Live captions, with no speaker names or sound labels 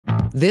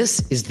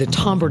This is the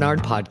Tom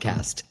Barnard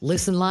Podcast.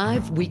 Listen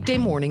live weekday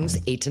mornings,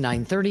 8 to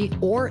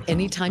 9:30, or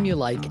anytime you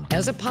like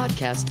as a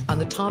podcast on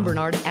the Tom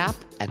Barnard app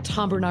at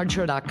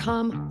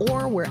tombarnardshow.com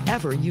or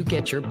wherever you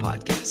get your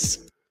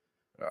podcasts.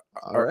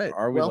 All right.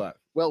 Are we live?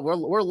 Well,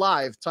 we're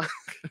live.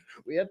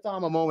 We had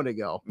Tom a moment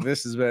ago.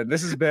 This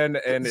has been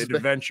an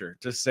adventure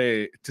to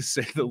say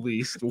the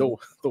least. The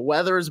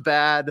weather is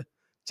bad.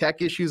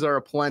 Tech issues are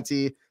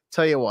aplenty.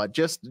 Tell you what,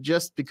 just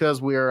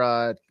because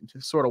we're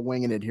just sort of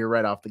winging it here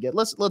right off the get,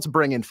 let's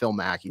bring in Phil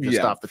Mackey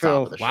off the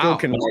top of the show. Phil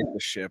can right the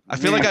ship. I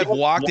feel like I've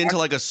walked into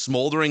like a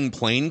smoldering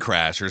plane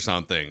crash or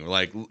something.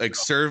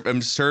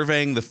 I'm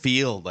surveying the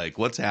field. Like,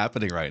 what's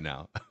happening right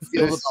now?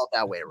 Feels about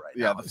that way right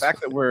now. Yeah, the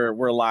fact that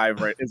we're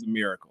live is a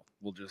miracle.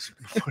 We'll just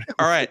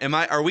all right.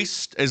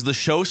 Is the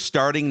show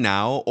starting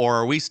now, or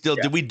are we still?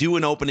 Yeah. Did we do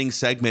an opening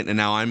segment and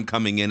now I'm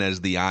coming in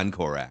as the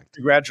encore act?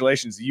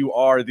 Congratulations, you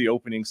are the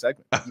opening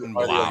segment.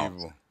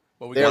 Wow.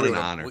 Well, what an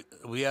honor.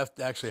 We have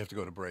to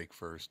go to break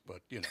first,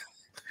 but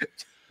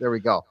there we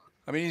go.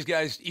 I mean, these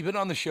guys, you've been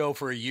on the show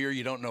for a year.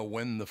 You don't know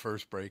when the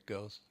first break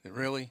goes.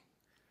 Really?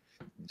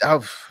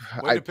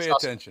 Way to pay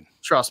attention.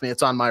 Trust me,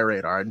 it's on my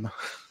radar.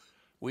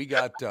 We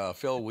got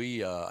Phil.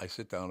 I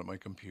sit down at my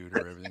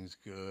computer. Everything's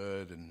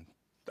good, and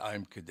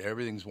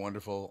everything's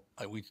wonderful.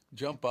 We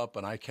jump up,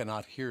 and I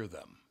cannot hear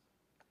them.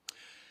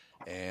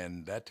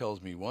 And that tells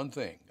me one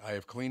thing. I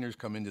have cleaners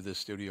come into this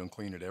studio and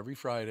clean it every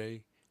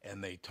Friday.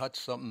 And they touched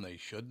something they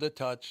shouldn't have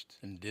touched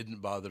and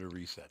didn't bother to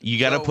reset it. You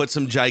got to put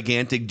some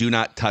gigantic "do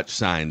not touch"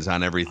 signs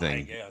on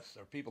everything. I guess.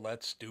 Are people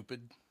that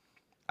stupid?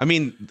 I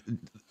mean,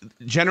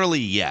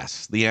 generally,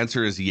 yes. The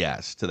answer is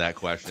yes to that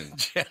question.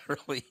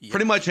 Generally, yes.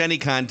 Pretty much any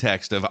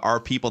context of are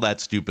people that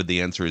stupid,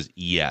 the answer is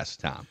yes,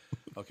 Tom.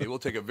 Okay, we'll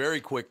take a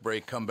very quick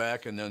break, come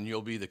back, and then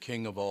you'll be the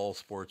king of all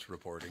sports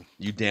reporting.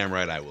 You damn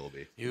right I will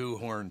be. You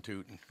horn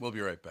tootin'. We'll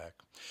be right back.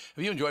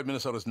 Have you enjoyed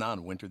Minnesota's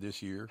non-winter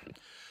this year?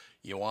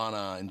 You want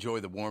to enjoy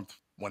the warmth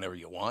whenever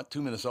you want.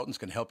 Two Minnesotans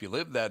can help you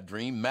live that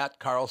dream. Matt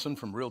Carlson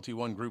from Realty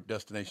One Group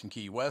Destination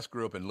Key West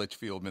grew up in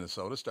Litchfield,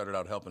 Minnesota, started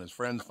out helping his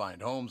friends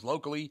find homes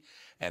locally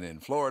and in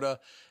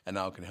Florida, and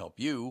now can help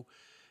you.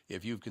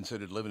 If you've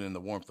considered living in the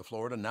warmth of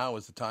Florida, now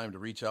is the time to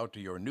reach out to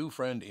your new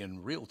friend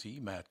in Realty,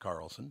 Matt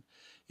Carlson.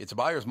 It's a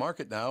buyer's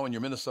market now, and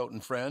your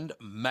Minnesotan friend,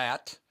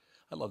 Matt,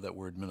 I love that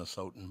word,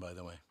 Minnesotan, by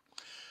the way.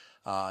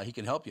 He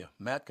can help you.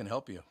 Matt can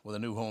help you with a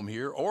new home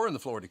here or in the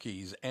Florida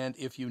Keys. And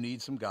if you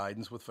need some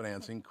guidance with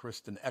financing,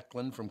 Kristyn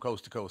Eklund from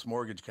Coast to Coast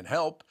Mortgage can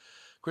help.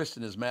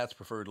 Kristyn is Matt's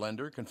preferred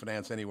lender, can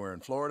finance anywhere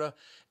in Florida,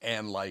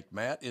 and like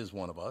Matt is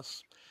one of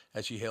us,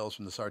 as she hails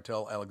from the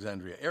Sartell,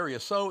 Alexandria area.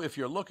 So if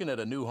you're looking at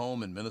a new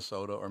home in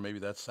Minnesota, or maybe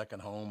that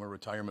second home or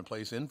retirement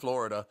place in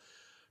Florida,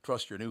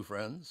 trust your new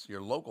friends,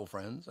 your local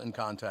friends, and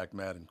contact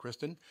Matt and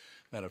Kristyn.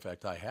 Matter of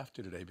fact, I have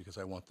to today because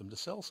I want them to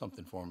sell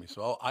something for me.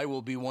 So I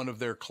will be one of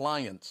their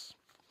clients.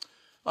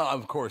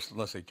 Of course,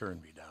 unless they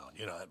turn me down.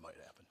 That might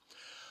happen.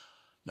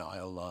 No,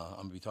 I'm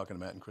going to be talking to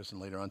Matt and Kristyn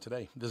later on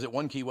today. Visit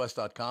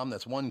onekeywest.com.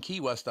 That's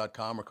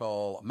onekeywest.com, or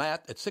call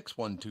Matt at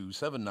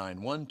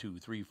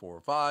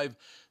 612-791-2345,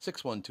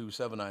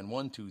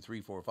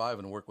 612-791-2345,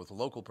 and work with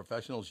local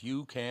professionals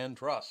you can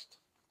trust.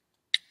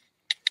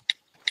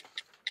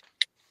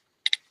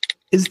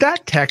 Is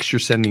that text you're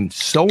sending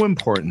so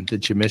important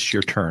that you missed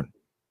your turn?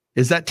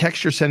 Is that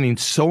text you're sending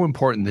so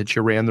important that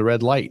you ran the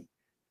red light?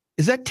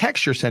 Is that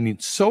text you're sending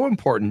so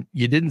important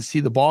you didn't see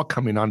the ball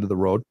coming onto the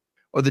road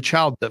or the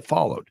child that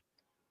followed?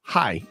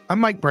 Hi, I'm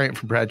Mike Bryant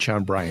from Bradshaw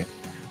 & Bryant.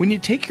 When you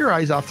take your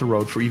eyes off the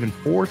road for even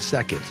 4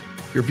 seconds,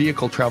 your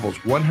vehicle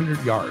travels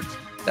 100 yards.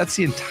 That's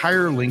the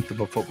entire length of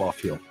a football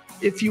field.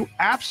 If you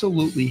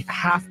absolutely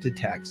have to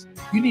text,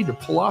 you need to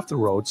pull off the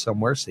road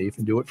somewhere safe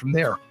and do it from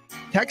there.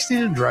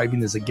 Texting and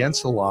driving is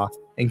against the law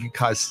and can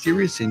cause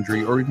serious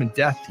injury or even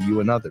death to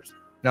you and others.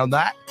 Now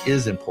that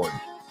is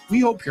important.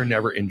 We hope you're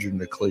never injured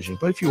in a collision,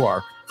 but if you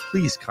are,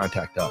 please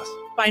contact us.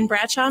 Find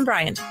Bradshaw &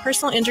 Bryant,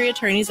 personal injury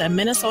attorneys at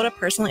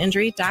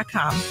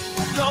minnesotapersonalinjury.com.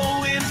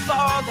 Going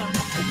farther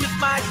with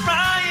Mike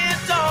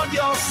Bryant on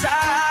your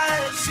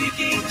side,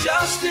 seeking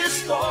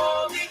justice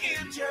for the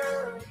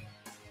injured.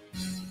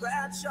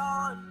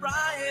 Bradshaw &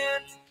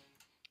 Bryant.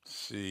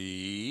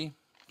 See,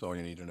 that's all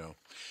you need to know.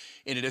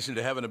 In addition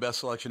to having the best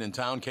selection in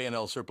town,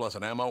 K&L Surplus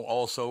and Ammo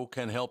also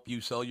can help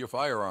you sell your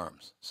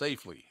firearms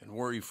safely and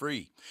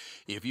worry-free.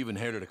 If you've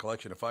inherited a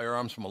collection of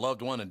firearms from a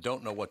loved one and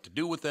don't know what to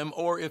do with them,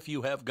 or if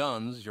you have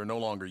guns you're no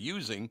longer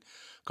using,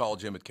 call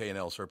Jim at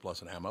K&L Surplus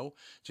and Ammo.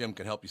 Jim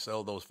can help you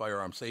sell those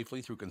firearms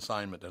safely through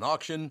consignment and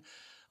auction.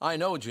 I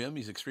know Jim.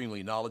 He's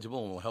extremely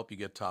knowledgeable and will help you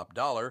get top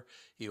dollar.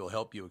 He will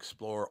help you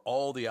explore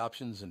all the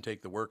options and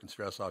take the work and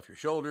stress off your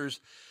shoulders.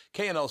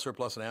 K&L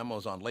Surplus and Ammo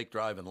is on Lake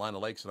Drive in Lina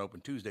Lakes and open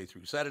Tuesday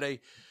through Saturday.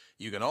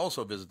 You can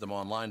also visit them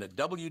online at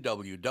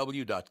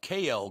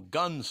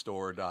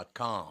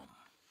www.klgunstore.com.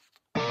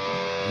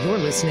 You're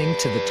listening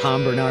to the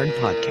Tom Barnard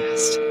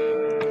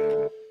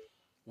Podcast.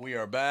 We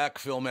are back.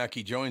 Phil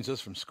Mackey joins us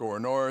from SKOR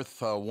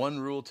North. One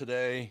rule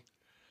today.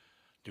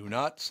 Do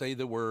not say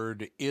the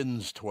word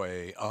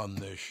Instway on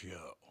this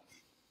show.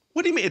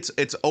 What do you mean?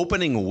 It's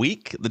opening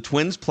week. The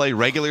Twins play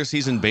regular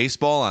season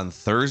baseball on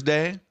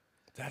Thursday.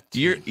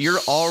 You're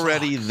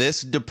already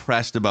this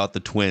depressed about the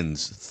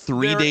Twins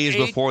 3 days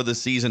before the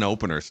season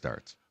opener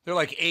starts. They're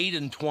like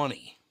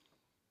 8-20.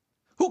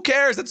 Who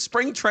cares? It's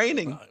spring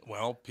training.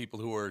 Well, people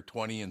who are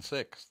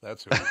 20-6.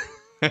 That's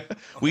who.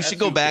 We should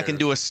go back and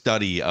do a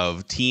study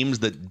of teams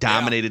that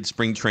dominated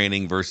spring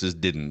training versus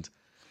didn't.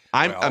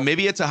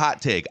 Maybe it's a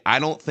hot take. I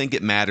don't think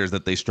it matters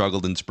that they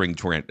struggled in spring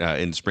training.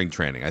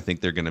 I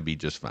think they're going to be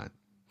just fine.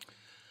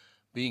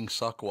 Being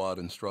suckwad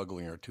and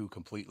struggling are two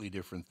completely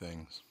different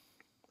things.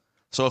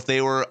 So if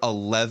they were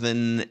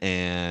 11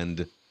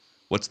 and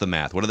what's the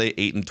math? What are they?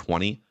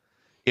 8-20?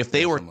 If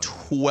they were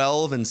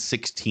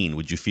 12-16,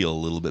 would you feel a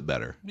little bit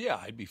better? Yeah,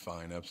 I'd be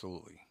fine.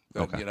 Absolutely.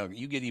 But,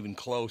 you get even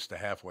close to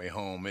halfway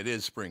home. It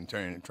is spring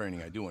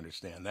training. I do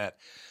understand that.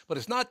 But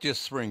it's not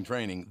just spring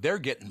training. They're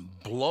getting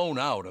blown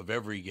out of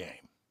every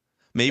game.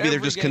 Maybe they're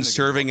just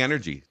conserving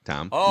energy,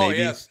 Tom. Oh, Maybe.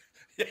 Yes,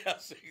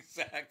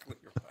 exactly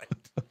right.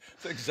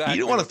 That's exactly.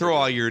 You don't want to throw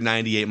all your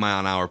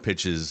 98-mile-an-hour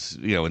pitches,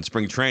 in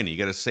spring training. You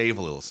got to save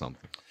a little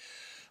something.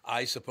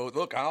 I suppose.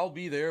 Look, I'll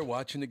be there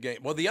watching the game.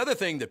 Well, the other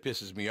thing that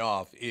pisses me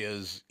off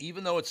is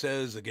even though it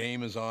says the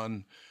game is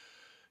on,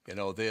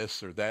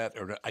 this or that,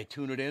 or I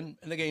tune it in,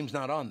 and the game's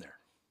not on there.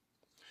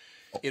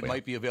 It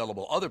might be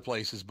available other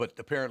places, but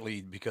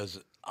apparently because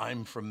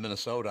I'm from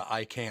Minnesota,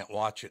 I can't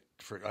watch it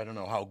I don't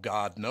know how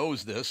God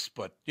knows this,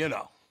 but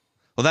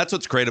Well, that's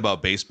what's great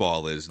about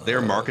baseball is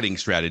their marketing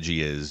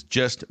strategy is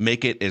just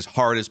make it as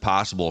hard as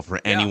possible for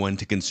anyone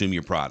to consume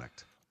your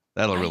product.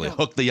 That'll really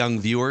hook the young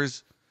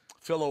viewers.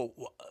 Phil,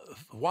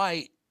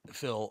 why,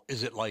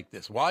 is it like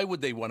this? Why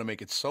would they want to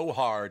make it so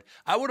hard?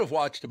 I would have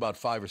watched about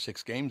 5 or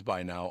 6 games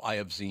by now. I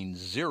have seen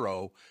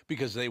 0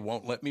 because they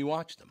won't let me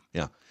watch them.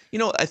 Yeah.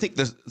 I think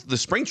the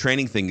spring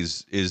training thing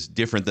is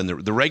different than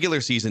the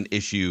regular season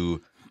issue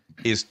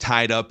is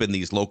tied up in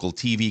these local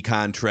TV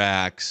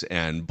contracts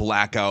and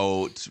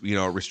blackout,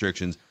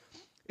 restrictions.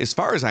 As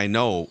far as I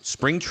know,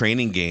 spring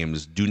training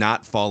games do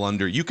not fall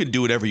under, you can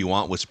do whatever you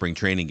want with spring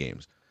training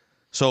games.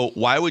 So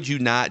why would you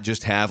not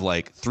just have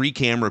like 3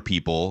 camera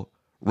people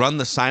run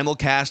the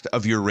simulcast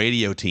of your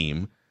radio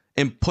team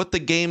and put the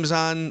games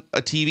on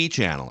a TV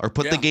channel or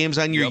put the games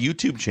on your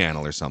YouTube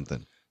channel or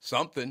something?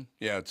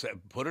 Yeah.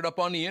 Put it up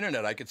on the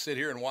internet. I could sit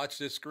here and watch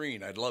this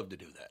screen. I'd love to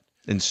do that.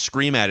 And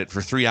scream at it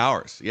for 3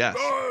 hours. Yes.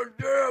 Oh,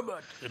 damn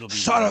it. It'll be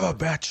son of a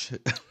bitch.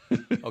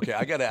 Okay,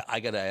 I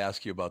gotta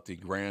ask you about the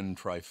grand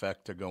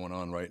trifecta going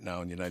on right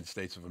now in the United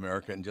States of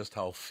America and just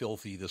how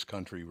filthy this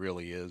country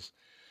really is.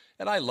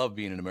 And I love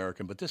being an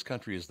American, but this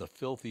country is the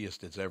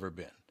filthiest it's ever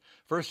been.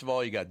 First of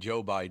all, you got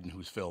Joe Biden,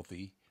 who's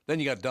filthy. Then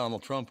you got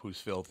Donald Trump, who's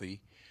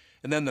filthy.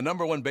 And then the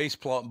number 1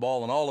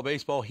 baseball in all of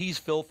baseball, he's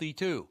filthy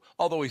too.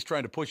 Although he's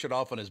trying to push it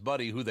off on his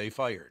buddy who they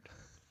fired.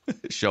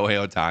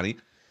 Shohei Ohtani.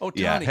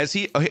 Yeah. Has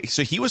he? Okay,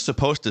 so he was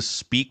supposed to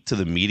speak to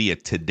the media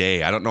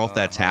today. I don't know if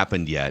that's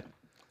happened yet,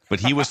 but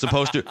he was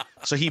supposed to.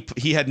 So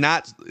he had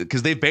not,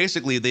 because they've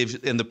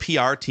and the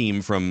PR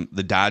team from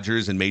the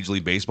Dodgers and Major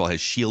League Baseball has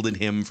shielded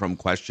him from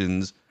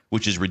questions,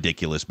 which is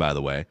ridiculous, by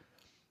the way.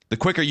 The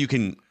quicker you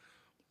can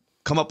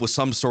come up with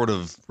some sort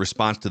of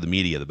response to the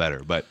media, the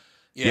better. But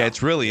yeah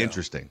it's really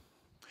interesting.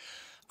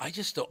 I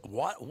just don't.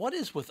 What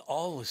is with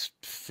all this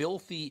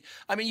filthy?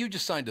 I mean, you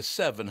just signed a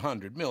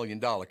 $700 million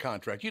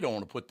contract. You don't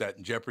want to put that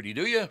in jeopardy,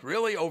 do you?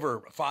 Really?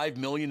 Over $5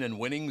 million in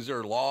winnings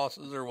or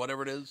losses or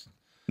whatever it is?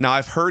 Now,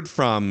 I've heard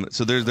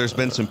there's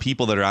been some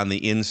people that are on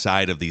the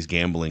inside of these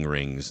gambling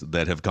rings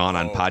that have gone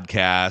on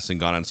podcasts and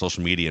gone on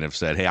social media and have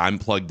said, hey, I'm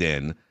plugged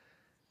in.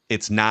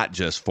 It's not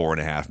just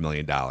 $4.5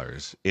 million.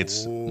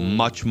 It's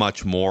much,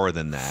 much more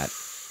than that.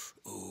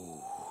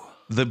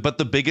 But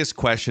the biggest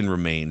question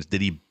remains,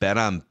 did he bet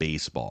on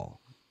baseball?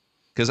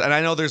 And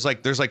I know there's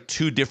like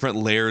 2 different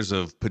layers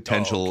of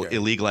potential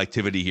illegal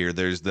activity here.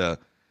 There's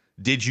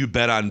did you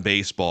bet on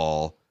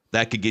baseball?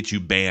 That could get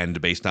you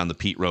banned based on the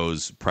Pete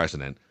Rose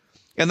precedent.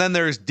 And then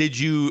there's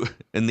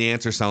and the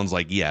answer sounds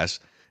like yes.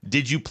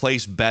 Did you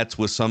place bets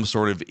with some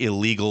sort of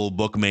illegal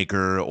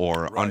bookmaker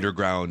or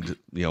underground,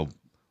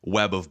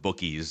 web of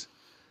bookies?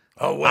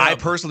 I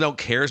personally don't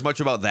care as much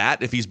about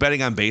that. If he's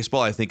betting on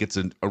baseball, I think it's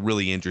a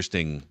really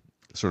interesting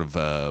sort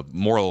of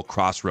moral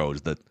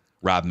crossroads that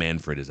Rob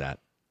Manfred is at.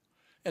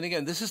 And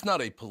again, this is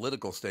not a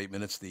political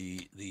statement. It's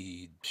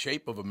the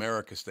shape of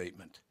America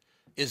statement.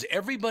 Is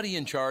everybody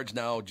in charge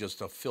now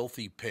just a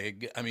filthy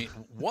pig? I mean,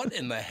 what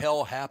in the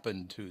hell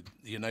happened to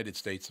the United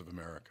States of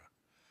America?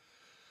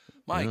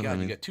 My God,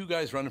 you got 2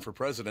 guys running for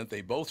president.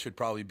 They both should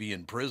probably be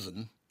in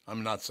prison.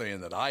 I'm not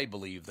saying that I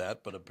believe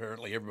that, but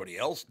apparently everybody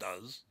else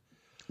does.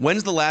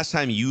 When's the last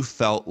time you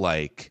felt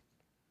like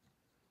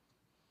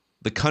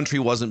the country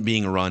wasn't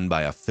being run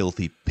by a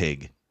filthy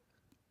pig?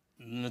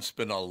 It's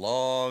been a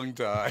long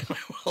time, I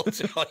will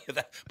tell you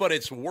that. But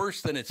it's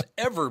worse than it's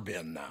ever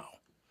been now.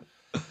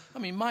 I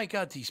mean, my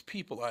God, these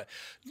people.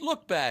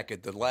 Look back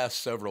at the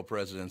last several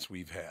presidents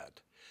we've had.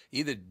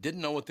 Either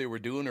didn't know what they were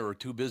doing or were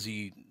too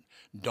busy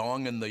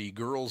donging the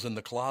girls in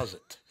the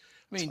closet.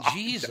 I mean,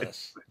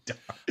 Jesus.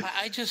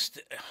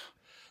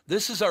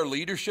 This is our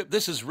leadership.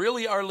 This is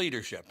really our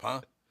leadership,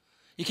 huh?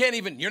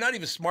 You're not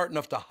even smart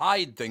enough to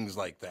hide things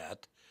like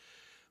that,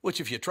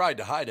 which if you tried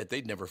to hide it,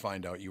 they'd never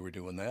find out you were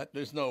doing that.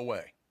 There's no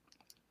way.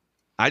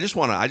 I just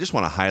want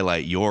to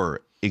highlight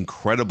your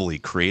incredibly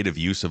creative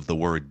use of the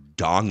word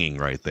donging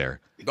right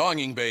there.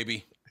 Donging,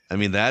 baby. I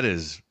mean, that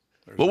is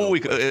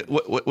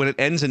when it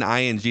ends in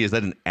ing, is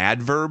that an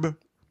adverb?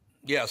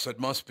 Yes, it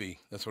must be.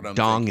 That's what I'm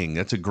donging. Thinking.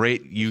 That's a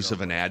great use of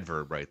an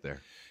adverb right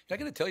there. I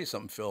got to tell you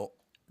something, Phil.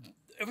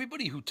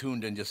 Everybody who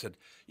tuned in just said,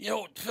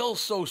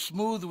 Phil's so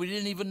smooth, we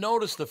didn't even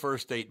notice the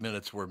first 8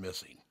 minutes were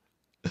missing.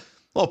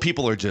 Well,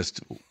 people are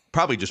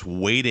probably just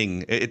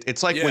waiting.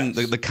 It's like when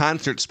the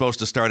concert's supposed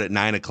to start at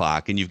 9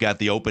 o'clock and you've got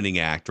the opening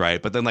act,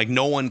 right? But then like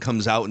no one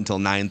comes out until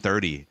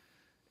 9:30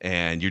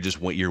 and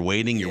you're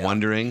waiting, you're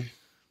wondering,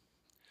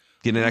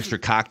 getting an extra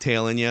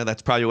cocktail in you.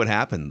 That's probably what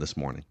happened this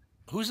morning.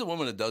 Who's the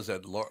woman that does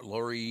that?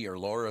 Lori or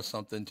Laura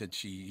something?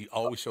 She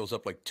always shows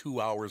up like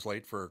 2 hours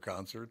late for her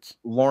concerts.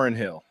 Lauren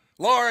Hill.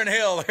 Lauren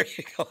Hill. There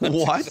you go.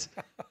 What?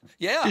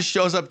 Yeah. Just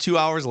shows up 2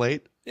 hours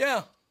late?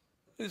 Yeah.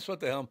 Just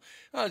what the hell?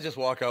 I'll just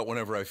walk out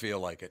whenever I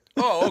feel like it.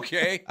 Oh,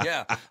 okay.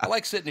 Yeah. I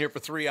like sitting here for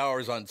 3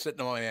 hours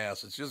sitting on my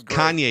ass. It's just great.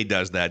 Kanye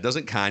does that.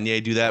 Doesn't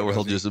Kanye do that where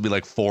it'll be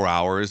like 4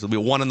 hours? It'll be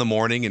 1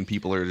 a.m. and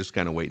people are just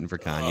kind of waiting for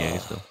Kanye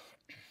still.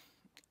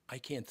 I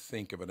can't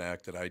think of an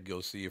act that I'd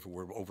go see if it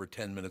were over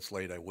 10 minutes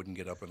late. I wouldn't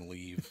get up and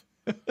leave.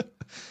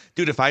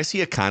 Dude, if I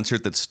see a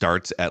concert that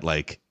starts at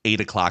like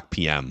 8 o'clock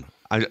p.m.,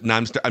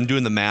 I'm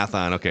doing the math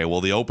on, okay,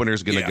 well, the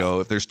opener's going to go.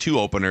 If there's 2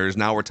 openers,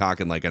 now we're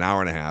talking like an hour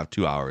and a half,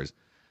 2 hours.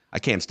 I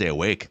can't stay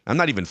awake. I'm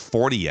not even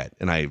 40 yet,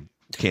 and I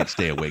can't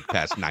stay awake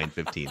past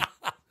 9:15.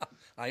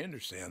 I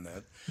understand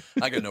that.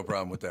 I got no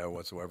problem with that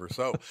whatsoever.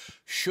 So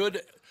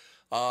should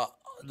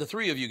the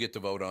three of you get to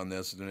vote on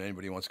this, and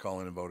anybody wants to call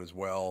in and vote as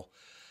well,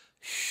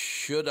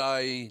 should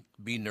I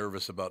be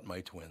nervous about my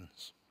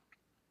twins?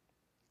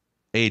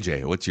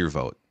 AJ, what's your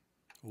vote?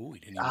 Ooh, he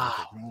didn't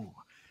even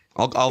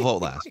I'll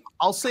vote last.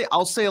 I'll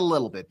say a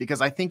little bit because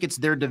I think it's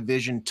their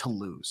division to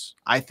lose.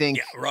 I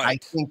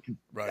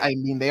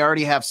mean, they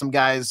already have some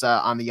guys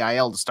on the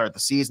IL to start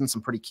the season,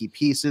 some pretty key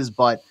pieces,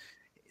 but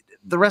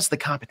the rest of the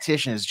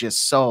competition is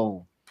just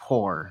so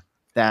poor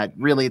that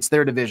really it's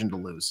their division to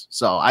lose.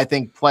 So I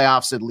think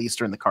playoffs at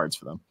least are in the cards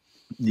for them.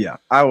 Yeah,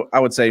 I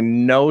would say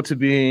no to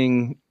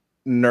being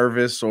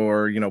nervous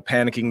or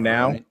panicking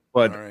now,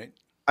 but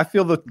I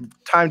feel the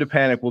time to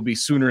panic will be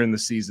sooner in the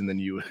season than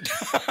you would.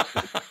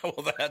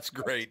 Well, that's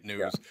great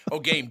news. Oh,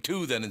 game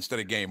 2 then instead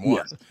of game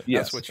 1.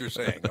 Yes. That's what you're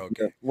saying.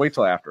 Okay. Wait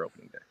till after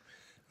opening day.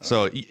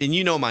 So,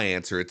 and my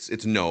answer,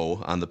 it's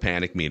no on the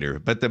panic meter,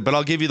 but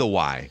I'll give you the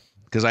why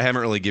because I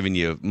haven't really given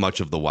you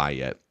much of the why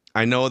yet.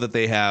 I know that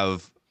they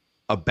have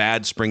a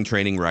bad spring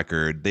training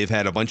record. They've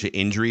had a bunch of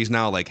injuries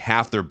now, like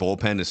half their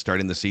bullpen is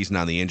starting the season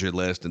on the injured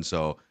list, and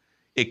so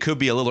it could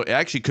be a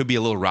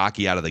little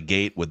rocky out of the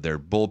gate with their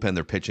bullpen,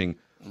 their pitching.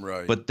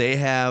 Right. But they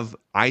have,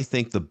 I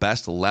think, the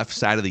best left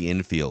side of the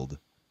infield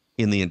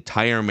in the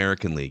entire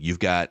American League. You've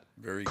got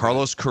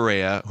Carlos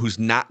Correa, who's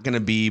not going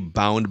to be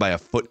bound by a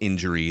foot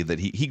injury that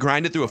he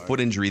grinded through a foot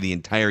injury the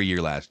entire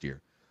year last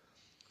year.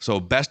 So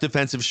best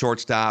defensive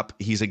shortstop.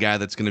 He's a guy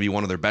that's going to be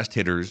one of their best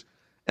hitters.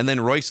 And then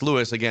Royce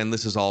Lewis, again,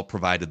 this is all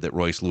provided that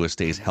Royce Lewis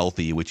stays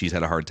healthy, which he's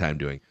had a hard time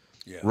doing.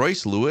 Yeah.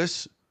 Royce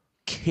Lewis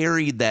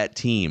carried that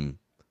team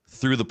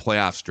through the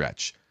playoff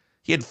stretch.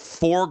 He had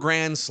 4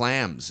 grand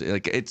slams.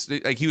 It's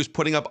like he was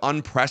putting up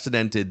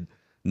unprecedented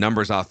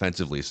numbers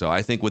offensively. So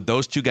I think with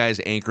those 2 guys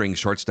anchoring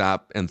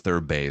shortstop and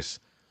third base,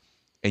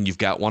 and you've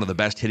got one of the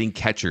best hitting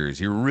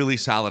catchers, you're really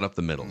solid up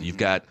the middle. You've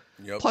got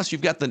plus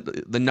you've got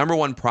the number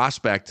 1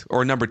 prospect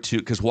or number 2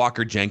 because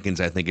Walker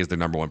Jenkins I think is their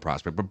number 1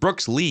 prospect. But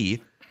Brooks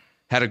Lee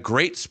had a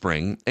great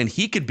spring and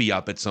he could be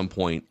up at some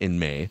point in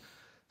May.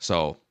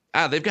 So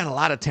they've got a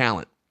lot of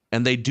talent.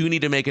 And they do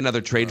need to make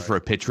another trade for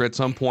a pitcher at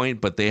some point,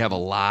 but they have a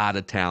lot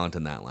of talent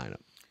in that lineup.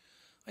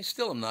 I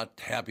still am not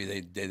happy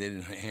they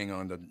didn't hang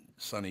on to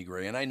Sonny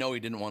Gray. And I know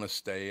he didn't want to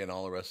stay and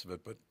all the rest of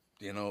it, but,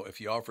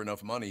 if you offer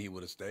enough money, he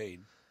would have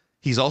stayed.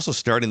 He's also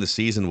starting the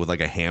season with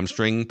like a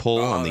hamstring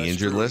pull on the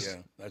injured list.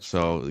 Yeah, that's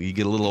so true. You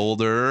get a little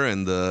older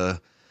and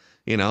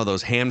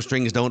those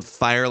hamstrings don't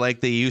fire like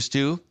they used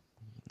to.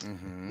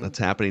 Mm-hmm. That's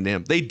happening to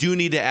him. They do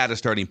need to add a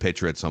starting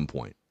pitcher at some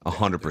point,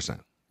 100%.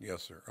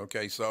 Yes, sir.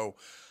 Okay, so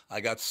I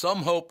got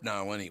some hope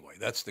now anyway.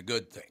 That's the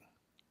good thing.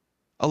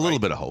 A little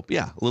bit of hope,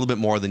 yeah. A little bit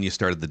more than you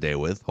started the day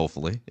with,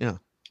 hopefully, yeah.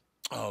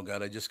 Oh,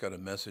 God, I just got a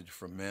message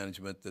from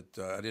management that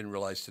I didn't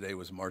realize today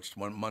was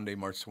Monday,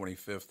 March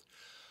 25th.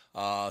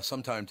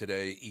 Sometime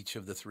today, each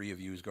of the 3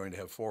 of you is going to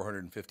have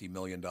 $450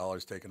 million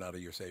taken out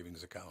of your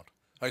savings account.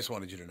 I just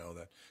wanted you to know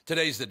that.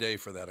 Today's the day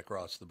for that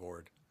across the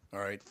board, all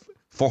right?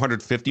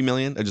 $450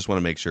 million? I just want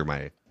to make sure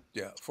my...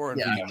 Yeah,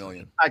 $450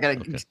 million. I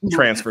gotta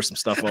transfer some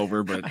stuff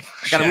over, but I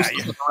gotta move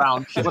stuff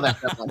around.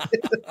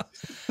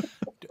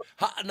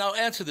 Now,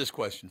 answer this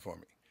question for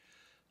me.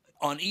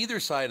 On either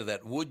side of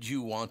that, would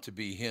you want to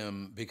be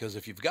him? Because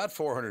if you've got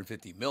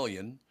 $450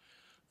 million,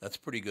 that's a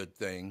pretty good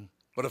thing.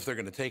 But if they're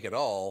going to take it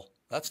all,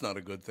 that's not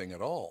a good thing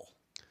at all.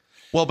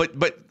 Well, but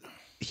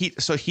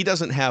he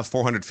doesn't have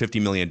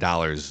 $450 million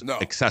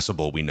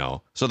accessible, we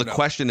know. So the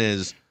question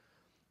is,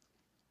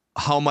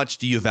 how much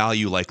do you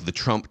value like the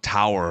Trump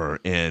Tower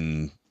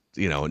in,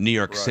 New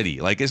York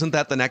City? Like, isn't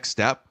that the next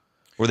step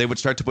where they would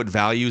start to put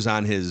values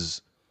on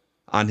his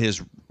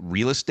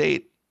real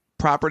estate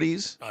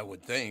properties? I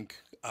would think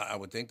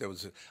there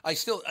was.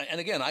 And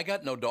again, I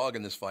got no dog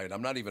in this fight.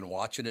 I'm not even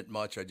watching it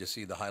much. I just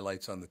see the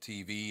highlights on the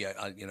TV.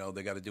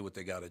 They got to do what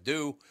they got to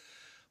do.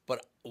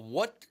 But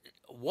what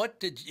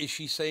is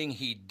she saying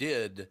he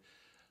did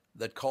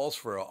that calls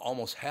for a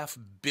almost $500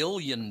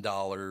 million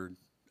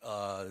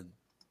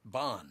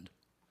bond?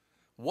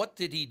 What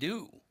did he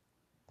do?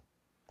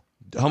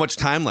 How much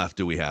time left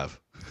do we have?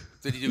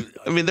 Did he do?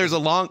 I mean,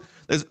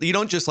 you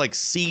don't just like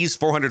seize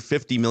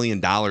 $450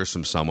 million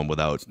from someone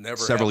without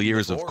several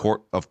years of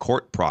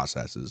court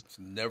processes. It's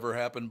never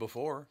happened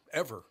before,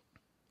 ever.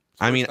 First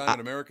time in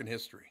American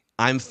history.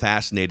 I'm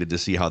fascinated to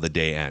see how the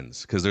day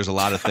ends because there's a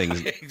lot of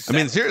things. Exactly. I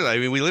mean,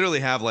 seriously, we literally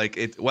have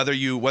like whether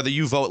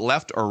you vote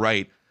left or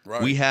right,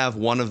 we have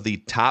one of the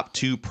top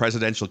 2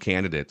 presidential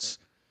candidates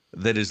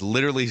that is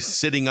literally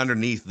sitting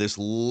underneath this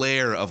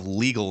layer of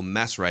legal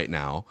mess right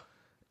now,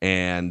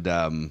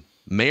 and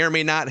may or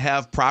may not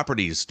have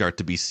properties start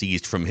to be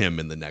seized from him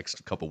in the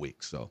next couple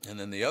weeks. So, and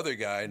then the other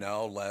guy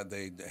now,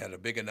 they had a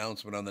big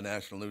announcement on the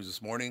national news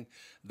this morning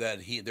that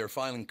they're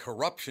filing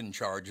corruption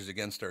charges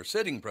against our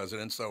sitting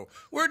president. So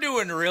we're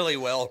doing really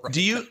well right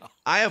now.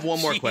 I have one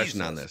more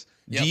question on this.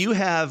 Yep. Do you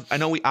have? I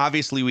know we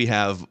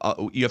have.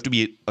 You have to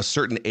be a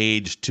certain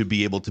age to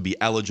be able to be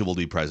eligible to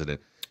be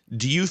president.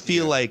 Do you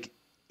feel like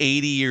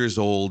 80 years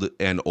old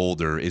and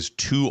older is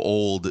too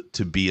old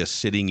to be a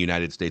sitting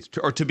United States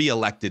or to be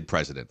elected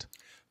president?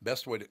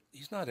 Best way to,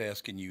 he's not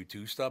asking you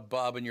to. Stop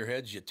bobbing your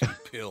heads, you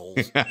take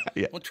pills.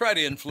 Yeah. Well, try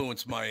to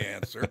influence my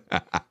answer.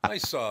 I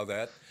saw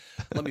that.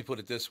 Let me put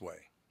it this way.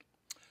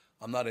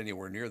 I'm not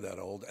anywhere near that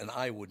old, and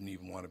I wouldn't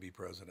even want to be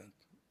president.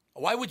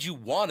 Why would you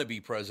want to be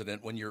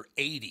president when you're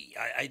 80?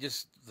 I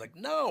just,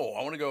 no.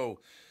 I want to go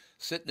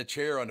sit in a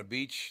chair on a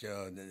beach,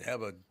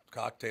 have a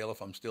cocktail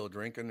if I'm still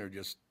drinking, or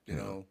just,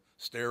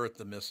 stare at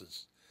the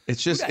missus.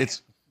 It's just,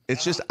 it's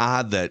just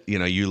odd that,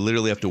 you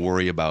literally have to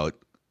worry about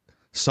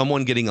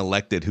someone getting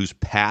elected who's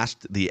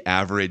past the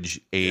average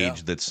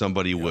age that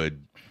somebody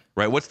would,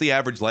 right? What's the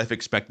average life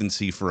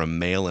expectancy for a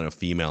male and a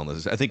female?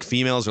 I think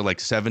females are like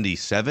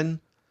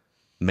 77,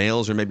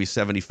 males are maybe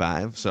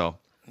 75. So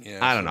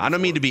I don't know. I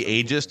don't mean to be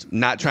ageist,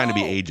 not trying to be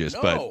ageist,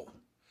 but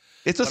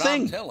it's a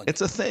thing.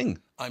 It's a thing.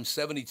 I'm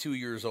 72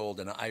 years old,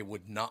 and I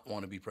would not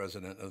want to be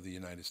president of the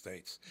United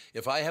States.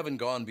 If I haven't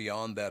gone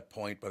beyond that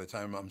point by the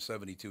time I'm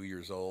 72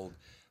 years old,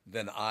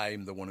 then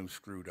I'm the one who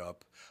screwed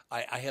up.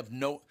 I have,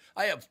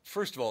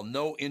 first of all,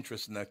 no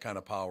interest in that kind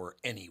of power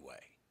anyway.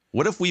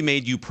 What if we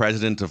made you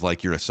president of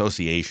like your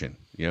association?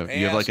 You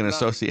have like an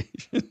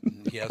association.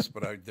 Yes,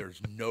 but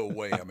there's no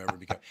way I'm ever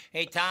becoming.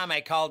 Hey, Tom,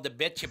 I called the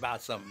bitch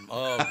about something.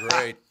 Oh,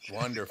 great.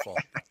 Wonderful.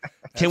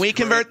 Can we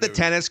convert the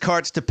tennis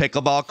courts to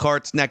pickleball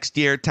courts next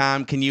year,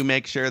 Tom? Can you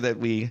make sure that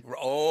we...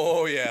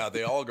 Oh, yeah.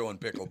 They all go in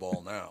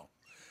pickleball now.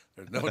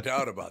 There's no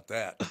doubt about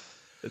that.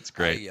 It's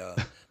great.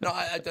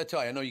 I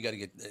tell you, I know you got to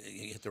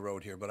hit the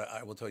road here, but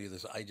I will tell you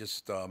this. I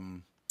just,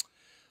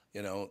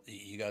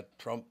 you got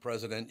Trump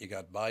president, you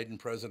got Biden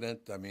president.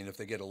 I mean, if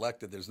they get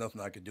elected, there's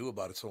nothing I could do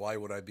about it. So why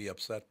would I be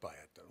upset by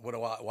it?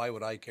 Why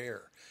would I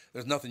care?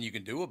 There's nothing you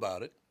can do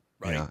about it,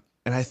 right? Yeah.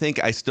 And I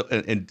think I still,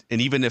 and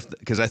even if,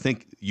 because I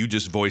think you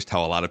just voiced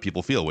how a lot of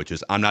people feel, which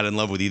is I'm not in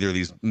love with either of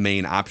these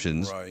main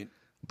options. Right.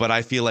 But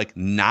I feel like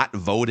not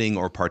voting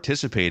or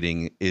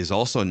participating is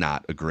also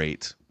not a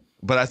great.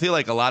 But I feel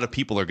like a lot of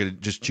people are going to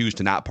just choose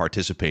to not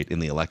participate in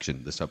the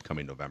election this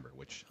upcoming November,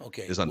 which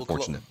is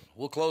unfortunate.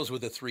 We'll close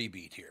with a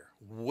 3-beat here.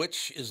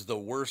 Which is the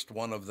worst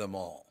one of them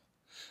all?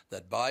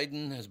 That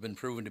Biden has been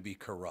proven to be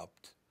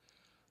corrupt,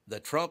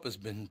 that Trump has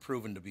been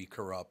proven to be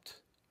corrupt,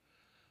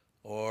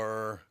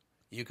 or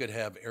you could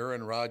have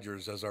Aaron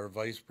Rodgers as our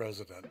vice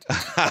president.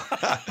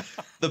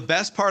 The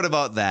best part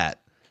about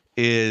that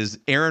is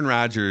Aaron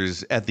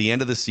Rodgers at the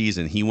end of the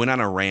season, he went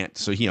on a rant.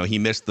 So, he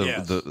missed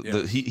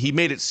he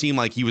made it seem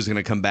like he was going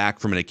to come back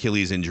from an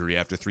Achilles injury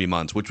after 3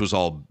 months, which was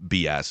all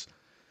BS.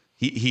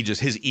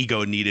 His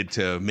ego needed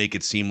to make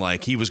it seem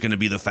like he was going to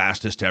be the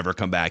fastest to ever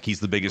come back. He's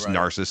the biggest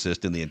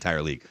narcissist in the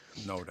entire league.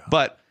 No doubt.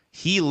 But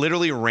he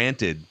literally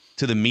ranted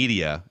to the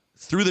media,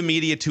 through the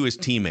media to his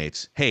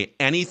teammates. Hey,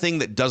 anything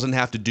that doesn't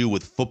have to do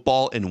with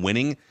football and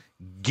winning,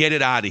 get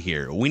it out of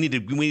here. We need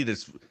to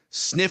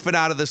sniff it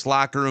out of this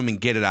locker room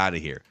and get it out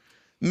of here.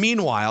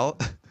 Meanwhile,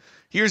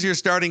 here's your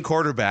starting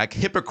quarterback,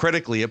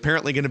 hypocritically,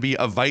 apparently going to be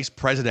a vice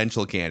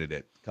presidential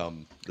candidate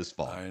come this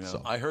fall. I know.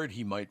 So. I heard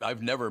he might.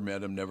 I've never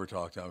met him, never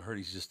talked to him. I've heard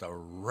he's just a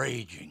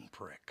raging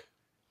prick.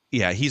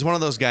 Yeah, he's one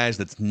of those guys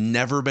that's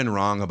never been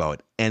wrong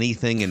about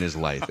anything in his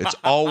life. It's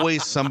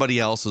always somebody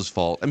else's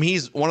fault. I mean,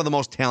 he's one of the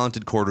most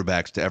talented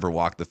quarterbacks to ever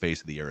walk the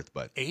face of the earth.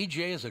 But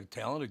AJ is a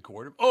talented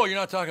quarterback. Oh, you're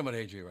not talking about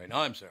AJ right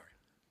now. I'm sorry.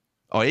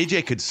 Oh,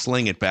 AJ could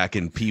sling it back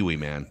in Pee Wee,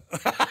 man.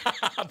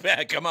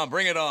 Come on,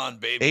 bring it on,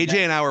 baby. AJ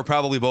and I were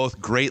probably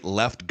both great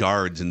left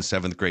guards in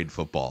 7th grade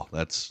football.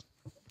 That's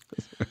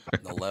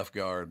the left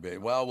guard, baby.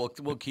 Well,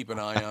 we'll keep an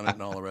eye on it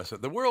and all the rest of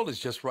it. The world is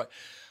just right.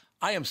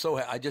 I am so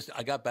I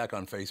got back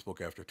on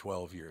Facebook after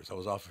 12 years. I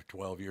was off for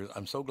 12 years.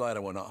 I'm so glad I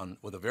went on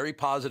with a very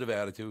positive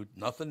attitude,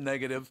 nothing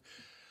negative.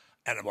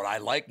 And what I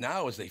like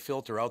now is they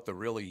filter out the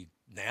really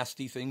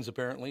nasty things.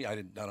 Apparently,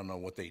 I don't know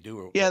what they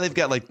do. Yeah, they've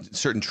got like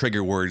certain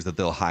trigger words that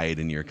they'll hide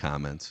in your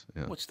comments.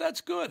 Yeah. Which that's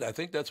good. I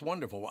think that's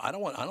wonderful. I don't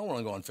want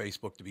to go on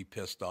Facebook to be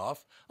pissed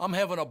off. I'm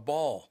having a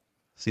ball.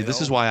 See,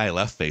 this is why I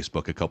left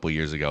Facebook a couple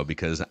years ago,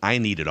 because I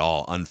need it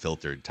all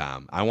unfiltered,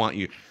 Tom. I want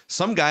you.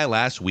 Some guy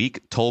last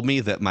week told me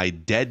that my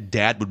dead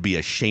dad would be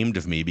ashamed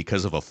of me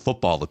because of a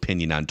football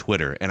opinion on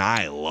Twitter, and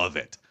I love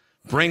it.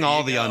 Bring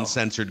all the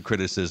uncensored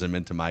criticism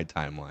into my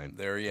timeline.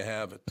 There you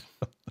have it.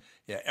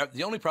 Yeah,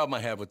 the only problem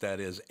I have with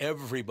that is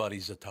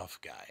everybody's a tough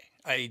guy.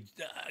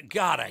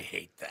 God, I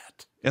hate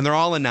that. And they're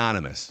all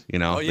anonymous, you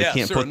know. Oh, yeah, they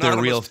can't put their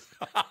real.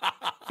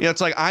 Yeah,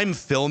 it's like I'm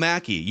Phil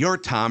Mackey, you're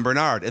Tom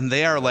Barnard, and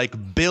they are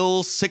like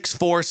Bill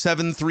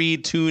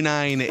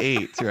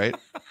 6473298, right?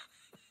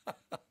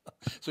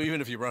 So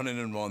even if you run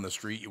into them on the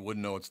street, you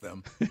wouldn't know it's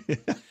them.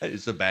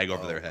 It's a bag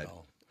over their head.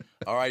 No.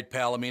 All right,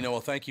 Palomino. Well,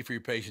 thank you for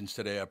your patience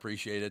today. I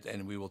appreciate it,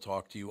 and we will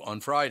talk to you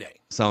on Friday.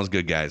 Sounds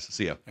good, guys.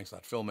 See ya. Thanks a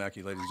lot. Phil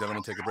Mackey, ladies and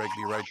gentlemen. Take a break.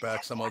 Be right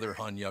back. Some other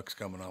Hun Yuck's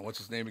coming on. What's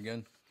his name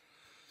again?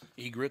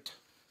 Egert?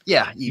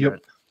 Yeah,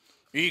 Egert.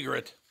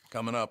 Egert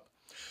coming up.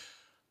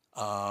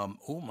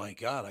 Oh, my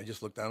God. I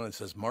just looked down and it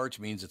says March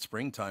means it's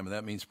springtime, and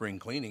that means spring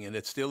cleaning. And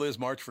it still is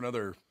March for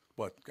another,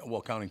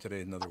 counting today,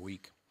 another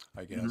week,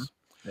 I guess.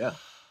 Mm-hmm. Yeah.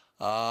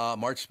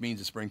 March means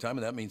it's springtime,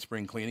 and that means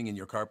spring cleaning, and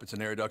your carpets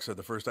and air ducts are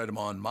the first item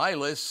on my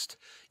list.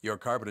 Your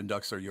carpet and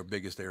ducts are your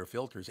biggest air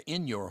filters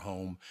in your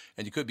home,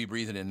 and you could be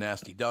breathing in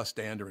nasty dust,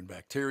 dander, and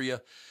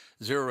bacteria.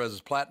 Zero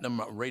Res's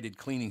platinum-rated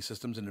cleaning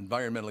systems and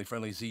environmentally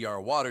friendly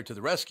ZR water to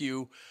the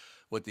rescue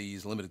with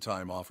these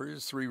limited-time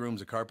offers. 3 rooms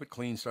of carpet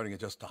clean starting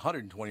at just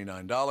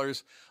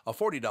 $129, a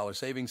 $40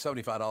 savings,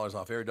 $75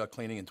 off air duct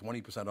cleaning, and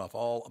 20% off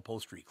all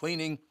upholstery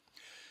cleaning.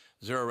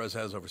 Zero Res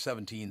has over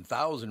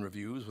 17,000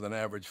 reviews with an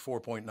average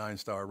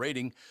 4.9-star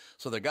rating,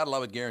 so their Gotta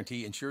Love It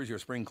guarantee ensures your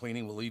spring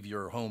cleaning will leave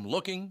your home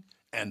looking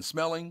and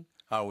smelling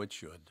how it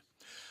should.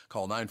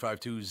 Call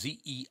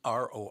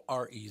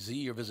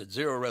 952-ZEROREZ or visit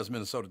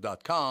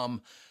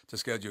ZeroResMinnesota.com to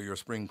schedule your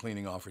spring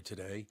cleaning offer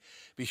today.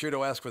 Be sure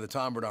to ask for the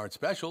Tom Barnard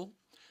Special.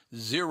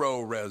 Zero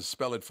Res,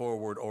 spell it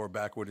forward or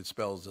backward, it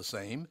spells the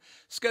same.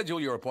 Schedule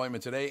your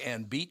appointment today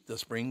and beat the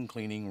spring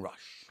cleaning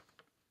rush.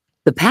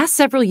 The past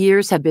several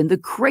years have been the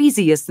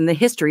craziest in the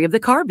history of the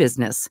car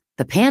business.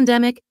 The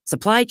pandemic,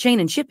 supply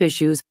chain, and chip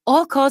issues,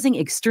 all causing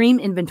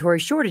extreme inventory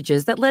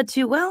shortages that led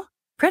to,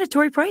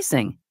 predatory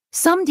pricing.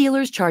 Some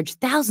dealers charge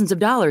thousands of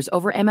dollars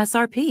over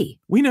MSRP.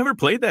 We never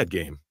played that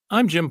game.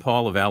 I'm Jim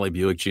Paul of Valley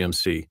Buick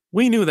GMC.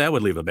 We knew that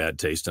would leave a bad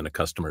taste in a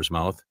customer's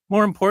mouth.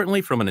 More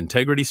importantly, from an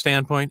integrity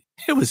standpoint,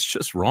 it was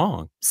just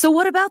wrong. So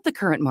what about the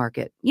current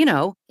market?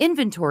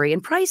 Inventory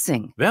and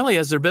pricing. Valley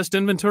has their best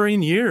inventory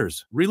in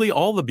years. Really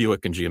all the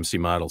Buick and GMC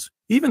models.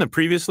 Even the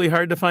previously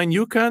hard-to-find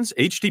Yukons,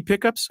 HD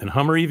pickups, and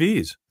Hummer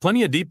EVs.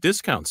 Plenty of deep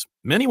discounts.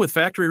 Many with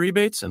factory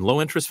rebates and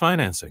low-interest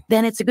financing.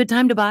 Then it's a good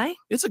time to buy?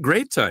 It's a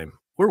great time.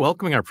 We're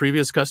welcoming our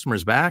previous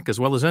customers back, as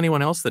well as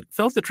anyone else that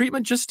felt the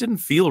treatment just didn't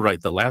feel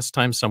right the last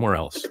time somewhere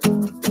else.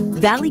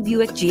 Valley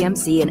Buick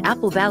GMC in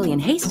Apple Valley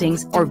and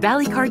Hastings or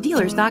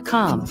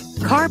valleycardealers.com.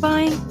 Car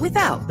buying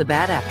without the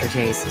bad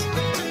aftertaste.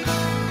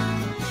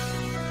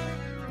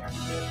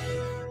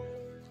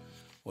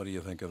 What do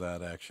you think of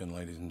that action,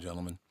 ladies and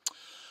gentlemen?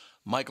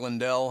 Mike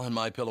Lindell and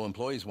MyPillow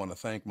employees want to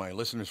thank my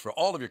listeners for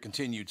all of your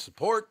continued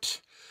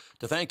support.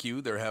 To thank you,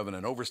 they're having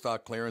an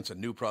overstock clearance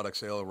and new product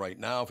sale right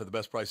now for the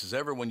best prices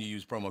ever when you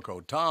use promo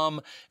code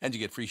TOM, and you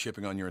get free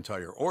shipping on your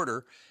entire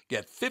order.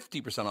 Get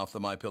 50% off the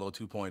MyPillow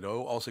 2.0.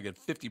 Also get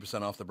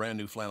 50% off the brand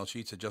new flannel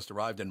sheets that just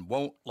arrived and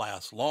won't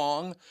last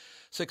long.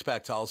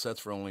 6-pack towel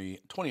sets for only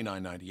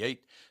 $29.98.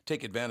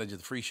 Take advantage of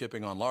the free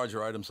shipping on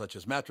larger items such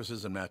as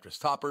mattresses and mattress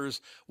toppers.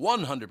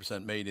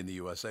 100% made in the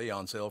USA,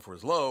 on sale for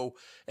as low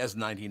as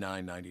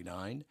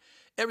 $99.99.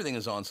 Everything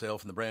is on sale,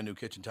 from the brand new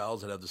kitchen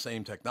towels that have the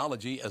same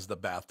technology as the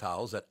bath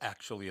towels that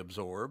actually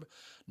absorb,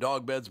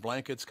 dog beds,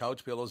 blankets,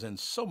 couch pillows, and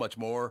so much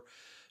more.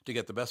 To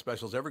get the best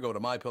specials ever, go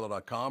to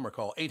mypillow.com or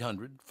call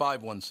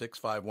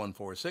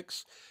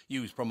 800-516-5146.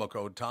 Use promo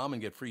code TOM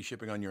and get free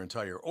shipping on your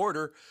entire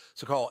order.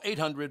 So call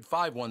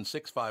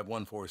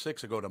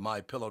 800-516-5146 or go to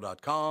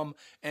mypillow.com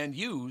and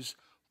use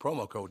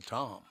promo code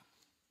TOM.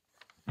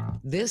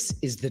 This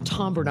is the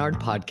Tom Barnard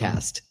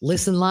Podcast.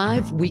 Listen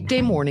live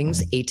weekday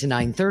mornings 8 to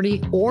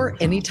 9:30 or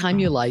anytime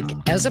you like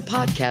as a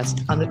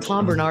podcast on the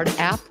Tom Barnard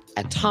app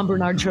at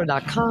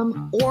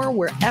tombarnardshow.com or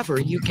wherever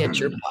you get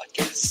your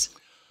podcasts.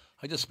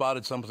 I just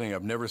spotted something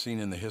I've never seen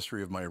in the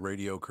history of my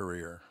radio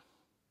career.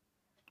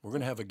 We're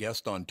going to have a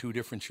guest on 2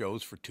 different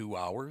shows for 2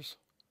 hours.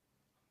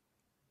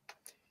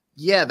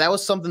 Yeah, that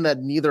was something that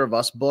neither of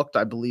us booked.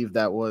 I believe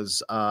that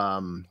was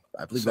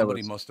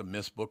somebody must have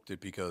misbooked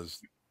it,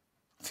 because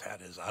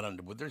That is, I don't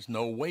know. There's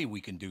no way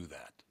we can do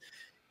that.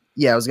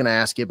 Yeah, I was going to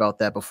ask you about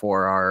that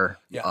before our.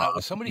 Yeah,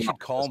 somebody should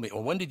call me.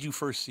 Well, when did you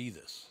first see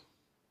this?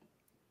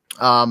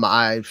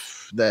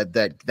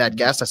 That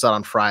guest I saw it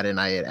on Friday,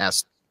 and I had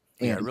asked.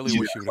 Yeah, I really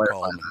wish you would have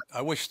called me.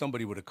 I wish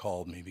somebody would have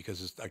called me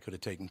because I could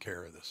have taken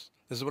care of this.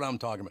 This is what I'm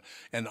talking about.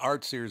 And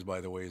Art Sears, by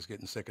the way, is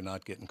getting sick and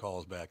not getting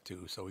calls back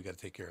too. So we got to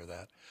take care of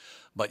that.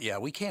 But yeah,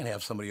 we can't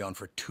have somebody on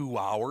for 2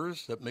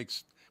 hours.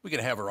 We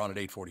can have her on at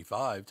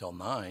 8:45 till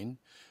 9.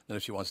 Then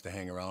if she wants to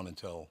hang around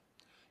until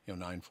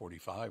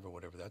 9:45 or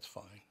whatever, that's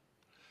fine.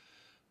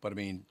 But I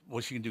mean,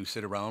 what she can do,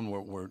 sit around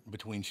we're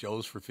between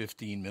shows for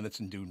 15 minutes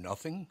and do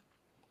nothing?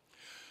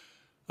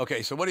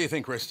 Okay, so what do you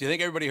think, Chris? Do you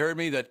think everybody heard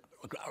me? That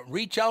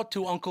reach out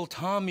to Uncle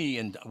Tommy,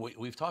 and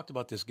we've talked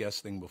about this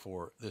guest thing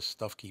before. This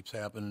stuff keeps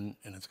happening,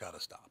 and it's got to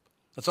stop.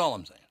 That's all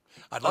I'm saying.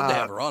 I'd love to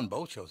have her on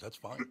both shows. That's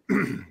fine.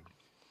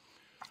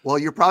 Well,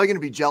 you're probably going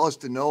to be jealous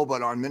to know,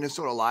 but on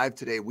Minnesota Live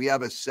today, we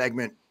have a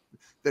segment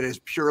that is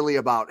purely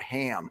about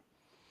ham.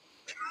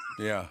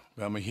 Yeah,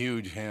 I'm a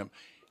huge ham.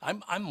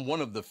 I'm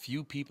one of the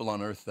few people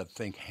on earth that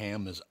think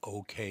ham is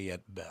okay at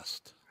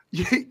best.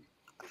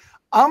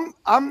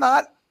 I'm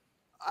not.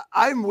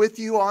 I'm with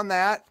you on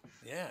that.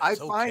 Yeah, I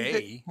find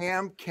that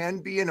ham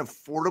can be an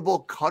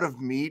affordable cut of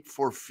meat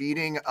for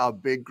feeding a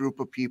big group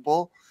of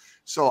people.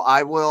 So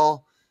I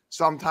will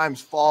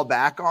sometimes fall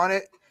back on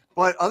it.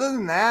 But other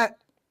than that,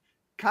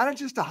 kind of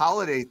just a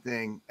holiday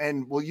thing.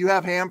 And will you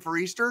have ham for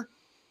Easter?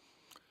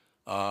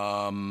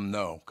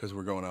 No, because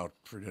we're going out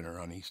for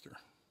dinner on Easter.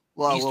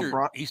 Well,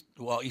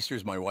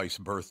 Easter's my wife's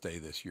birthday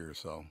this year,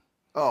 so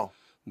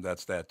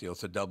that's that deal.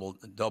 It's a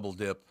double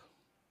dip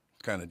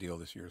kind of deal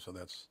this year, so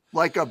that's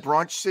like a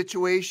brunch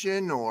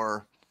situation,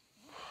 or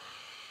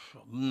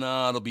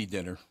no, it'll be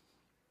dinner.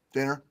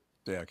 Dinner?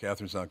 Yeah,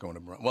 Catherine's not going to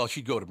brunch. Well,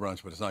 she'd go to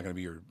brunch, but it's not going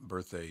to be her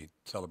birthday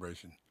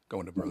celebration.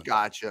 Going to brunch.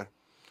 Gotcha.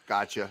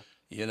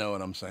 You know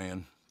what I'm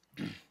saying?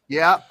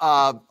 Yeah,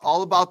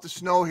 all about the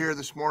snow here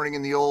this morning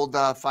in the old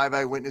 5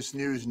 Eyewitness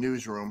News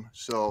newsroom.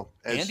 So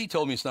Andy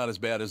told me it's not as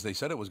bad as they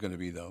said it was going to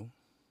be, though.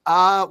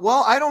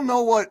 Well, I don't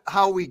know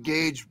how we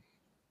gauge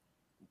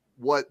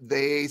what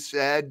they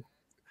said.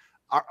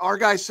 Our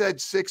guy said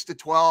 6 to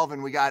 12,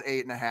 and we got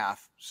 8.5.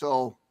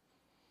 So,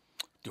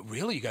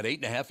 really, you got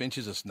 8.5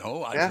 inches of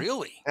snow?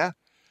 Really?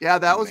 Yeah.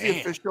 That was the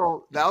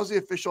official. That was the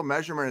official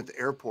measurement at the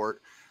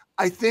airport.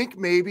 I think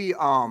maybe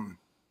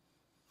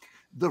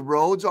the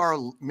roads are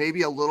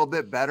maybe a little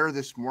bit better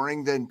this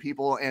morning than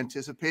people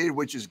anticipated,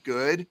 which is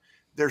good.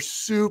 They're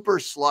super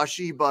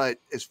slushy, but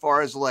as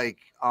far as like,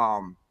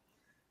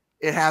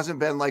 it hasn't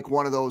been like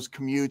one of those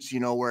commutes,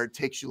 where it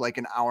takes you like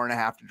an hour and a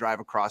half to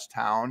drive across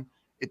town.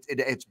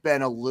 It's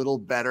been a little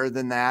better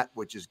than that,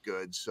 which is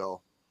good. So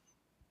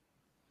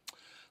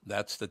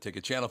that's the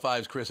ticket. Channel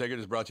 5's Chris Egert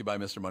is brought to you by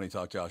Mr. Money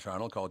Talk Josh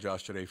Arnold. Call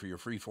Josh today for your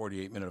free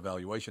 48-minute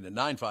evaluation at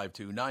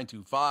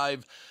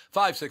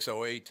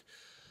 952-925-5608.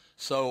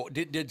 So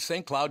did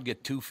St. Cloud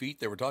get 2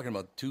 feet? They were talking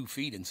about 2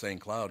 feet in St.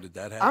 Cloud. Did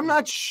that happen? I'm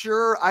not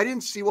sure. I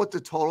didn't see what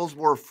the totals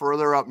were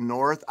further up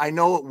north. I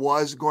know it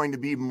was going to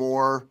be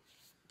more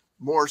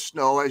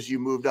snow as you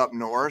moved up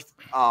north.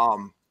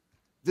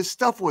 This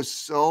stuff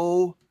was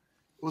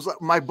it was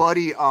like my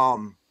buddy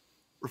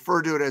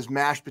referred to it as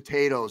mashed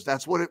potatoes.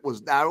 That's what it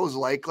was. That was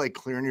like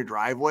clearing your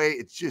driveway.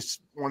 It's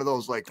just one of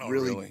those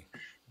really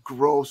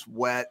gross,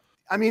 wet.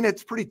 I mean,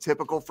 it's pretty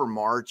typical for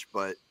March,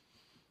 but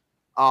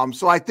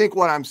so I think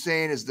what I'm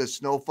saying is the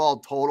snowfall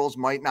totals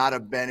might not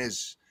have been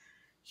as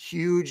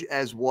huge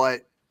as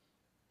what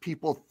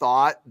people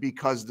thought,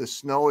 because the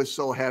snow is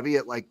so heavy,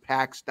 it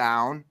packs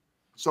down.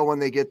 So when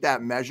they get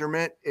that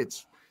measurement,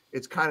 it's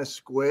kind of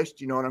squished.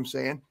 You know what I'm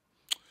saying?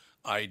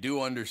 I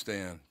do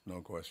understand,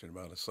 no question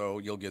about it. So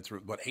you'll get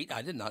through. But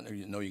I did not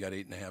know you got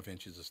 8.5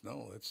 inches of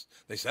snow.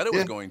 They said it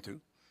was going to.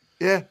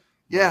 Yeah.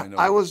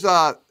 I was.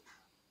 I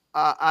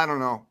don't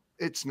know.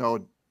 It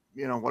snowed.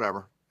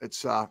 Whatever.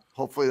 It's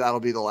hopefully that'll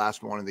be the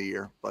last one of the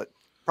year, but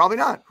probably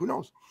not. Who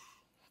knows?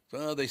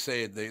 They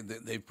say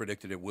they've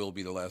predicted it will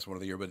be the last one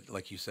of the year, but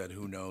like you said,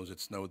 who knows?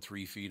 It snowed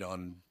 3 feet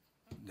on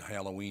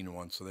Halloween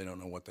once, so they don't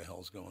know what the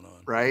hell's going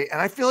on. Right,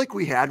 and I feel like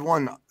we had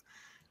one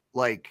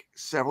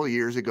several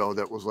years ago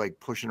that was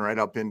pushing right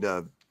up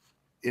into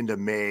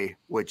May,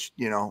 which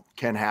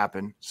can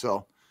happen.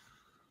 So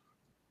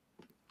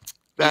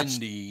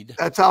indeed,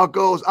 that's how it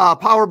goes.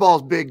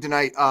 Powerball's big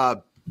tonight.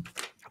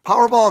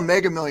 Powerball and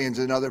Mega Millions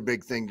is another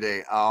big thing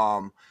today.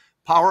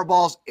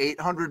 Powerball's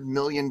 $800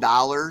 million.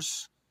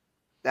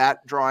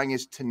 That drawing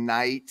is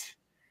tonight.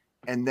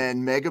 And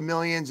then Mega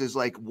Millions is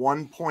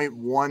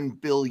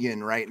 1.1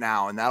 billion right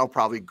now, and that'll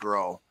probably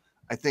grow.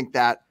 I think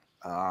that's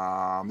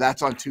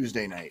on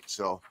Tuesday night.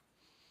 So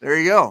there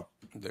you go.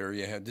 There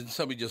you have. Didn't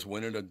somebody just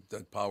win it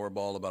at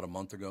Powerball about a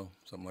month ago?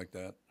 Something like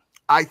that.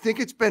 I think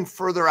it's been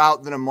further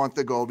out than a month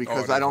ago,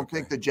 because I don't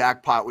think the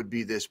jackpot would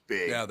be this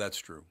big. Yeah, that's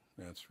true.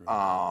 That's true.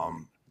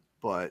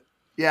 But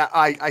yeah,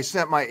 I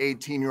sent my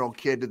 18-year-old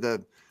kid to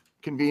the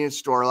convenience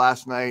store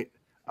last night.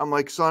 I'm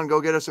like, son,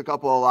 go get us a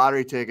couple of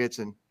lottery tickets.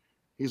 And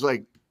he's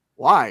like,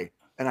 why?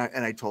 And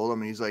I told him,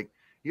 and he's like,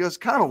 He goes,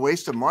 kind of a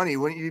waste of money.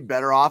 Wouldn't you be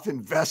better off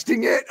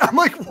investing it? I'm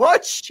like,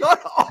 what?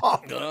 Shut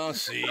up. Oh,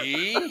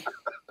 see?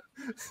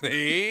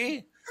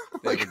 See?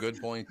 They have a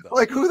good point, though.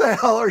 Like, who the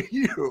hell are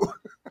you?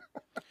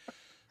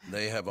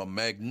 They have a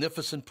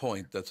magnificent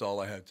point. That's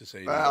all I have to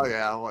say. Well,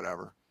 yeah,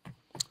 whatever.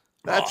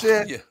 That's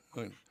it. Yeah.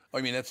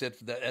 I mean, that's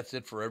it. That's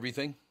it for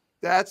everything.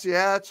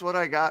 That's what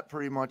I got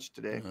pretty much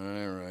today.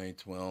 All right.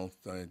 Well,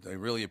 I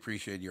really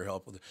appreciate your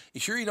help with it.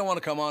 You sure you don't want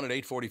to come on at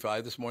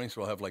 8:45 this morning,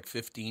 so we'll have like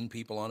 15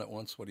 people on at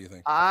once? What do you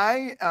think?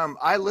 I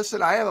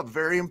listen. I have a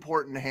very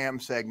important ham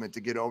segment to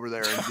get over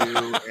there and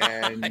do.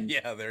 And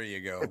yeah, there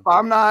you go. If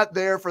I'm not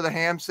there for the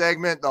ham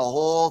segment, the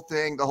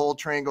whole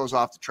train goes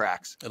off the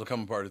tracks. It'll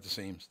come apart at the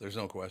seams. There's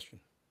no question.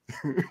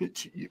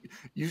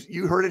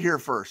 you heard it here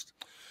first.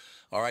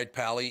 All right,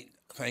 Pally.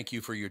 Thank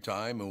you for your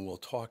time, and we'll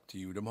talk to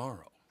you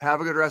tomorrow. Have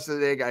a good rest of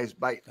the day, guys.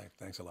 Bye.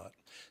 Thanks a lot.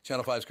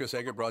 Channel 5's Chris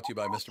Egert, brought to you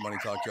by Mr. Money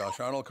Talk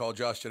Josh Arnold. Call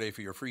Josh today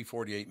for your free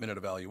 48-minute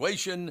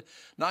evaluation.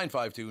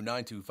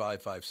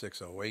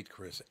 952-925-5608.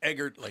 Chris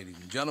Egert, ladies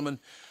and gentlemen.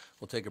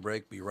 We'll take a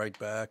break, be right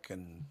back,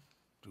 and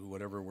do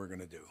whatever we're going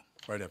to do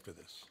right after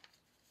this.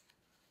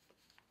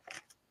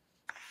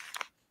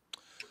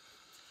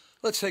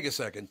 Let's take a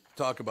second,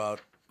 talk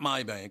about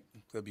my bank.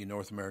 That'd be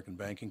North American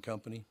Banking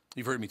Company.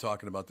 You've heard me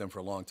talking about them for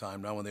a long time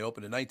now. When they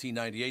opened in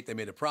 1998, they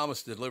made a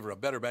promise to deliver a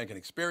better banking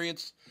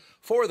experience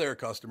for their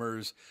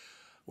customers,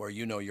 where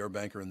you know your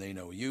banker and they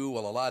know you.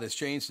 Well, a lot has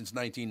changed since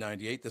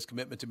 1998. This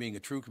commitment to being a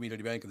true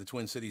community bank in the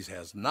Twin Cities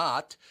has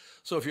not.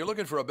 So if you're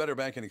looking for a better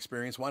banking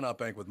experience, why not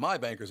bank with my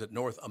bankers at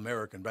North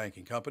American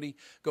Banking Company?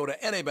 Go to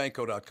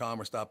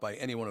nabankco.com or stop by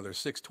any one of their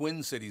 6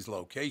 Twin Cities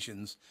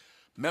locations.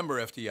 Member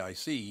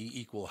FDIC,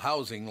 equal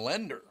housing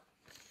lender.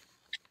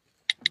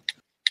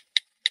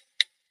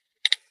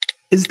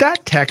 Is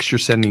that text you're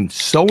sending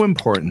so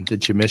important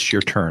that you missed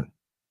your turn?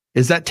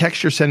 Is that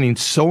text you're sending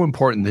so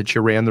important that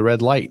you ran the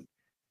red light?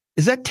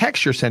 Is that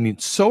text you're sending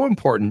so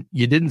important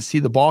you didn't see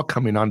the ball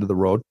coming onto the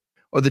road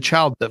or the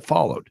child that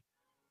followed?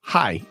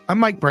 Hi, I'm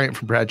Mike Bryant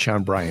from Bradshaw &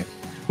 Bryant.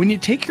 When you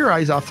take your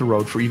eyes off the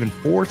road for even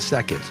 4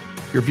 seconds,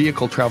 your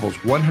vehicle travels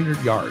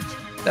 100 yards.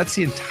 That's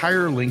the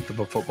entire length of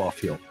a football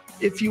field.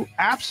 If you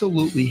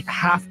absolutely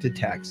have to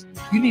text,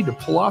 you need to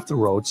pull off the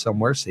road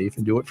somewhere safe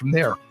and do it from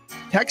there.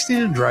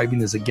 Texting and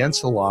driving is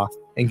against the law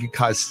and can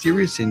cause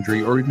serious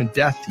injury or even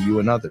death to you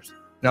and others.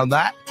 Now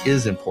that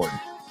is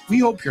important. We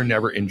hope you're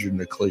never injured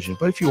in a collision,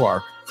 but if you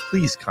are,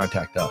 please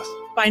contact us.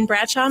 Find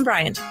Bradshaw &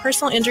 Bryant,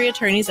 personal injury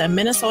attorneys at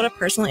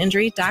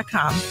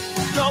minnesotapersonalinjury.com.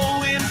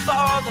 Going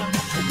farther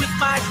with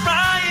Mike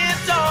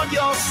Bryant on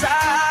your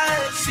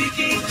side,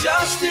 seeking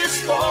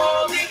justice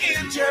for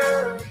the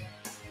injured.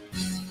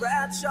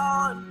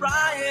 Bradshaw &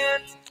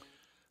 Bryant.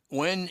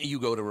 When you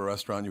go to a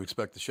restaurant, you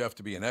expect the chef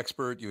to be an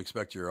expert. You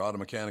expect your auto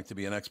mechanic to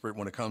be an expert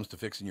when it comes to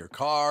fixing your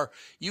car.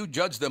 You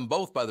judge them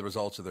both by the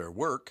results of their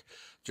work.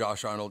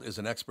 Josh Arnold is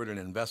an expert in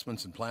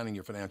investments and planning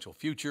your financial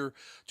future.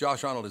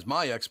 Josh Arnold is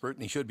my expert,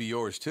 and he should be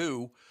yours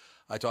too.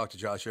 I talk to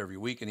Josh every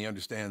week, and he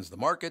understands the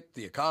market,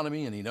 the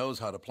economy, and he knows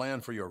how to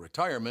plan for your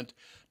retirement.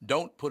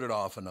 Don't put it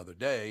off another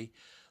day.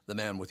 The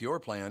man with your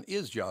plan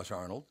is Josh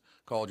Arnold.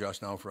 Call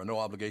Josh now for a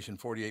no-obligation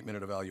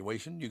 48-minute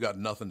evaluation. You got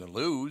nothing to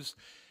lose.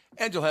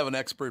 And you'll have an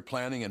expert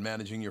planning and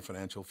managing your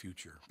financial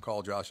future.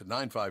 Call Josh at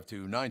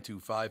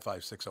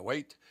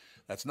 952-925-5608.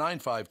 That's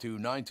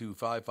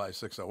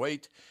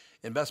 952-925-5608.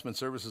 Investment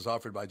services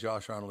offered by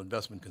Josh Arnold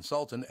Investment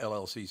Consultant,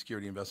 LLC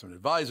Security Investment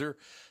Advisor.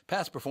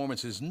 Past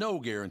performance is no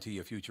guarantee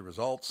of future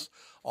results.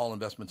 All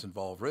investments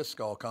involve risk.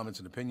 All comments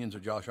and opinions are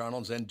Josh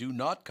Arnold's and do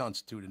not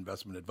constitute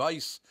investment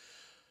advice.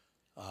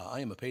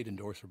 I am a paid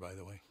endorser, by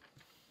the way.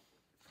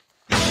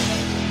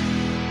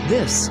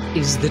 This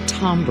is the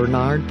Tom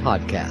Barnard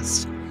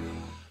Podcast.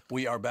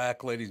 We are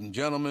back, ladies and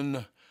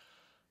gentlemen.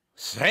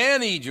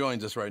 Sandy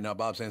joins us right now.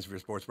 Bob Sansevere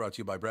Sports, brought to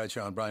you by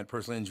Bradshaw & Bryant,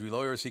 personal injury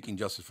lawyer seeking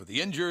justice for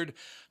the injured.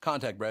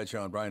 Contact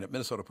Bradshaw & Bryant at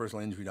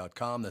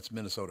minnesotapersonalinjury.com. That's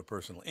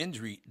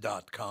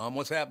minnesotapersonalinjury.com.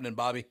 What's happening,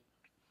 Bobby?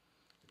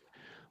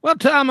 Well,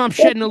 Tom, I'm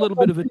shedding a little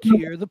bit of a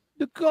tear. The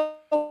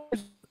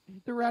Gophers,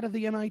 they're out of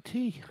the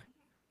NIT.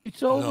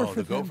 It's over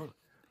for them. Gopher?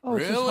 Oh,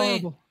 really? It's just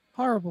horrible.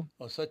 Horrible.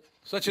 Oh,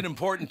 such an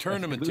important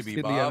tournament to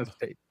be, Bob.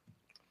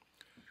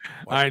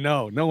 I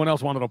know. No one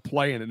else wanted to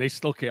play in it. They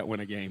still can't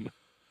win a game.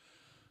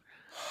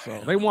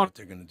 So they want what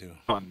they're going to do.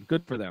 Fun.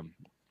 Good for them.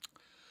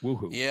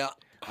 Woohoo. Yeah.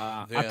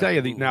 I'll tell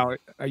you, now,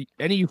 any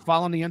of you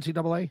following the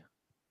NCAA?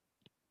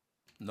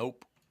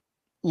 Nope.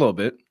 A little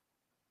bit.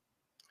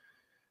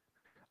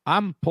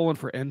 I'm pulling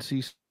for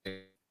NC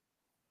State.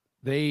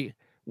 They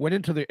went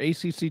into the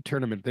ACC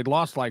tournament. They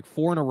lost like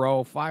 4 in a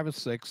row, 5 or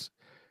 6.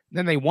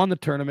 Then they won the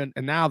tournament,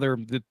 and now they're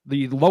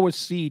the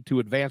lowest seed to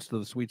advance to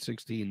the Sweet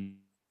 16.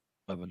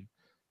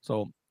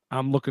 So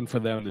I'm looking for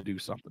them to do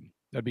something.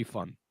 That'd be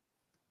fun.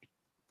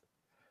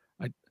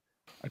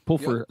 I'd pull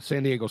for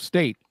San Diego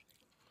State,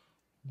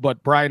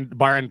 but Brian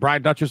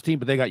Dutcher's team,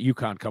 but they got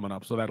UConn coming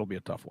up, so that'll be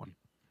a tough one.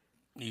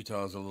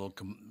 Utah's a little,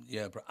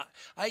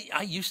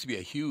 I used to be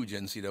a huge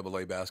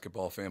NCAA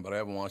basketball fan, but I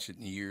haven't watched it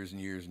in years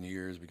and years and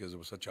years because it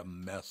was such a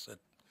mess at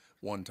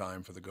one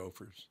time for the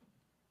Gophers.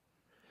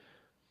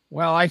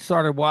 Well, I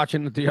started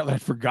watching it the other. I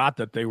forgot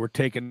that they were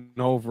taking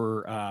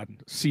over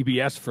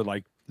CBS for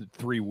like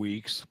 3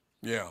 weeks.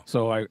 Yeah.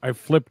 So I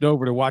flipped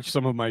over to watch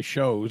some of my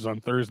shows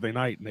on Thursday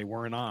night, and they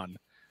weren't on.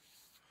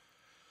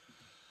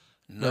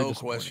 No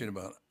question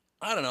about it.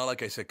 I don't know.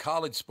 Like I said,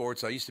 college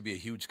sports. I used to be a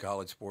huge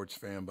college sports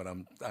fan, but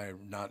I'm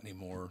not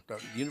anymore.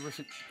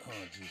 University. Oh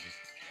Jesus!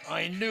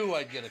 I knew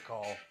I'd get a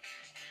call.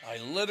 I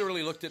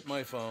literally looked at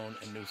my phone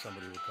and knew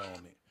somebody would call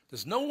me.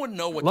 Does no one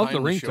know what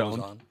time the show's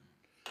on?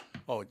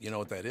 Oh, you know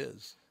what that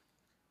is?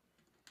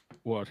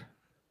 What?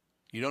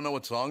 You don't know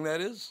what song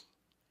that is?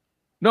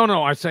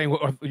 No. I'm saying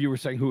you were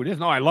saying who it is.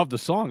 No, I love the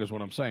song, is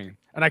what I'm saying,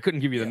 and I couldn't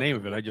give you the name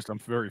of it. I'm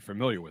very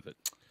familiar with it.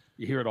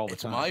 You hear it all the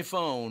time.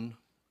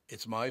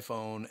 It's my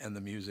phone, and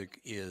the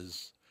music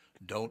is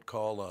 "Don't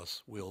Call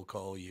Us, We'll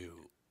Call You."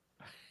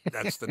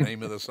 That's the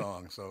name of the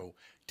song. So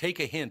take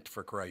a hint,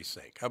 for Christ's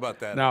sake. How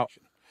about that? Now,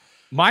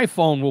 my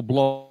phone will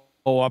blow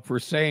up for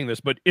saying this,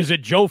 but is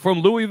it Joe from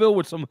Louisville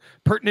with some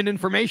pertinent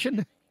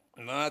information?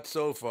 Not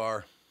so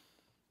far.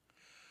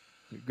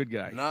 Good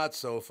guy. Not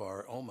so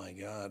far. Oh, my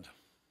God.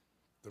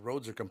 The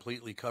roads are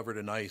completely covered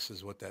in ice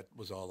is what that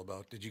was all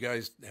about. Did you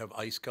guys have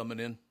ice coming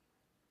in?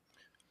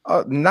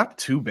 Not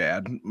too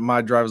bad.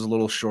 My drive was a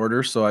little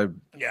shorter, so I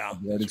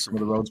avoided some of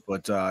the roads.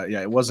 But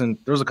it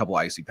wasn't. There was a couple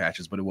icy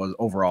patches, but it was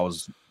overall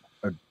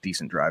a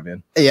decent drive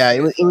in. Yeah,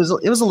 it was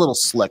a little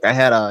slick. I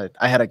had a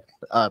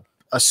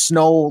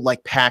snow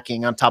like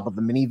packing on top of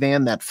a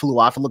minivan that flew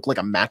off. It looked like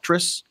a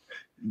mattress,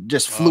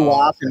 just flew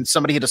off, and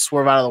somebody had to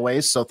swerve out of the way.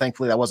 So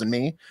thankfully that wasn't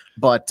me.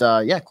 But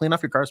clean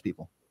off your cars,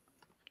 people.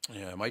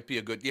 Yeah, it might be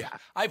a good. Yeah,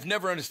 I've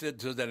never understood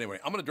that anyway.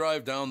 I'm going to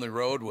drive down the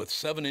road with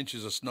 7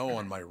 inches of snow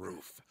on my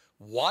roof.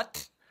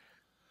 What?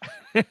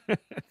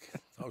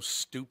 How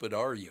stupid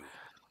are you?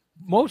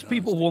 Most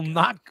people will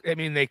not. I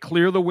mean, they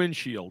clear the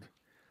windshield.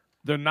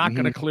 They're not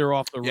going to clear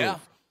off the roof. Yeah.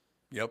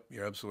 Yep,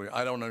 you're absolutely.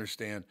 I don't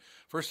understand.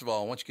 First of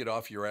all, once you get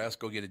off your ass,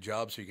 go get a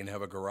job so you can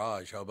have a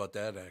garage. How about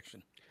that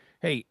action?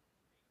 Hey,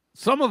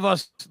 some of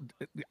us,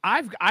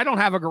 I don't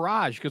have a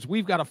garage because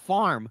we've got a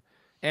farm,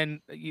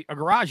 and a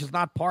garage is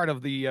not part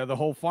of the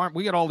whole farm.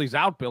 We got all these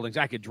outbuildings.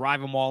 I could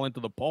drive them all into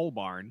the pole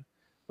barn,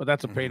 but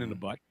that's a pain in the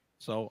butt.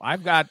 So I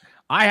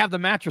have the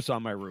mattress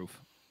on my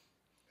roof.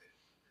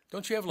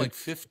 Don't you have like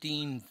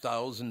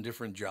 15,000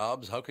 different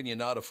jobs? How can you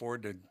not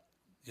afford to,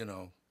 get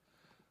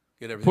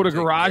everything? Put a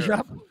garage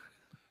up?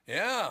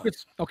 Yeah.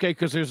 Okay,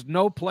 because there's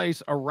no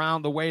place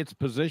around the way it's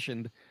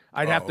positioned.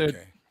 I'd have to.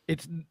 Okay.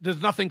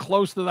 There's nothing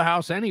close to the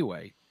house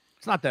anyway.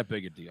 It's not that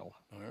big a deal.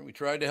 All right, we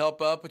tried to help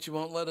out, but you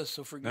won't let us,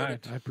 so forget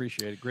it. I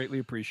appreciate it. Greatly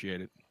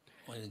appreciate it.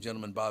 Ladies and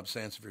gentlemen, Bob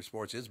Sansevere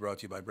Sports is brought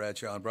to you by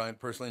Bradshaw and Bryant,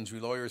 personal injury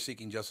lawyers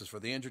seeking justice for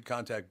the injured.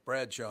 Contact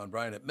Bradshaw and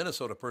Bryant at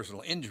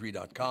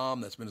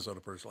MinnesotaPersonalInjury.com. That's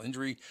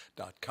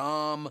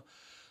MinnesotaPersonalInjury.com.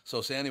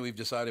 So, Sandy, we've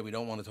decided we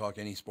don't want to talk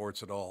any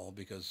sports at all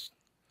because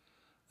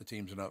the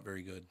teams are not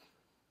very good.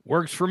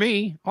 Works for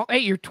me. Oh, hey,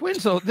 your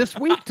Twins this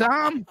week,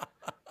 Tom.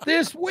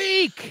 This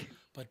week.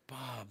 But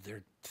Bob,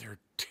 they're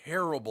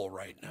terrible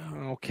right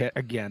now. Okay,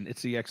 again,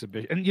 it's the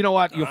exhibition, and you know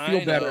what? You'll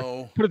feel better.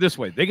 Put it this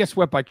way: they get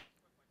swept by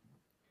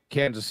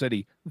Kansas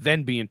City,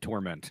 then be in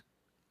torment.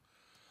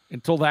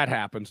 Until that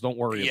happens, don't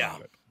worry about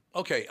it.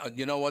 Okay,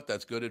 you know what?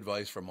 That's good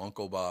advice from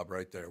Uncle Bob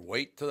right there.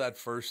 Wait till that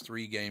first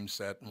 3 game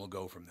set, and we'll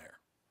go from there.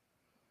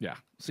 Yeah,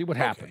 see what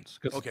happens.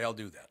 Okay, I'll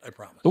do that. I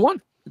promise.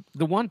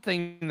 The one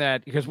thing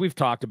that, because we've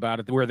talked about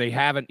it, where they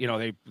haven't,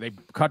 they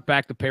cut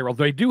back the payroll.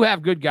 They do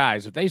have good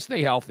guys if they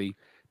stay healthy.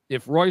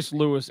 If Royce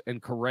Lewis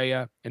and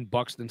Correa and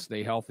Buxton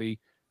stay healthy,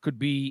 could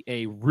be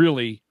a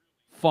really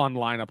fun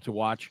lineup to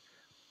watch.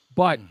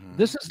 But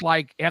this is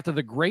like after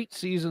the great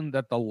season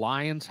that the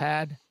Lions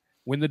had,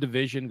 win the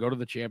division, go to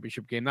the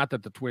championship game. Not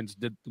that the Twins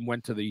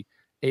went to the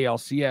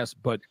ALCS,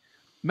 but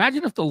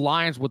imagine if the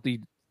Lions with the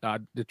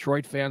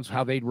Detroit fans,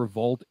 how they'd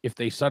revolt if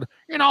they said,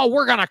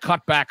 we're going to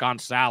cut back on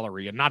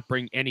salary and not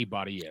bring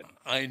anybody in.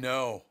 I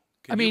know.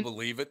 Can you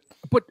believe it?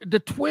 But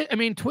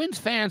Twins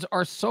fans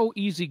are so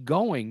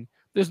easygoing.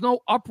 There's no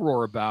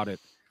uproar about it.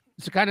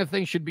 It's the kind of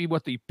thing should be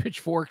what the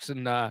pitchforks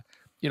and whether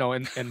they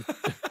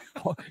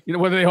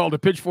hold the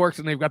pitchforks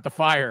and they've got the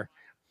fire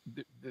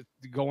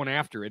going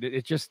after it.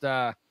 It's just,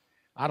 I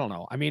don't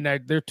know. I mean,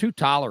 they're too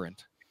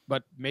tolerant,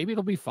 but maybe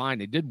it'll be fine.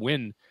 They did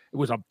win. It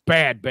was a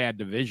bad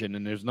division,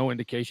 and there's no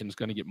indication it's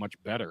going to get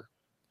much better.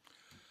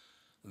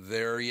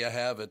 There you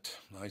have it.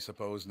 I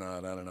suppose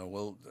not. I don't know.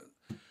 Well,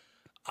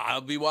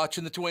 I'll be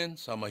watching the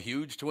Twins. I'm a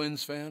huge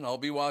Twins fan. I'll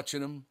be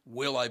watching them.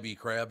 Will I be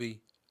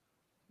crabby?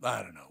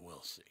 I don't know.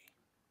 We'll see.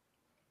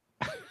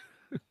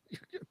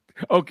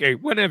 Okay,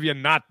 when have you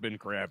not been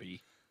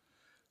crabby?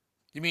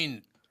 You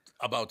mean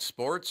about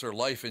sports or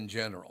life in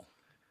general?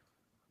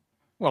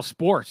 Well,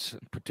 sports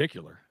in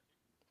particular.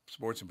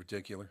 Sports in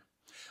particular.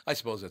 I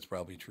suppose that's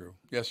probably true.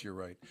 Yes, you're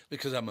right.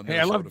 Because I'm a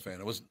Minnesota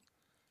fan. What?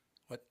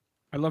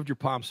 I loved your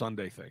Palm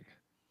Sunday thing,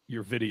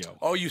 your video.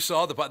 Oh, you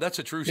saw that's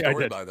a true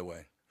story, by the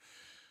way.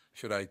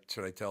 Should I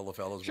tell the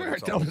fellas what it's all about?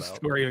 Sure, tell the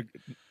story in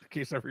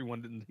case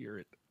everyone didn't hear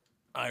it.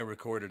 I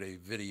recorded a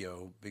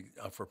video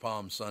for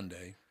Palm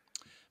Sunday.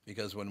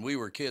 because when we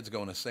were kids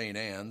going to St.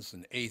 Anne's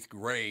in 8th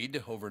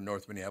grade over in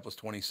North Minneapolis,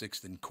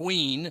 26th and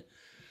Queen,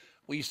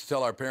 we used to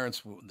tell our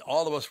parents,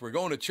 all of us were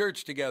going to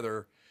church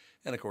together.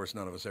 And, of course,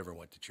 none of us ever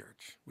went to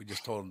church. We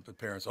just told the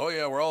parents, oh,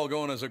 yeah, we're all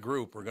going as a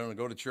group. We're going to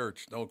go to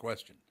church, no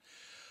question.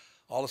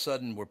 All of a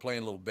sudden, we're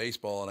playing a little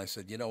baseball, and I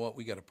said, you know what,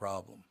 we got a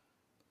problem.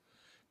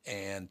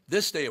 And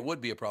this day it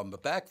would be a problem.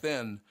 But back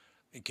then,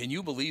 can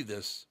you believe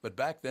this? But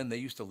back then, they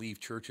used to leave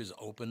churches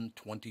open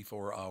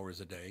 24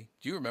 hours a day.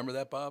 Do you remember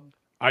that, Bob?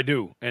 I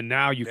do. And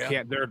now you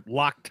can't. They're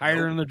locked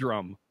tighter in the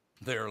drum.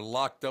 They're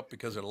locked up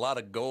because there's a lot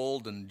of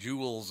gold and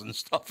jewels and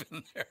stuff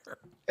in there.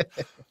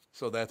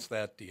 So that's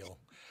that deal.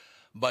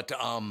 But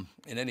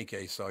in any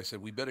case, so I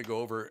said, we better go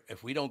over.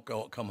 If we don't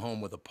come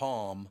home with a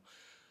palm,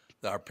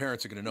 our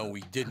parents are going to know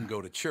we didn't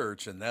go to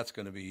church, and that's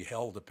going to be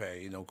hell to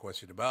pay, no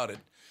question about it.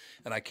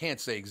 And I can't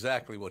say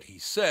exactly what he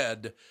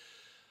said,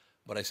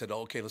 but I said,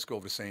 okay, let's go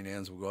over to St.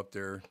 Anne's. We'll go up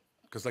there.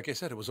 Because like I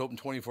said, it was open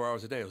 24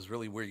 hours a day. It was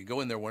really weird. You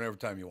go in there whenever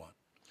time you want.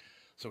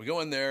 So we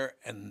go in there,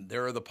 and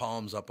there are the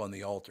palms up on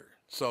the altar.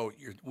 So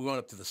we went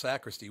up to the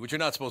sacristy, which you're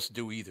not supposed to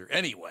do either.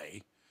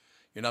 Anyway,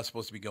 you're not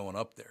supposed to be going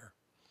up there.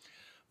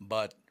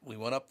 But we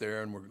went up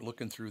there, and we're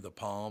looking through the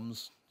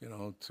palms,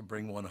 to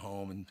bring one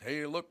home. And,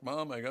 hey, look,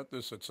 Mom, I got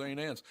this at St.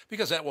 Anne's.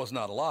 Because that was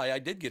not a lie. I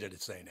did get it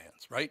at St.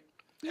 Anne's, right?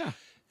 Yeah.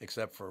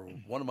 Except for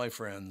one of my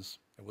friends.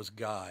 It was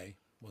Guy,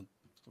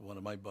 one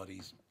of my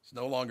buddies. He's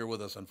no longer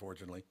with us,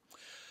 unfortunately.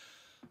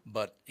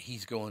 But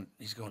he's going,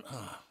 he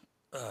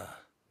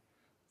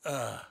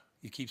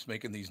keeps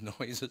making these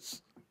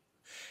noises.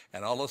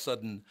 And all of a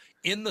sudden,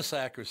 in the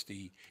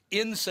sacristy,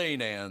 in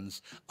St.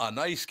 Anne's, a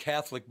nice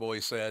Catholic boy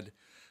said,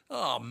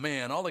 oh,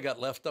 man, all they got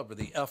left up are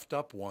the effed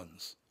up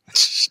ones.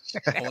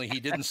 Only he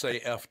didn't say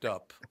effed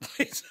up.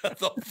 He said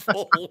the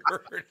full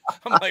word.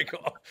 I'm like,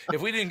 oh,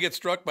 if we didn't get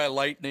struck by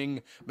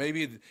lightning,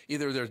 maybe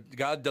either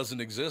God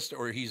doesn't exist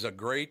or he's a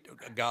great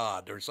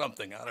God or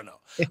something. I don't know.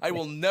 I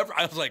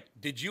was like,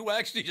 did you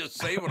actually just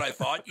say what I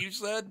thought you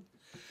said?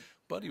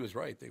 But he was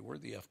right. They were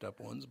the effed up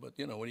ones. But,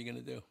 what are you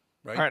going to do?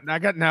 Right. All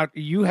right. Now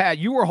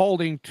you were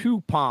holding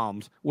two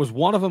palms. Was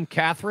one of them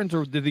Catherine's,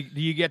 or do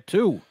you get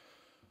two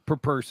per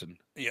person?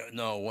 Yeah,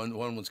 no,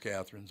 one was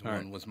Catherine's,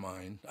 one was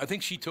mine. I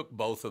think she took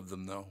both of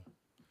them, though.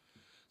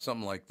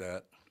 Something like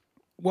that.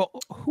 Well,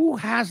 who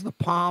has the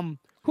palm?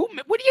 Where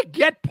do you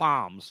get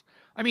palms?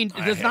 I mean,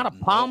 there's not a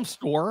palm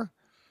store.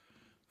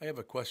 I have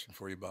a question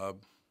for you,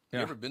 Bob. You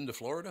ever been to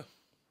Florida?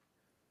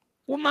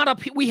 Well, not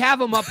up here. We have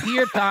them up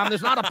here, Tom.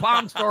 There's not a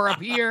palm store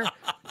up here.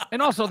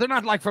 And also, they're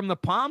not like from the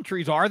palm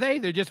trees, are they?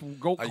 They just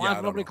go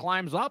climb, nobody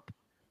climbs up?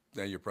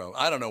 Yeah, you're probably.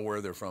 I don't know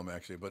where they're from,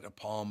 actually, but a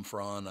palm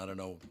frond, I don't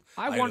know.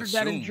 I wondered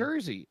that in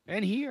Jersey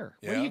and here.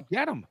 Where do you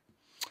get them?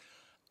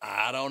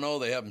 I don't know.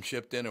 They have them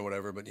shipped in or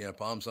whatever, but yeah,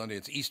 Palm Sunday.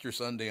 It's Easter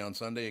Sunday on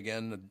Sunday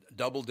again,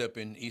 double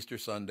dipping Easter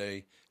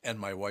Sunday and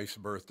my wife's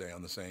birthday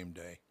on the same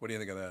day. What do you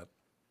think of that?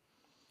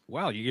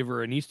 Well, you give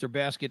her an Easter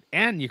basket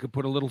and you could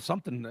put a little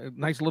something, a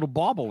nice little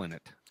bauble in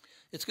it.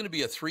 It's going to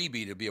be a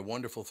 3-beat. It'll be a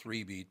wonderful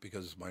 3-beat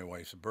because it's my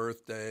wife's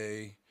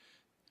birthday.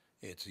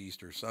 It's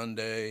Easter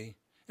Sunday.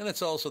 And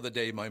it's also the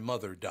day my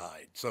mother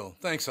died. So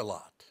thanks a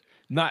lot.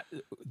 Not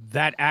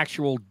that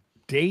actual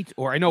date,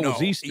 or I know it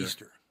was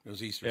Easter. It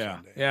was Easter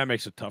Sunday. Yeah, it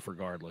makes it tough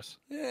regardless.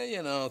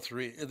 Yeah,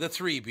 the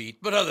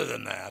 3-beat. But other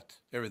than that,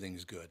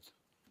 everything's good.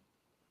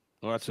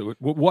 Well, that's it.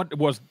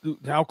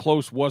 How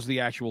close was the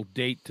actual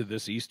date to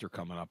this Easter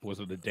coming up?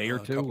 Was it a day or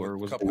two, or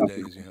was it a couple of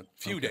days? Yeah,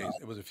 few days.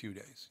 It was a few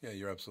days. Yeah,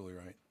 you're absolutely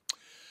right.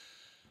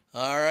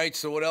 All right.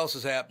 So what else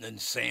is happening,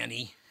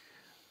 Sandy?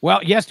 Well,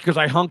 yes, because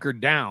I hunkered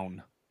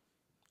down.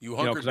 You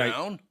hunkered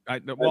down? I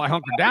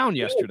hunkered down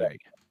yesterday.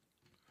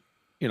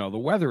 The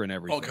weather and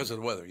everything. Oh, because of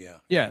the weather, yeah.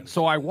 Yeah,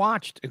 so I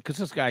watched, because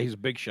this guy, he's a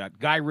big shot.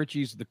 Guy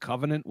Ritchie's The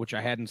Covenant, which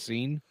I hadn't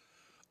seen.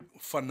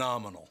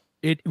 Phenomenal.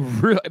 It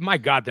really, my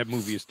God, that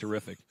movie is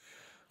terrific.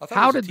 I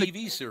thought it was a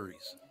TV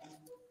series.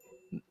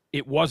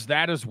 It was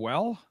that as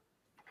well?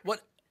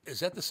 What,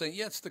 is that the same?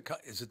 Yeah,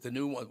 is it the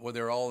new one where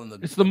they're all in the...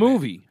 It's the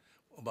movie.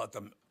 About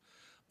them.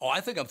 Oh, I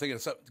think I'm thinking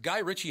of something. Guy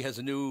Ritchie has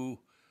a new...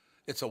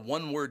 It's a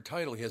one-word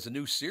title. He has a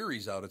new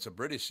series out. It's a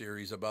British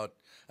series about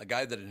a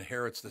guy that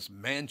inherits this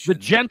mansion. The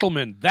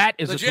Gentleman. That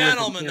is The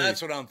Gentleman.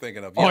 That's what I'm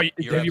thinking of. Oh,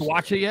 have you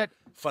watched it yet?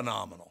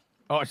 Phenomenal.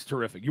 Oh, it's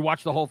terrific. You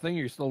watched the whole thing, or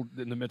you're still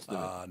in the midst of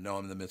it? No,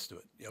 I'm in the midst of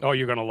it. Yep. Oh,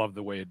 you're going to love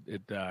the way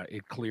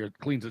it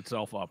cleans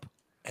itself up.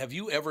 Have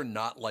you ever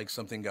not liked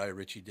something Guy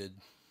Ritchie did?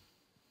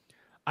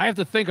 I have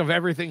to think of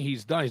everything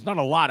he's done. He's done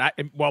a lot.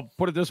 Well,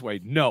 put it this way.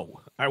 No.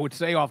 I would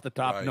say off the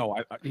top, no.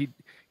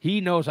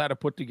 He knows how to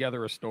put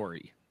together a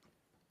story.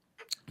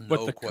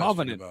 But The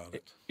Covenant,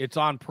 it's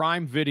on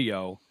Prime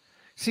Video.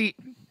 See,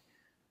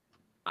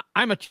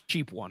 I'm a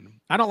cheap one.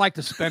 I don't like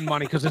to spend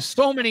money because there's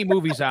so many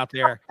movies out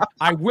there.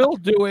 I will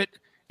do it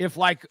if,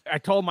 like, I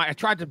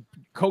tried to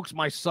coax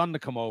my son to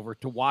come over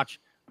to watch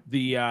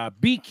The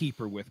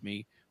Beekeeper with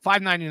me,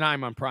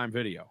 $5.99 on Prime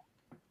Video.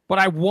 But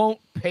I won't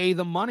pay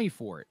the money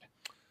for it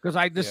because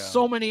there's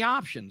so many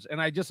options,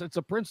 and it's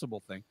a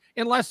principle thing.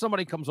 Unless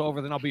somebody comes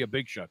over, then I'll be a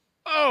big shot.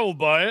 I'll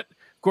buy it.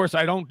 Of course,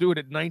 I don't do it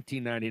at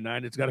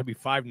 $19.99. It's got to be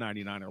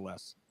 $5.99 or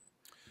less.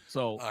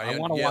 So I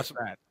want to watch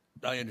that.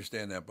 I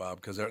understand that,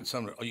 Bob, because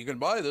you can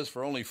buy this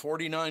for only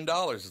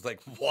 $49. It's like,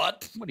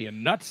 what? What are you,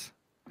 nuts?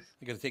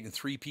 You got to take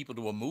 3 people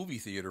to a movie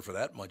theater for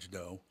that much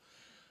dough.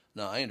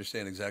 No, I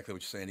understand exactly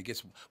what you're saying.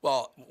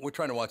 We're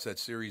trying to watch that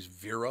series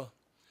Vera.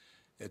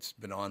 It's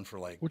been on for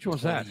like Which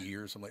one's 20 that?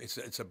 years.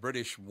 It's a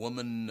British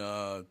woman.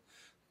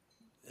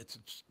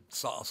 It's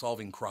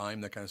solving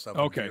crime, that kind of stuff.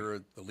 Okay.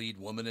 Vera, the lead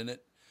woman in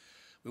it.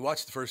 We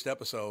watched the first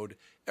episode.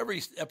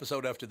 Every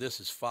episode after this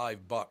is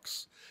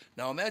 $5.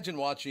 Now imagine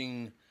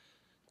watching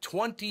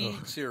 20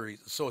 series.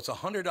 So it's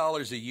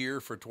 $100 a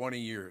year for 20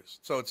 years.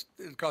 So it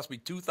cost me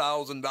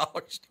 $2,000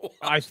 to watch.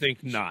 I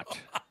think not.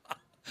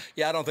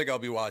 Yeah, I don't think I'll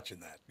be watching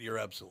that. You're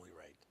absolutely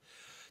right.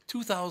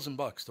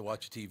 $2,000 to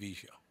watch a TV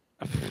show.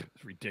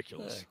 It's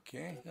ridiculous.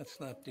 Okay, let's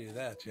not do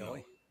that, shall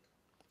we?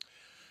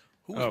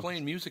 Who was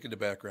playing music in the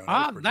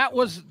background? That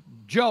was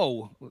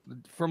Joe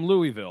from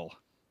Louisville.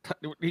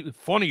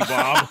 Funny,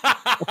 Bob.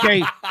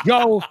 Okay,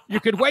 Joe, you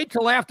could wait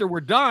till after we're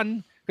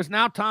done because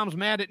now Tom's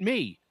mad at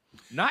me.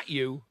 Not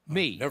you,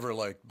 me. Never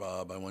liked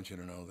Bob. I want you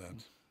to know that.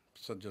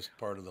 So just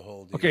part of the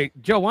whole deal. Okay,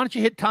 Joe, why don't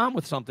you hit Tom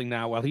with something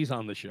now while he's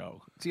on the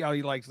show? See how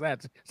he likes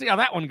that. See how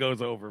that one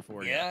goes over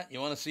for you. Yeah, you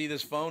want to see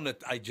this phone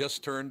that I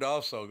just turned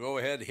off? So go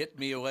ahead, hit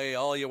me away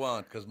all you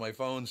want because my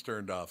phone's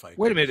turned off.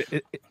 Wait a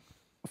minute.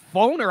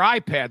 Phone or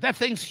iPad? That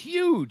thing's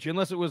huge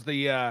unless it was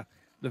the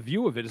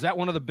view of it. Is that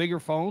one of the bigger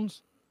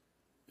phones?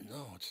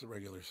 No, it's the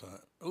regular size.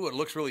 Oh, it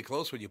looks really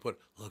close when you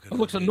look at it. It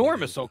looks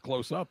enormous so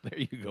close up. There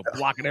you go,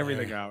 blocking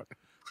everything out.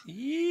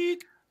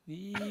 Eat,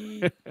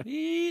 eat,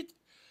 eat.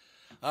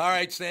 All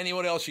right, Sandy,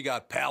 what else you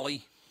got,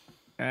 Pally?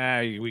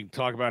 We can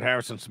talk about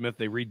Harrison Smith.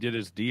 They redid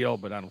his deal,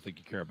 but I don't think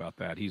you care about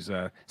that. He's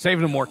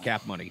saving him more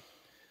cap money.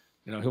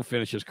 You know, he'll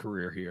finish his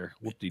career here.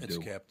 Whoop-de-doo. It's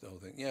cap, though.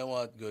 Thing. Yeah,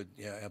 well, good.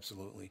 Yeah,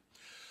 absolutely.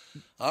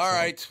 All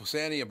right, well,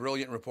 Sandy, a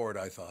brilliant report,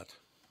 I thought.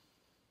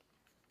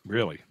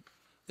 Really?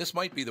 This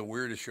might be the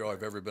weirdest show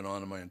I've ever been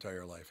on in my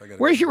entire life.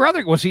 Where's your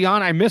other? Was he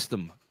on? I missed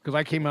him because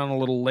I came on a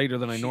little later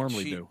than I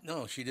normally do.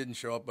 No, she didn't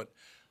show up, but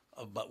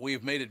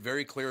we've made it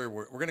very clear.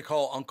 We're going to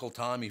call Uncle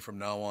Tommy from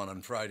now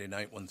on Friday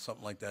night when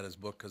something like that is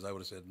booked because I would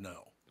have said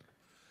no.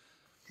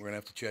 We're going to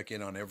have to check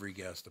in on every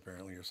guest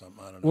apparently or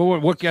something. I don't know.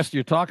 Well, what guest are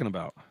you talking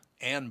about?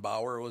 Ann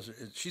Bauer.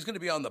 She's going to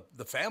be on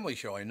the family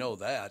show. I know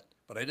that,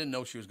 but I didn't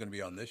know she was going to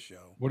be on this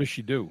show. What does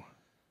she do?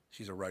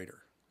 She's a writer.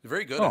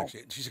 Very good,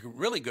 actually. She's a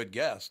really good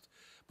guest.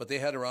 But they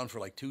had her on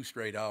for like 2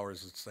 straight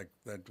hours. It's like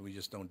that. We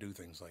just don't do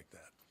things like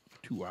that.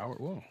 2 hours?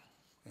 Whoa.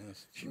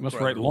 Yes. She must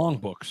write long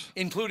books.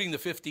 Including the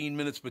 15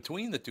 minutes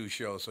between the 2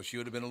 shows. So she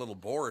would have been a little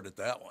bored at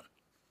that one.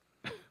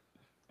 Do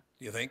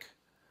you think?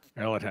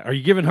 Are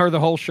you giving her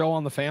the whole show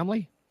on the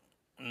family?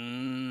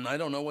 I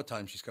don't know what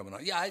time she's coming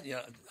on.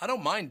 Yeah, I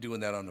don't mind doing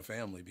that on the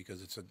family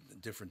because it's a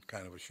different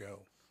kind of a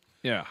show.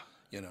 Yeah.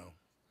 You know.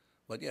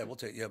 But yeah, we'll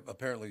take. Yeah,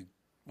 apparently.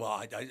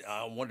 Well,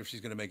 I wonder if she's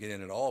going to make it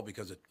in at all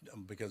because of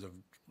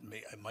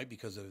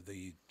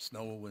the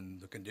snow and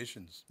the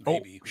conditions.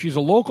 Maybe. Oh, she's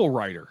a local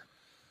writer.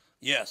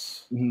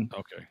 Yes. Mm-hmm.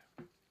 Okay.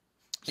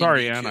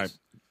 Sorry, Ann.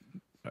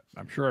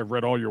 I'm sure I've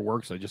read all your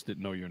works. I just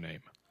didn't know your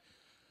name.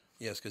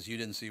 Yes, because you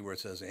didn't see where it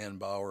says Ann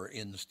Bauer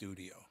in the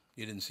studio.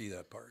 You didn't see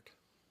that part.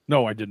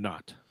 No, I did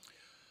not.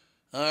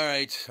 All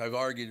right. I've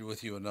argued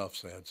with you enough,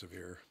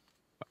 Sansevere.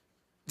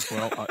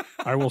 Well,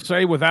 I will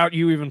say without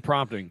you even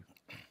prompting,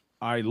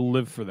 I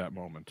live for that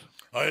moment.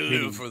 I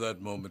live for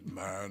that moment,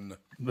 man.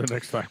 The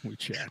next time we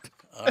chat.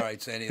 All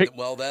right, Sandy. Hey,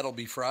 well, that'll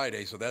be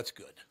Friday, so that's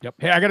good. Yep.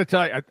 Hey, I got to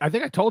tell you, I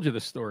think I told you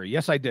this story.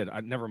 Yes, I did.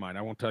 Never mind.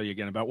 I won't tell you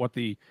again about what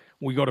we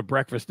go to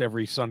breakfast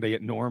every Sunday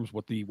at Norm's,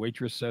 what the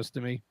waitress says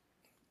to me.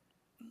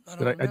 I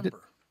don't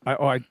remember.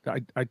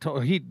 I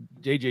told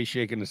JJ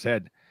shaking his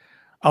head.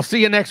 I'll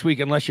see you next week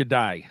unless you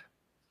die.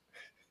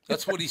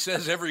 That's what he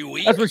says every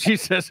week. That's what she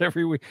says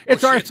every week.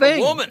 It's our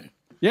thing. A woman.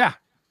 Yeah.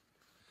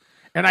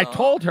 And I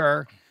told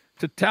her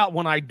to tell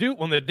when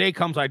the day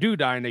comes I do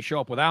die and they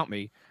show up without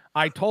me,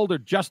 I told her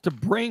just to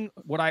bring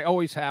what I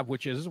always have,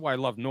 which is, this is why I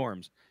love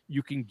Norm's.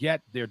 You can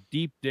get their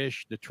deep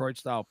dish Detroit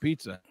style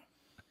pizza.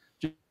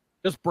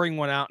 Just bring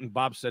one out, and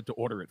Bob said to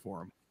order it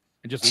for him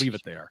and just leave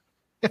it there.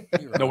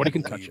 Nobody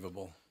can touch it.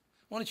 Why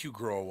don't you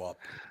grow up?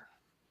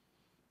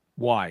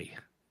 Why?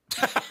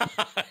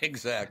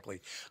 Exactly.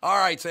 All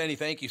right, Sandy.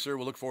 Thank you, sir.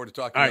 We'll look forward to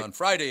talking to you on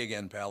Friday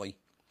again, Pally.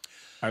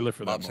 I live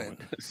for that moment.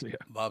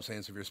 Bob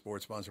Sansevere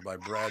Sports, sponsored by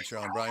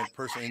Bradshaw and Bryant,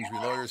 personal injury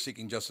lawyers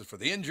seeking justice for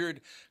the injured.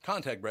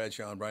 Contact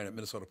Bradshaw and Bryant at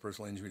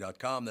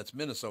MinnesotaPersonalInjury.com. That's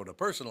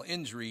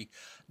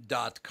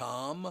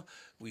MinnesotaPersonalInjury.com.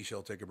 We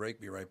shall take a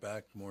break. Be right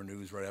back. More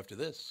news right after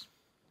this.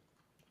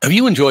 Have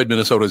you enjoyed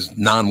Minnesota's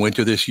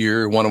non-winter this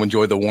year? Want to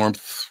enjoy the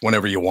warmth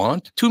whenever you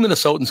want? 2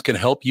 Minnesotans can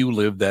help you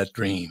live that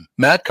dream.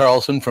 Matt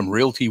Carlson from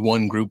Realty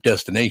One Group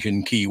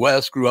Destination Key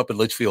West grew up in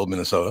Litchfield,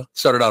 Minnesota,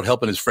 started out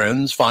helping his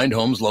friends find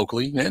homes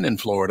locally and in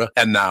Florida,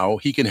 and now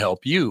he can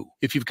help you.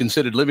 If you've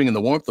considered living in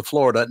the warmth of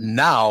Florida,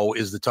 now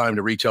is the time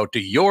to reach out to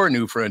your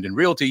new friend in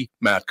Realty,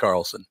 Matt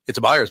Carlson. It's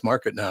a buyer's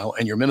market now,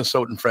 and your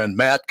Minnesotan friend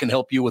Matt can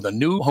help you with a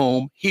new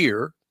home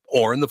here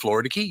or in the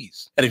Florida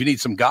Keys. And if you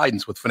need some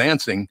guidance with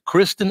financing,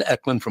 Kristyn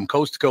Eklund from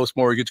Coast to Coast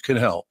Mortgage can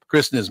help.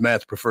 Kristyn is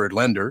Matt's preferred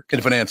lender,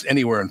 can finance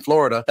anywhere in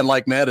Florida, and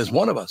like Matt is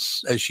one of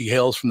us, as she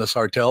hails from the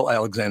Sartell,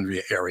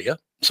 Alexandria area.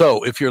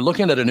 So if you're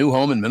looking at a new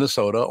home in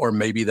Minnesota, or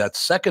maybe that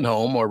second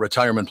home or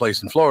retirement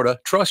place in Florida,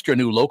 trust your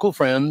new local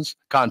friends.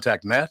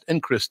 Contact Matt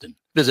and Kristyn.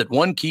 Visit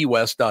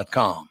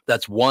onekeywest.com.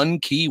 That's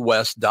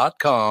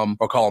onekeywest.com,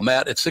 or call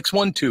Matt at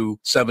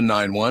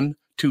 612-791-2345,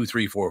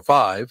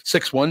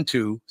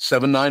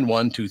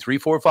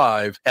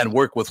 612-791-2345, and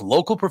work with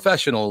local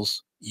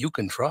professionals you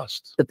can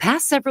trust. The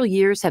past several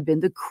years have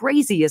been the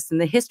craziest in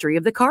the history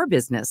of the car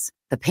business.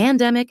 The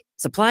pandemic,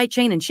 supply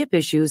chain and chip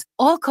issues,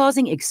 all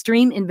causing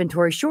extreme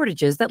inventory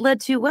shortages that led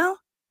to, well,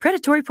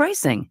 predatory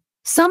pricing.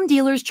 Some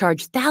dealers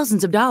charge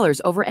thousands of dollars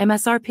over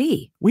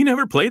MSRP. We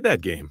never played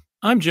that game.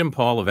 I'm Jim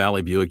Paul of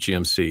Valley Buick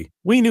GMC.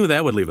 We knew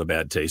that would leave a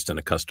bad taste in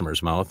a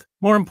customer's mouth.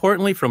 More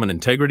importantly, from an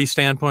integrity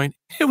standpoint,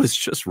 it was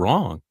just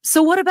wrong.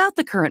 So what about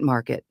the current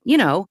market? You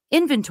know,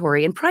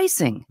 inventory and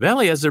pricing.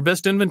 Valley has their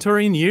best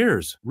inventory in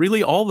years.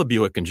 Really all the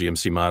Buick and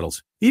GMC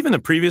models. Even the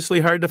previously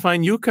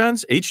hard-to-find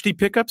Yukons, HD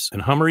pickups,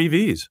 and Hummer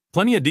EVs.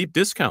 Plenty of deep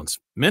discounts.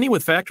 Many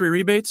with factory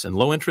rebates and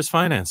low-interest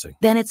financing.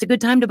 Then it's a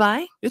good time to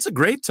buy? It's a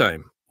great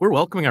time. We're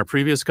welcoming our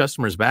previous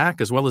customers back,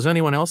 as well as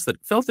anyone else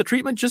that felt the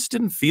treatment just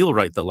didn't feel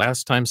right the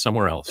last time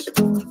somewhere else.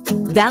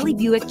 Valley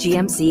Buick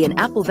GMC in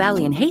Apple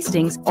Valley and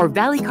Hastings, or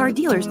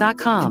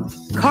valleycardealers.com.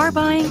 Car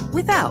buying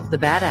without the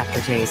bad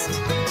aftertaste.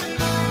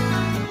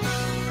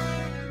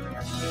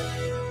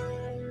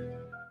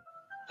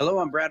 Hello,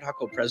 I'm Brad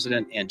Huckle,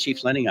 President and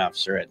Chief Lending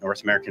Officer at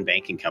North American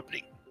Banking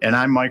Company. And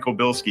I'm Michael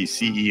Bilski,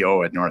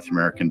 CEO at North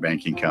American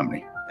Banking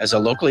Company. As a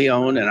locally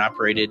owned and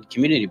operated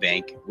community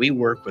bank, we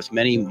work with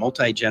many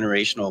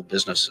multi-generational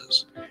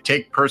businesses.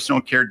 Take personal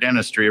care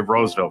dentistry of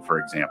Roseville, for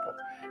example.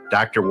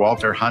 Dr.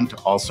 Walter Hunt,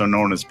 also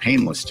known as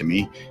Painless to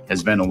me,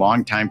 has been a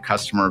longtime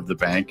customer of the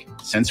bank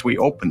since we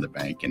opened the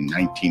bank in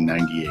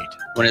 1998.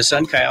 When his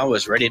son Kyle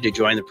was ready to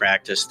join the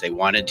practice, they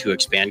wanted to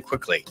expand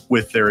quickly.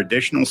 With their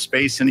additional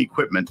space and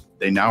equipment,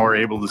 they now are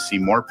able to see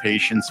more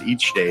patients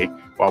each day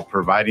while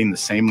providing the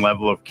same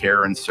level of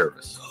care and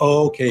service.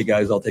 Okay,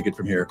 guys, I'll take it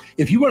from here.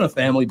 If you run a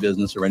family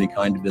business or any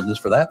kind of business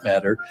for that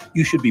matter,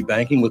 you should be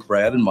banking with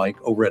Brad and Mike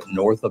over at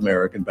North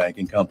American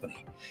Banking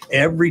Company.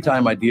 Every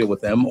time I deal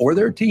with them or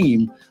their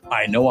team,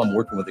 I know I'm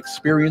working with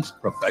experienced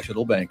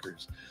professional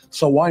bankers.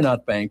 So why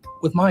not bank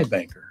with my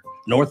banker?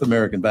 North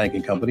American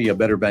Banking Company, a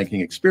better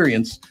banking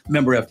experience,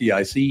 member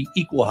FDIC,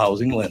 equal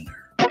housing lender.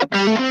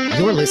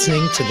 You're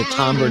listening to the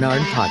Tom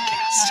Barnard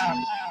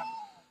Podcast.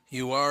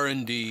 You are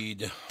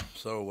indeed.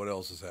 So what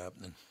else is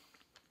happening?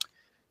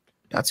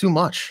 Not too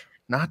much.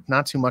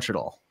 Not too much at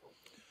all.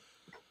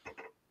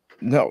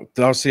 No,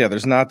 so yeah,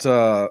 there's not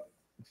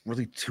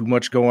really too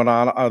much going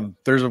on.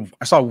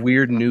 I saw a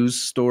weird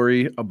news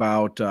story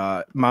about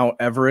Mount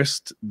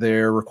Everest.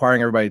 They're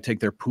requiring everybody to take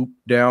their poop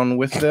down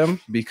with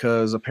them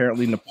because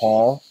apparently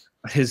Nepal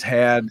has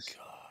had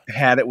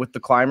it with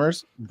the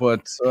climbers.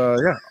 But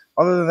yeah,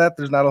 other than that,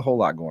 there's not a whole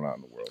lot going on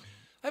in the world.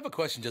 I have a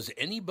question. Does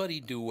anybody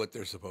do what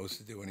they're supposed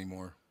to do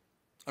anymore?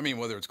 I mean,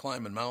 whether it's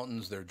climbing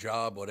mountains, their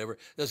job, whatever.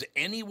 Does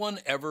anyone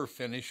ever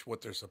finish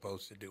what they're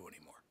supposed to do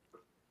anymore?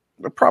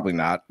 Probably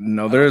not.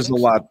 No, there's a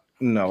lot.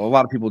 No, a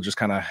lot of people just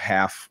kind of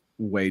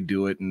halfway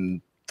do it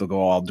and they'll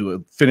go, I'll do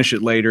it, finish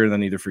it later, and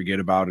then either forget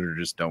about it or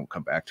just don't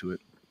come back to it.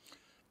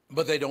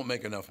 But they don't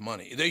make enough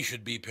money. They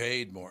should be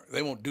paid more.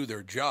 They won't do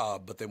their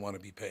job, but they want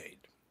to be paid.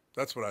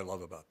 That's what I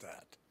love about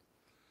that.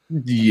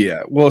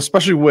 Yeah. Well,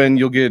 especially when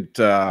you'll get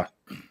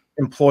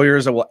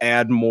employers that will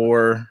add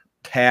more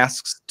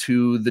tasks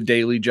to the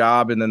daily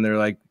job, and then they're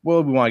like,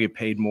 well, we want to get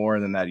paid more,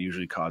 and then that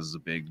usually causes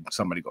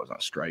somebody goes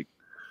on strike.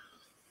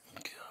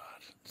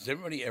 God, is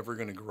everybody ever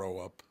going to grow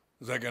up?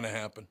 Is that going to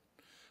happen?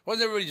 Why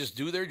doesn't everybody just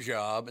do their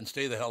job and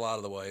stay the hell out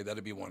of the way?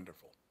 That'd be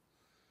wonderful.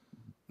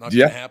 Not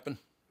going to happen?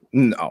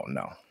 No.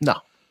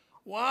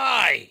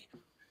 Why?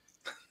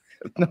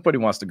 Nobody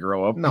wants to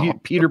grow up. No.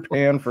 Peter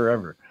Pan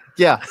forever.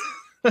 Yeah.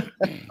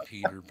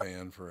 Peter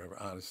Pan forever.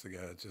 Honest to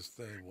God, just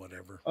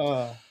whatever.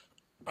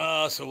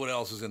 So what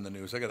else is in the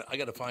news? I got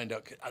to find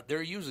out. There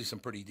are usually some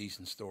pretty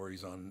decent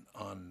stories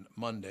on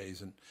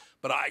Mondays,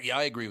 but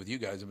I agree with you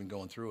guys. I've been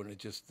going through it, and it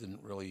just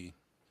didn't really.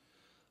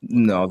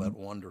 No, that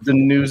wonderful. The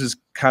news is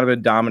kind of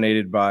been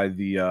dominated by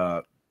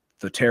the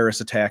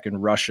terrorist attack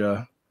in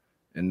Russia,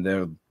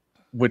 and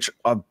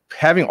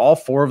having all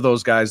four of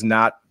those guys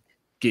not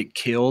get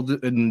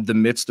killed in the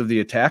midst of the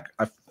attack,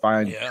 I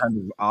find kind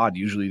of odd.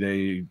 Usually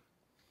they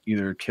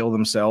either kill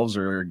themselves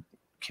or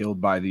killed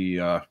by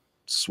the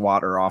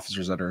SWAT or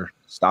officers that are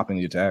stopping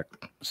the attack.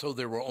 So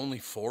there were only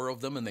 4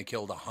 of them, and they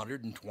killed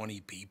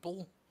 120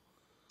 people?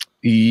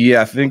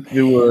 Yeah, I think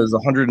it was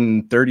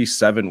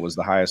 137 was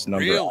the highest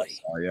number. Really?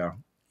 Yeah.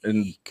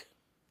 And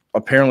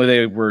apparently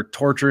they were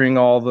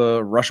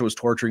Russia was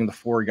torturing the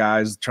 4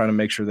 guys, trying to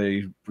make sure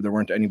there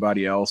weren't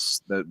anybody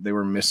else that they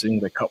were missing.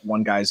 They cut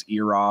one guy's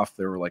ear off.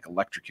 They were like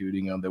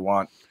electrocuting him. They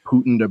want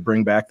Putin to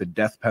bring back the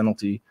death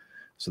penalty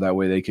so that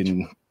way they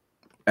can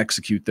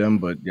execute them.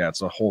 But yeah,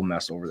 it's a whole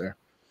mess over there.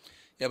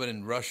 Yeah, but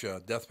in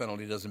Russia, death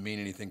penalty doesn't mean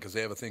anything because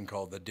they have a thing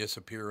called the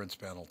disappearance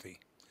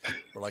penalty.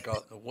 We're like,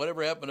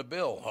 whatever happened to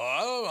Bill?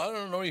 Oh, I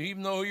don't know,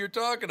 even know who you're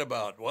talking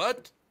about.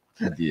 What?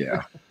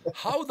 Yeah.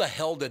 How the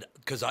hell did,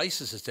 because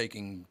ISIS is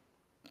taking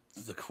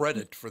the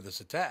credit for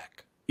this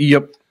attack.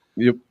 Yep.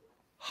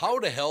 How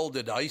the hell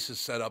did ISIS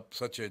set up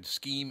such a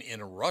scheme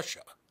in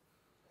Russia?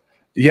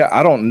 Yeah,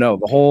 I don't know.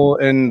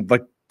 And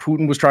like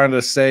Putin was trying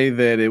to say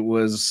that it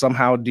was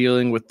somehow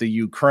dealing with the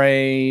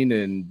Ukraine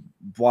and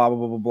blah, blah,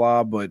 blah, blah,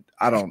 blah. But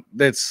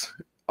that's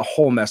a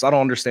whole mess. I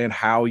don't understand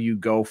how you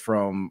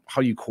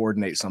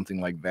coordinate something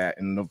like that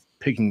and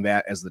picking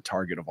that as the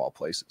target of all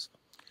places.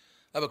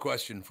 I have a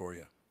question for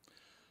you.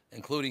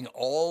 Including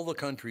all the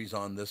countries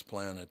on this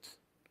planet,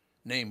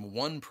 name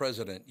one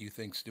president you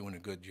think's doing a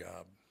good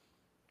job.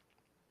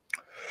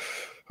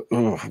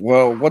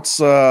 Well, what's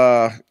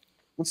the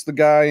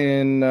guy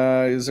in?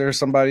 Is there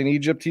somebody in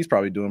Egypt? He's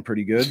probably doing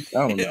pretty good.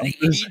 I don't know.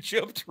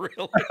 Egypt,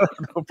 really?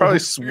 Probably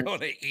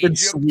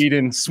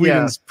Sweden.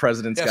 Sweden's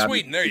president's got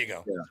Sweden. There you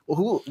go. Yeah.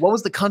 Well, what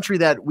was the country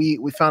that we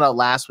found out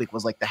last week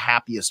was like the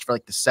happiest for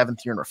like the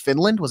 7th year in? Or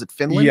Finland? Was it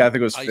Finland? Yeah, I think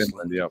it was Iceland.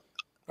 Finland. Yep.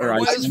 Or it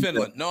was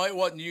Finland. No, it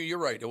wasn't. You're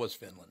right. It was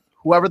Finland.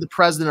 Whoever the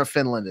president of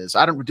Finland is,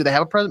 do they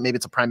have a president? Maybe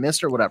it's a prime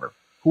minister, whatever.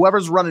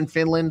 Whoever's running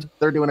Finland,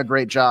 they're doing a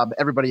great job.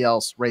 Everybody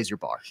else, raise your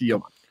bar.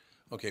 Yep.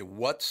 Okay,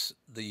 what's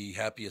the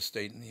happiest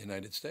state in the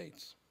United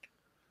States?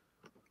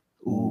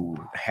 Ooh,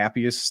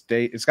 happiest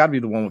state. It's got to be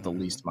the one with the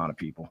least amount of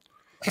people.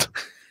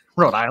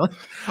 Rhode Island.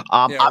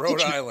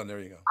 Rhode Island. There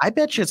you go. I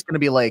bet you it's going to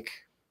be like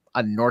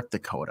a North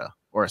Dakota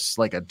or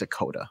like a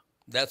Dakota.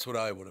 That's what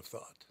I would have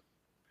thought.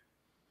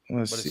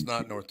 Let's but see. It's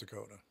not North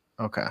Dakota.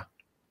 Okay.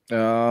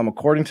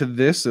 According to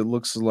this, it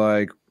looks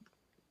like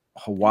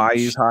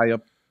Hawaii's high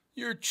up.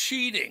 You're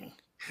cheating.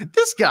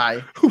 This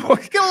guy. Get a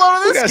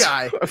load of this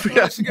guy.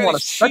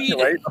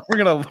 We're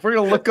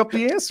gonna look up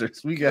the answers.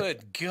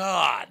 Good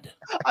God.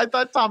 I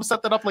thought Tom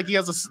set that up like he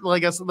has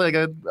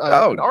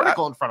an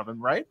article in front of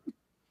him, right?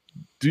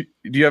 Do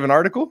you have an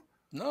article?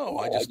 No,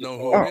 I just know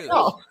who it is.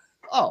 Oh,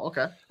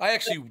 okay. I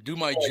actually do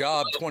my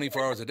job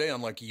 24 hours a day.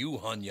 I'm like you,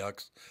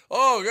 hunyucks.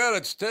 Oh God,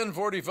 it's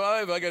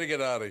 10:45. I got to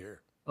get out of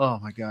here. Oh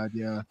my God,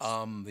 yeah.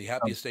 The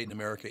happiest state in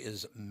America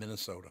is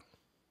Minnesota,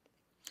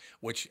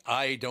 which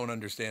I don't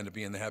understand to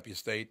be in the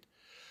happiest state.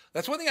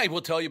 That's one thing I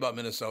will tell you about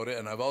Minnesota,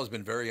 and I've always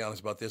been very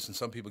honest about this, and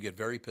some people get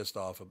very pissed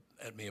off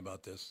at me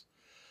about this.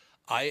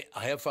 I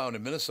have found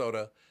in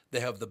Minnesota, they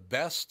have the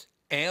best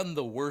and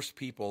the worst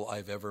people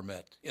I've ever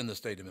met in the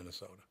state of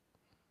Minnesota.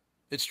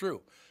 It's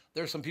true.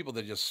 There are some people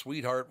that are just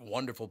sweetheart,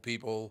 wonderful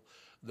people.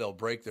 They'll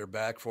break their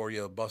back for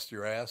you, bust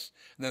your ass.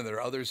 And then there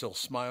are others who'll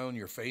smile in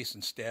your face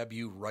and stab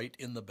you right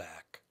in the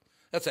back.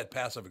 That's that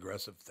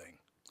passive-aggressive thing.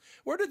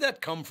 Where did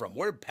that come from?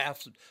 Where did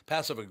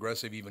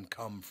passive-aggressive even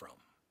come from?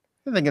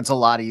 I think it's a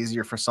lot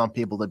easier for some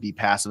people to be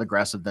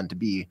passive-aggressive than to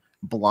be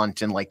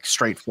blunt and like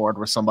straightforward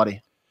with somebody.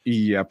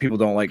 Yeah, people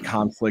don't like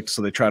conflict,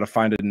 so they try to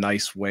find a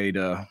nice way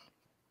to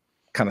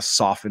kind of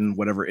soften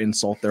whatever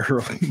insult they're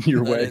hurling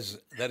your way.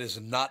 That is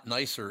not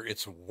nicer.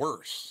 It's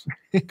worse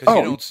because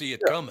you don't see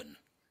it coming.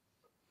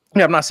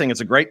 Yeah, I'm not saying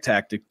it's a great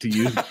tactic to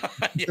use.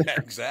 Yeah,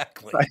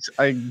 exactly.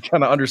 I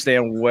kind of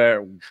understand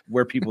where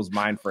people's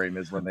mind frame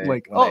is when they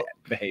they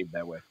behave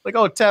that way. Like,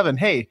 oh, Tevin,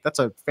 hey, that's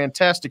a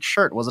fantastic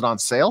shirt. Was it on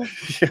sale?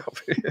 Yeah,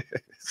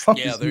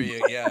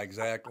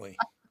 exactly.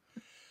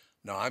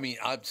 No, I mean,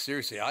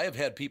 seriously, I have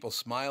had people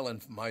smile in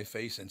my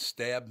face and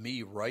stab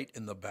me right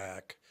in the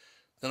back.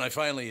 Then I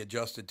finally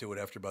adjusted to it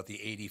after about the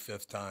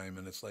 85th time,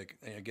 and it's like,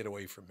 hey, get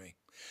away from me.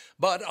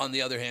 But on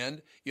the other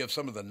hand, you have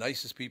some of the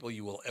nicest people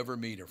you will ever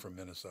meet are from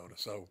Minnesota.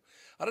 So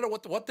I don't know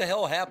what the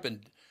hell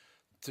happened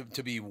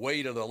to be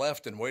way to the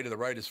left and way to the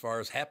right as far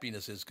as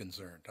happiness is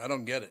concerned. I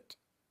don't get it.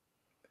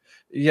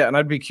 Yeah, and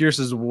I'd be curious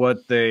as to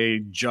what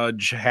they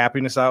judge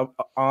happiness out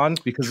on,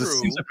 because it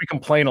seems like we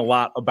complain a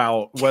lot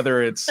about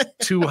whether it's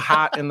too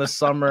hot in the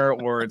summer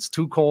or it's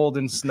too cold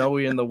and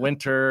snowy in the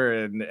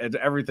winter, and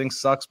everything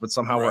sucks, but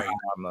somehow we're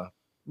on the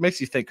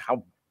makes you think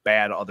how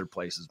bad other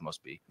places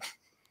must be.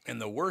 And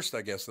the worst,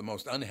 I guess, the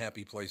most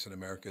unhappy place in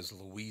America is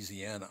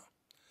Louisiana.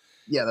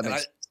 Yeah, that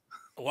makes sense.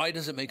 Why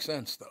does it make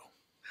sense though?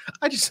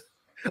 I just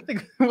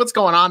think what's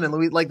going on in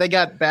Louisiana, like they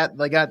got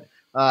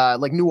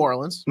like New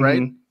Orleans, right?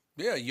 Mm-hmm.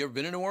 Yeah, you ever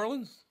been to New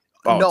Orleans?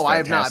 Oh, no, I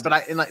have not.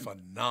 But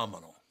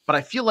phenomenal. But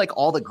I feel like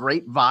all the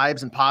great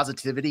vibes and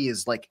positivity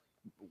is like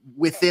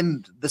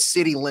within the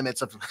city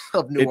limits of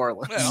New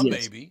Orleans. Well,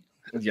 maybe.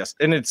 Yes,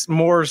 and it's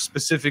more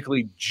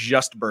specifically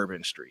just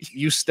Bourbon Street.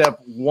 You step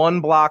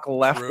one block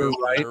left or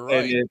right, and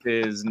it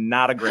is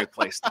not a great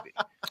place to be.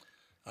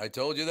 I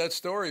told you that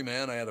story,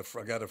 man. I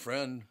got a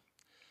friend.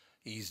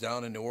 He's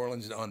down in New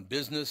Orleans on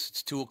business.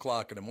 It's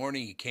 2:00 in the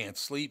morning. He can't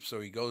sleep,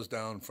 so he goes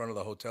down in front of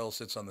the hotel,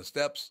 sits on the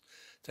steps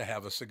to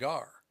have a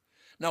cigar.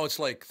 Now it's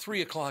like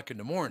 3:00 in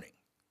the morning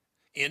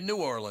in New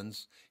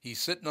Orleans.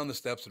 He's sitting on the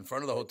steps in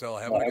front of the hotel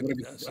having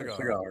a cigar.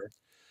 And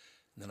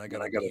then I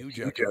got a huge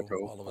echo.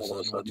 All of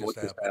a sudden, what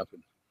just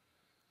happened?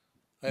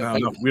 I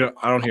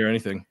don't hear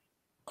anything.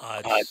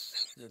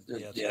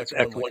 It's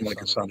echoing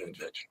like a son of a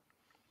bitch.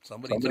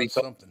 Somebody touched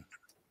something.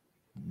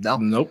 No.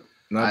 Nope.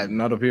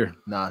 Not up here.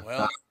 Nah.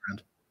 Well,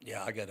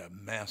 yeah, I got a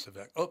massive.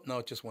 Oh no,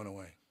 it just went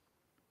away.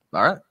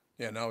 All right.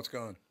 Yeah, now it's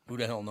gone. Who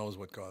the hell knows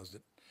what caused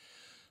it?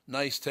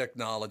 Nice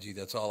technology.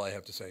 That's all I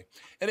have to say.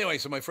 Anyway,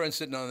 so my friend's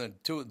sitting on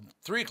the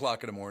 3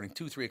 o'clock in the morning,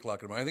 3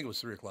 o'clock in the morning. I think it was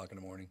 3 o'clock in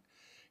the morning.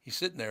 He's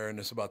sitting there, and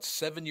this about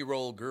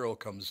 7-year-old girl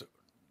comes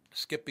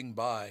skipping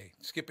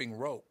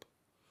rope.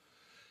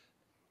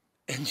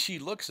 And she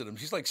looks at him.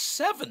 She's like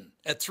 7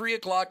 at 3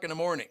 o'clock in the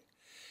morning.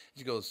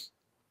 She goes,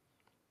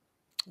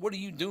 "What are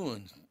you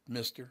doing,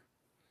 mister?"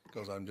 He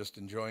goes, "I'm just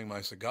enjoying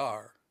my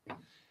cigar."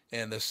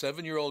 And the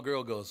 7-year-old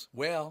girl goes,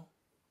 "Well,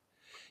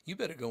 you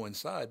better go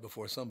inside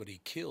before somebody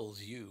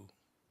kills you."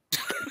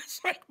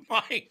 It's like,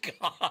 my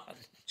God.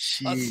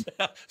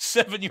 A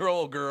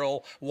 7-year-old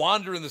girl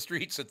wandering the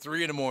streets at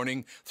 3 in the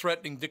morning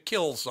threatening to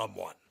kill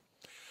someone.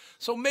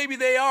 So maybe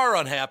they are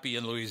unhappy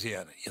in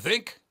Louisiana. You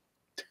think?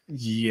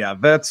 Yeah,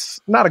 that's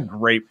not a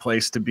great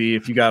place to be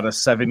if you got a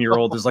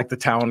 7-year-old who's like the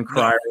town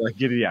crier. Like,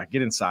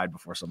 get inside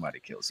before somebody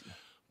kills you.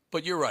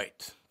 But you're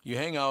right. You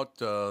hang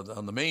out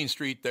on the main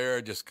street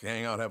there, just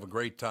hang out, have a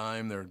great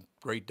time. There are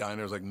great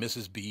diners like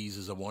Mrs. B's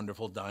is a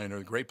wonderful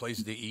diner, great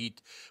place to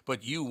eat.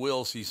 But you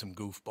will see some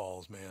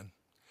goofballs, man.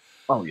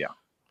 Oh, yeah.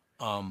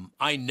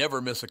 I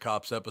never miss a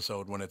Cops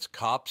episode when it's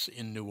Cops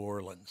in New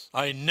Orleans.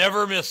 I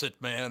never miss it,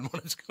 man,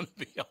 when it's going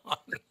to be on.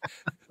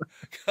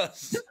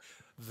 Because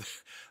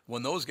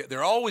when those guys,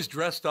 they're always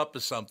dressed up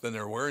as something.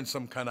 They're wearing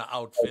some kind of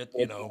outfit,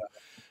 you know,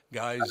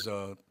 guys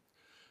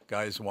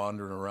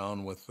wandering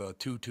around with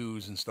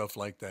tutus and stuff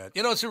like that.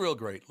 You know, it's a real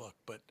great look.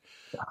 But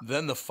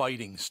then the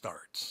fighting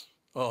starts.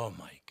 Oh,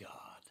 my God.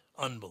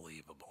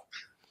 Unbelievable.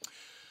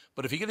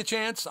 But if you get a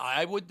chance,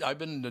 I've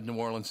been to New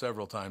Orleans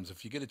several times.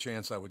 If you get a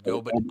chance, I would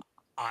go. But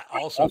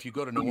also, if you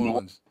go to New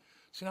Orleans,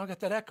 see, now I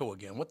got that echo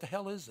again. What the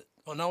hell is it?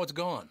 Oh, now it's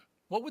gone.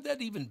 What would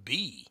that even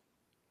be?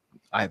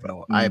 I have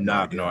no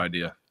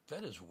idea.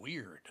 That is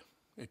weird.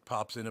 It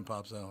pops in and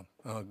pops out.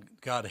 Oh,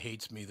 God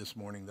hates me this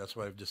morning. That's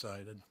what I've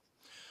decided.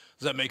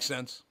 Does that make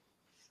sense?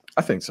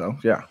 I think so.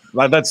 Yeah,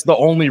 that's the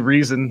only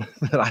reason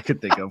that I could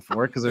think of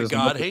for it. Because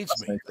God hates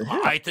me.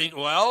 I think.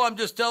 Well, I'm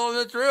just telling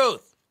the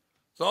truth.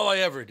 That's all I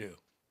ever do.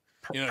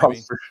 You know what I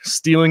mean? For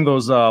stealing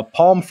those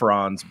palm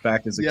fronds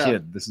back as a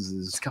kid. This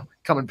is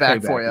coming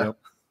back for you. Yep.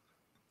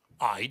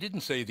 I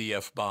didn't say the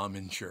F-bomb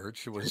in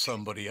church. It was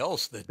somebody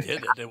else that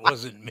did it. It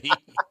wasn't me.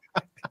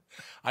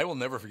 I will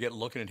never forget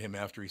looking at him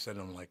after he said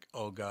it. I'm like,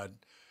 oh, God,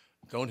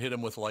 don't hit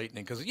him with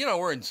lightning. Because, you know,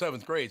 we're in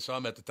 7th grade, so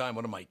I'm at the time,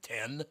 what am I,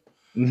 10?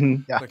 Mm-hmm.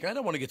 Yeah. Like, I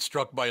don't want to get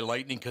struck by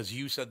lightning because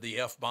you said the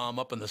F-bomb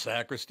up in the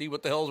sacristy.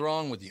 What the hell's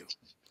wrong with you?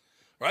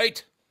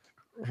 Right?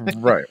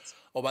 Right.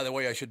 Oh, by the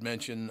way, I should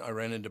mention, I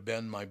ran into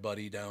Ben, my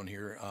buddy down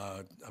here.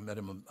 I met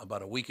him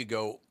about a week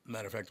ago.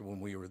 Matter of fact, when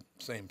we were in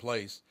the same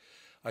place.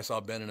 I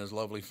saw Ben and his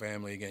lovely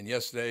family again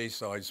yesterday,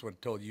 so I just want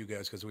to tell you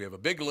guys because we have a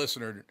big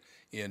listener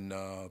in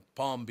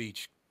Palm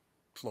Beach,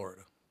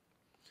 Florida.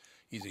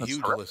 He's a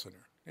huge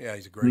listener. Yeah,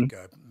 he's a great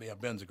guy. Yeah,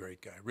 Ben's a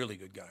great guy, really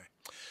good guy.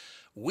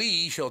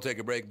 We shall take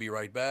a break, be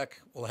right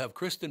back. We'll have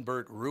Kristyn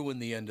Burtt ruin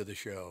the end of the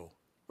show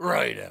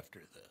right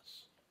after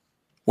this.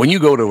 When you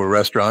go to a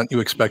restaurant, you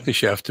expect the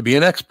chef to be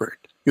an expert.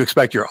 You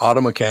expect your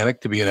auto mechanic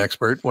to be an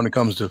expert when it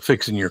comes to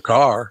fixing your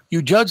car.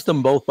 You judge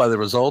them both by the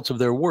results of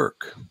their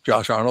work.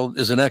 Josh Arnold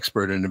is an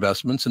expert in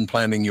investments and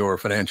planning your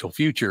financial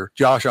future.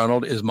 Josh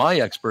Arnold is my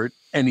expert,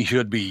 and he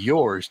should be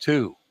yours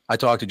too. I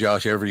talk to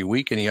Josh every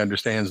week, and he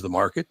understands the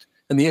market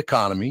and the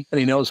economy, and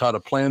he knows how to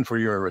plan for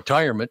your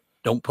retirement.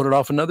 Don't put it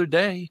off another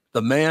day.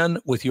 The man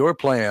with your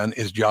plan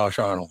is Josh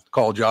Arnold.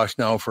 Call Josh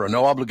now for a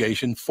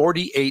no-obligation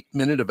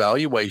 48-minute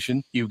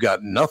evaluation. You've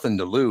got nothing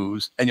to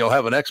lose, and you'll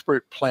have an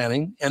expert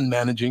planning and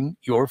managing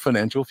your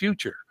financial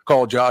future.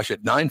 Call Josh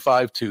at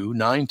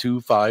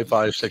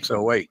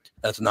 952-925-5608.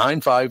 That's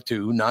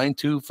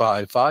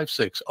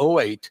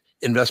 952-925-5608.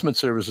 Investment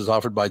services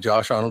offered by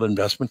Josh Arnold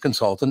Investment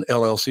Consultant,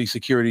 LLC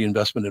Security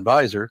Investment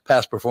Advisor.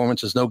 Past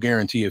performance is no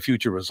guarantee of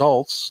future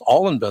results.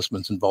 All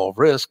investments involve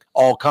risk.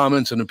 All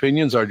comments and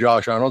opinions are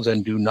Josh Arnold's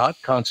and do not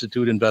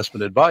constitute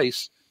investment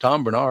advice.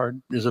 Tom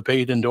Barnard is a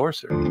paid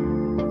endorser.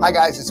 Hi,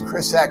 guys. It's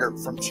Chris Egert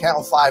from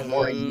Channel 5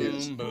 Morning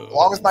News,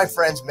 along with my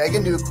friends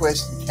Megan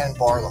Newquist and Ken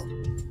Barlow.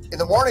 In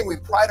the morning, we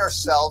pride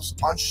ourselves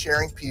on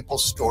sharing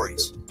people's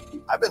stories.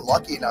 I've been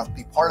lucky enough to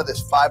be part of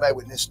this 5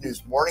 Eyewitness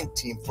News morning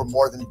team for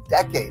more than a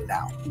decade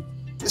now.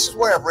 This is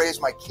where I've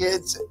raised my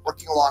kids and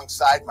working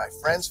alongside my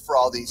friends for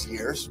all these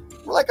years.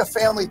 We're like a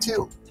family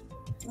too.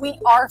 We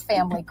are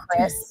family,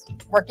 Chris.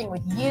 Working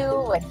with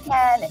you and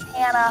Ken and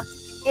Hannah,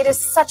 it is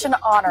such an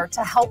honor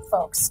to help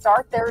folks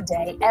start their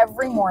day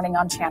every morning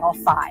on Channel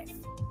 5.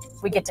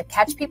 We get to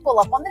catch people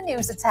up on the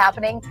news that's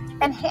happening,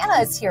 and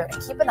Hannah is here to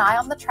keep an eye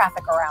on the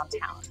traffic around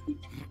town.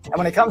 And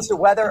when it comes to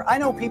weather, I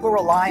know people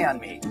rely on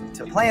me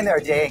to plan their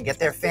day and get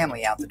their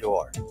family out the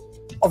door.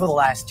 Over the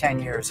last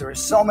 10 years, there are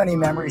so many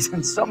memories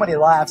and so many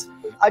laughs.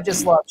 I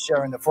just love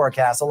sharing the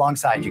forecast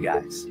alongside you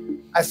guys.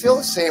 I feel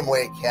the same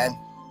way, Ken.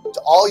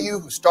 To all you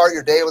who start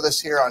your day with us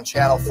here on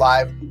Channel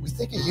 5, we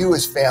think of you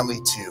as family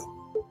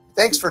too.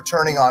 Thanks for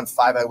turning on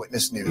 5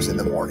 Eyewitness News in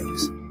the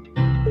mornings.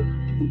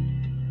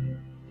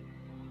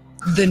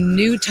 The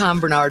new Tom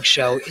Barnard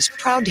Show is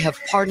proud to have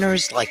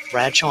partners like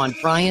Bradshaw and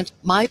Bryant,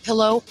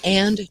 MyPillow,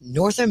 and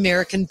North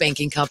American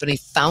Banking Company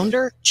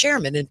founder,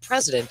 chairman, and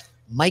president,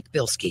 Mike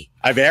Bilski.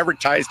 I've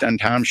advertised on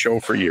Tom's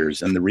show for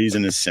years, and the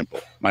reason is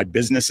simple. My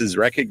business is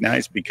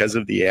recognized because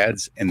of the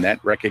ads, and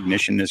that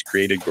recognition has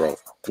created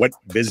growth. What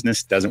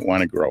business doesn't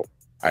want to grow?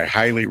 I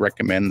highly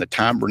recommend the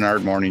Tom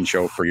Barnard Morning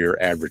Show for your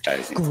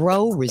advertising.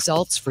 Grow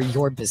results for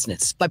your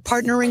business by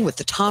partnering with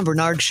the Tom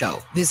Barnard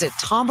Show. Visit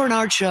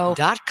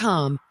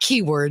TomBarnardShow.com,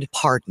 keyword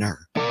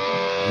partner.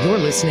 You're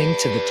listening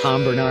to the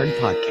Tom Barnard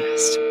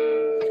Podcast.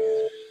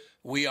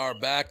 We are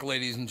back,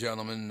 ladies and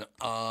gentlemen.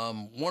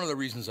 One of the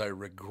reasons I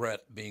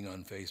regret being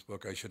on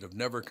Facebook, I should have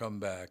never come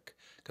back,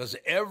 because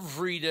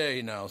every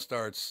day now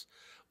starts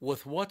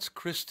with, what's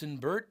Kristyn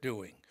Burtt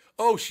doing?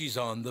 Oh, she's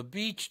on the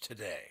beach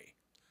today.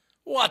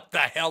 What the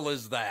hell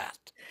is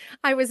that?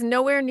 I was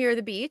nowhere near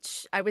the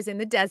beach. I was in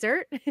the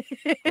desert.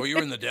 Oh, you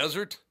were in the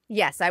desert?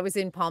 Yes, I was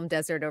in Palm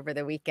Desert over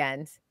the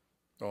weekend.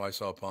 Oh, I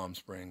saw Palm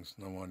Springs.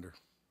 No wonder.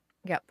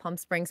 Yep, Palm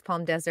Springs,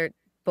 Palm Desert,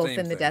 both Same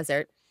in the thing.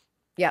 desert.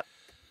 Yep.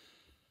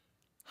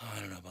 Oh, I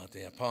don't know about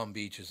that. Palm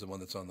Beach is the one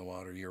that's on the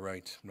water. You're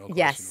right. No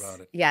Yes, question about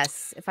it.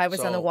 yes. If I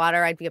was on the So-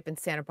 water, I'd be up in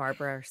Santa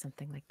Barbara or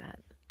something like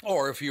that.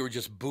 Or if you were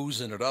just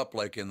boozing it up,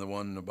 like in the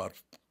one about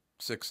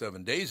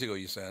 6-7 days ago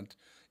you sent,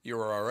 you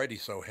were already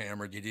so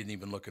hammered you didn't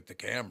even look at the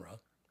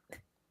camera.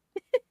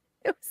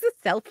 It was a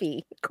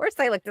selfie. Of course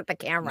I looked at the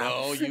camera.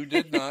 No, you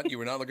did not. You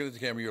were not looking at the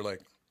camera. You were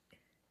like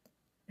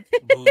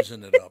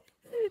boozing it up.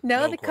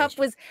 No, the cup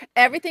was,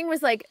 everything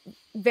was like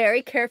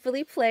very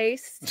carefully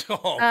placed.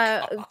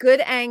 Oh,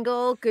 good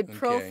angle, good Okay.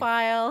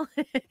 profile,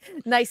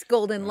 nice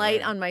golden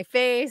light on my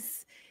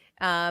face.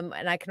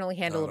 And I can only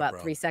handle Not a about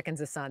problem. 3 seconds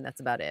of sun. That's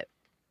about it.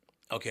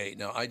 Okay,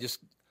 now I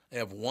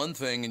have one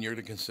thing, and you're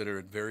to consider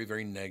it very,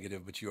 very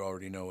negative, but you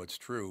already know it's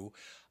true.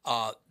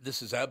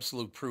 This is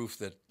absolute proof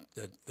that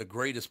the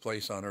greatest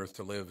place on earth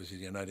to live is the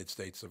United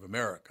States of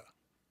America.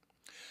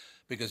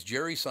 Because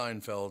Jerry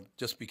Seinfeld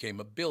just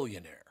became a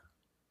billionaire.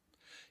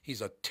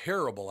 He's a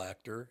terrible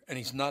actor, and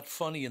he's not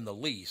funny in the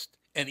least,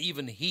 and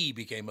even he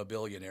became a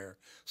billionaire.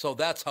 So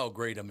that's how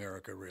great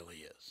America really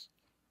is,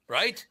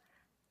 right?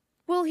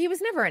 Well, he was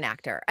never an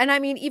actor. And I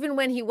mean, even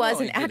when he was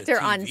Well, an he did a actor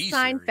on TV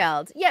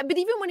Seinfeld. Yeah, but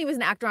even when he was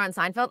an actor on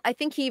Seinfeld, I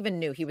think he even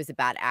knew he was a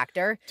bad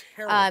actor.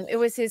 It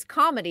was his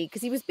comedy,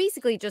 because he was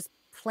basically just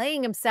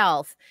playing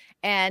himself,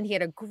 and he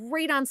had a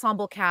great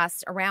ensemble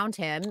cast around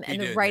him, and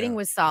the writing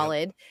was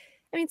solid.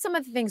 I mean, some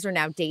of the things are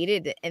now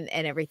dated and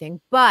everything,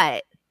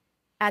 but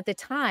at the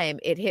time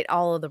it hit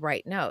all of the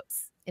right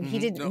notes, and he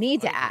didn't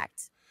need to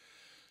act.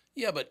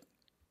 Yeah, but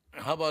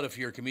how about if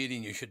you're a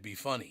comedian, you should be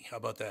funny? How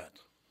about that?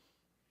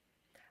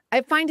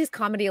 I find his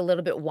comedy a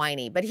little bit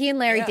whiny, but he and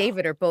Larry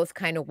David are both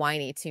kind of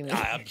whiny to me.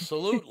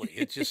 Absolutely.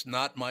 It's just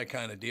not my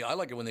kind of deal. I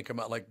like it when they come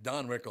out like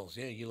Don Rickles.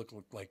 Yeah, you look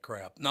like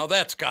crap. Now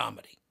that's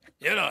comedy.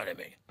 You know what I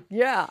mean?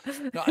 Yeah.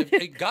 No,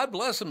 hey, God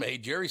bless him. Hey,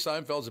 Jerry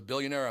Seinfeld's a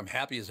billionaire. I'm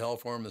happy as hell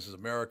for him. This is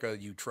America.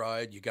 You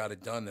tried. You got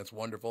it done. That's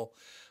wonderful.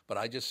 But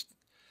I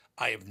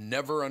have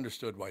never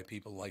understood why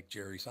people like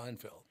Jerry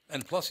Seinfeld.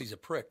 And plus, he's a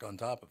prick on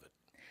top of it.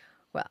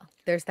 Well,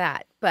 there's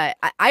that. But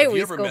I Have you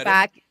always ever go met him?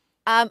 back.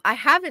 I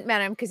haven't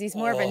met him because he's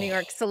more of a New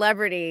York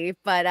celebrity,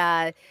 but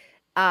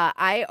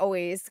I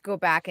always go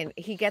back, and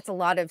he gets a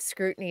lot of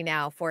scrutiny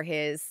now for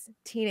his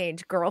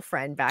teenage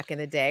girlfriend back in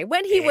the day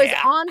when he was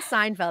on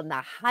Seinfeld in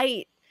the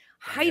height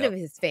of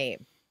his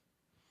fame.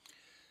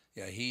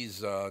 Yeah,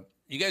 he's.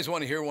 You guys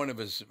want to hear one of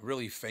his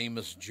really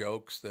famous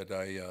jokes that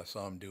I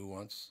saw him do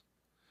once?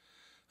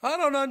 I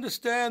don't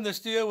understand this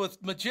deal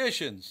with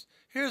magicians.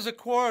 Here's a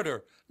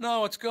quarter.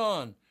 No, it's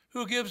gone.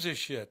 Who gives a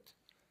shit?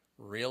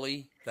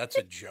 Really? That's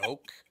a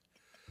joke?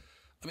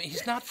 I mean,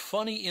 he's not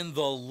funny in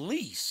the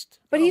least.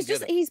 But he's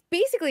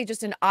basically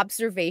just an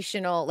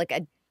observational, like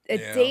a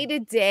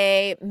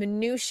day-to-day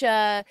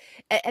minutia,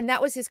 and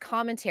that was his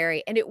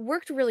commentary, and it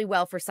worked really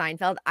well for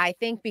Seinfeld, I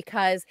think,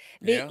 because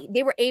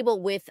they were able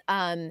with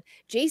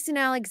Jason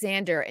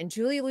Alexander and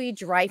Julia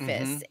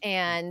Louis-Dreyfus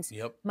and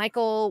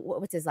Michael,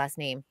 what's his last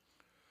name?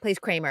 Plays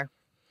Kramer.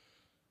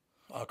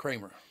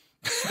 Kramer.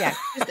 Yeah,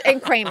 and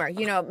Kramer,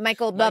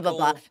 Michael blah, blah,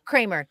 blah,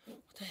 Kramer.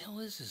 What the hell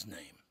is his name?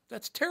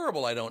 That's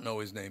terrible. I don't know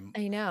his name.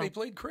 I know. He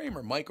played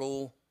Kramer.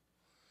 Michael.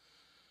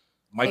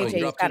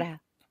 AJ,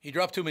 he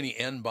dropped too many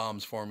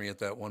N-bombs for me at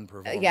that one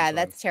performance. Yeah,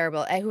 that's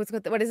terrible.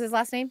 What is his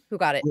last name? Who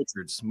got it?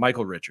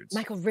 Michael Richards.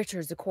 Michael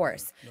Richards, of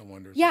course. No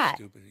wonder. Yeah,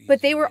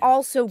 but they were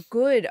all so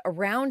good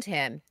around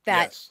him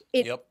that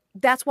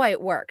that's why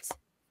it worked.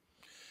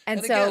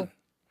 And so, again,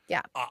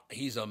 yeah.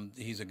 He's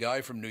a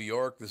guy from New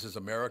York. This is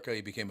America.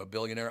 He became a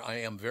billionaire. I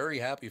am very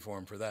happy for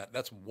him for that.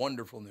 That's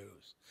wonderful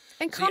news.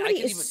 And comedy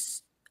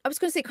is, I was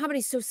going to say, comedy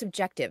is so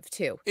subjective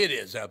too. It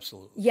is,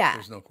 absolutely. Yeah.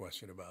 There's no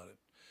question about it.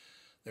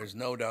 There's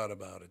no doubt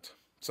about it.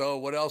 So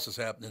what else is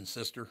happening,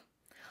 sister?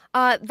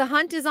 The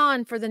hunt is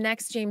on for the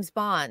next James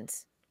Bond.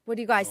 What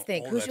do you guys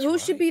think? Who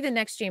should be the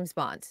next James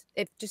Bond?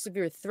 If you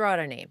were to throw out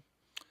a name.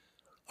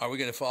 Are we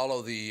going to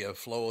follow the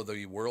flow of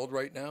the world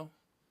right now?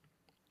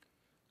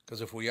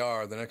 Because if we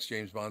are, the next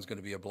James Bond is going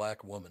to be a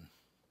black woman.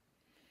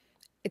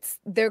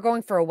 they're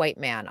going for a white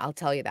man. I'll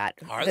tell you that.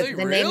 Are the, they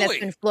the name that's really?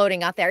 been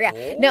floating out there.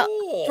 Yeah. Now,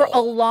 for a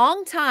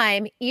long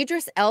time,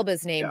 Idris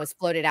Elba's name was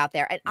floated out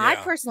there. And I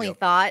personally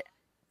thought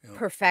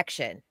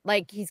perfection.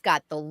 Like, he's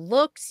got the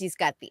looks, he's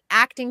got the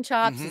acting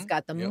chops, he's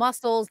got the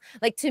muscles.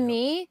 Like, to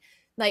me,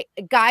 like,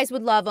 guys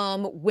would love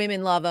him,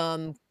 women love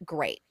him,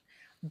 great.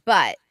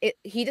 But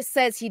he just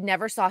says he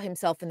never saw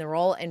himself in the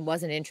role and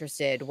wasn't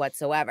interested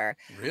whatsoever.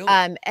 Really?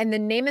 And the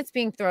name that's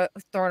being thrown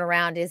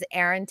around is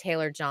Aaron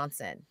Taylor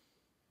Johnson.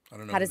 I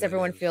don't know. How does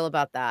everyone feel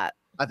about that?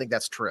 I think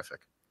that's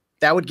terrific.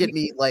 That would get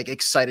me like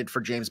excited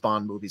for James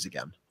Bond movies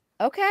again.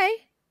 Okay.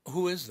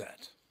 Who is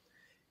that?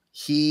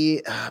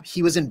 He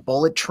was in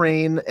Bullet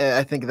Train.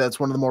 I think that's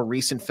one of the more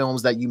recent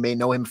films that you may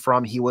know him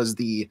from. He was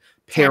the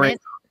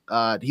parent.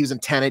 He was in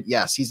Tenet.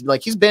 Yes, he's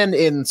been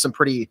in some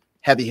pretty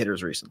heavy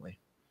hitters recently.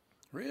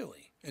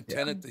 Really? And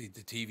Tenet, the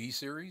TV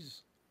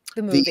series?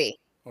 The movie.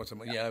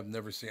 Yeah, I've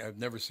never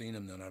seen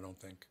him then, I don't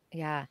think.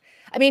 Yeah.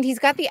 I mean, he's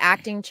got the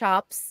acting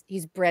chops.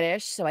 He's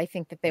British, so I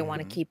think that they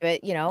want to keep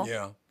it,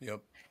 Yeah,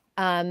 yep.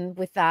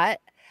 With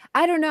that.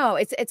 I don't know.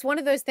 It's one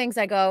of those things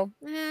I go,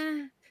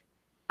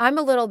 I'm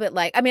a little bit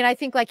like, I mean, I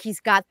think like he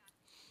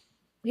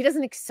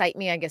doesn't excite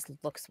me, I guess,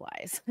 looks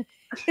wise.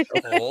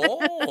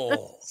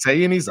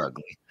 Saying he's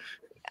ugly.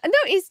 No,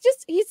 he's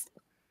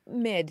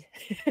mid.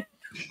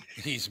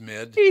 He's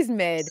mid. He's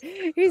mid.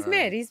 He's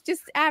mid. He's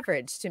just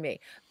average to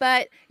me.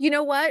 But you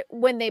know what?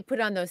 When they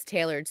put on those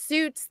tailored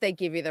suits, they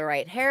give you the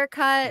right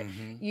haircut.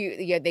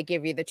 They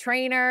give you the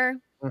trainer.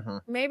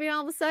 Maybe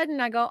all of a sudden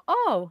I go,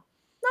 oh,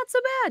 not so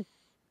bad.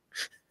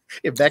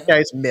 If that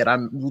guy's mid,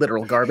 I'm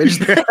literal garbage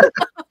there.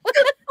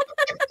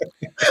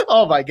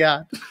 Oh my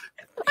God.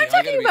 I'm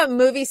talking about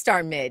movie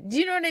star mid. Do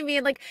you know what I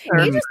mean? Like,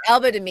 Idris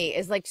Elba to me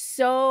is like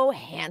so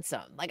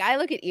handsome. Like, I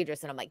look at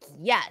Idris and I'm like,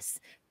 yes.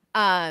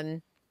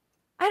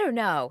 I don't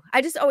know.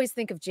 I just always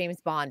think of James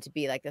Bond to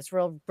be like this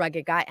real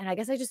rugged guy. And I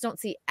guess I just don't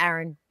see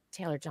Aaron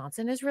Taylor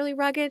Johnson as really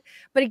rugged.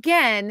 But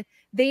again,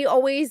 they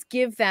always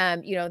give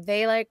them,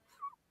 they like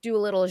do a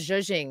little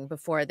zhuzhing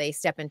before they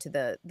step into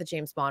the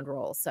James Bond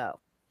role.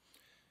 So,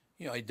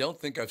 I don't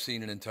think I've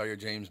seen an entire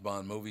James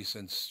Bond movie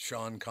since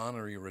Sean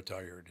Connery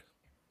retired.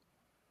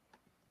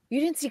 You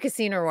didn't see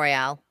Casino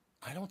Royale?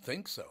 I don't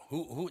think so.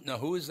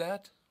 Who is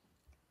that?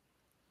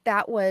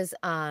 That was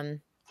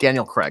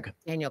Daniel Craig.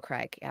 Daniel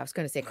Craig. Yeah, I was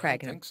going to say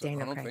Craig. I don't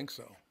think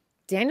so.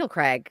 Daniel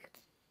Craig.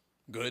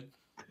 Good.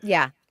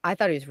 Yeah, I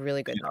thought he was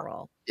really good in the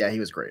role. Yeah, he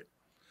was great.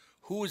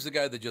 Who was the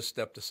guy that just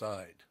stepped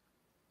aside?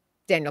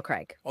 Daniel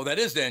Craig. Oh, that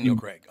is Daniel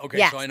Craig. Okay,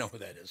 yes. So I know who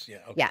that is. Yeah.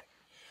 Okay.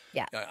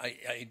 Yeah.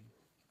 I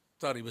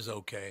thought he was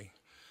okay.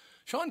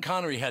 Sean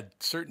Connery had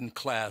certain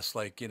class,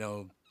 like,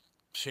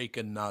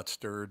 shaken, not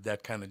stirred,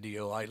 that kind of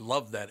deal. I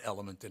love that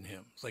element in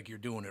him. It's like you're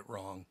doing it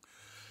wrong.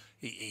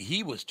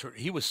 He was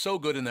so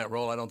good in that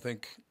role. I don't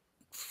think,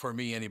 for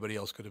me, anybody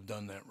else could have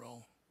done that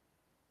role.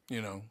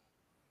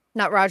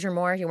 Not Roger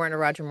Moore. You weren't a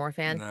Roger Moore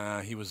fan?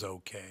 Nah, he was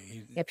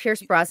okay.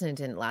 Pierce Brosnan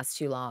didn't last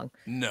too long.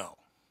 No,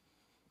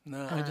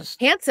 I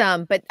just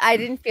handsome, but I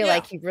didn't feel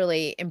like he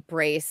really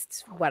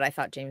embraced what I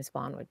thought James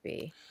Bond would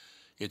be.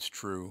 It's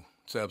true.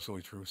 It's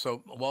absolutely true.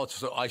 So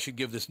I should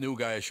give this new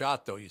guy a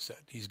shot, though. You said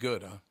he's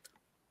good, huh?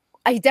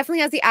 He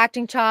definitely has the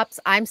acting chops.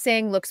 I'm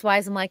saying looks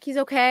wise, I'm like, he's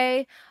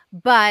okay,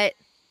 but.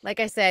 Like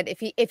I said,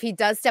 if he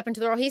does step into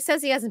the role, he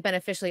says he hasn't been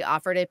officially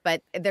offered it,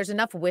 but there's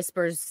enough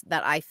whispers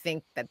that I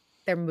think that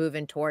they're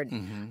moving toward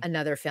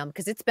another film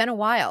because it's been a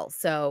while.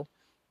 So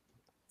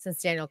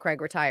since Daniel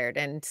Craig retired,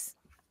 and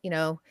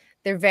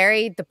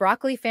the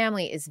Broccoli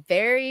family is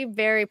very,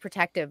 very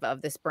protective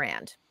of this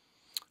brand.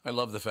 I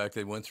love the fact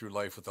they went through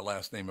life with the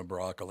last name of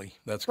Broccoli.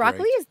 That's broccoli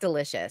great. Is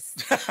delicious.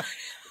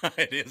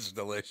 It is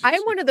delicious. I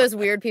am one of those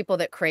weird people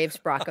that craves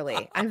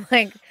broccoli. I'm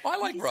like, I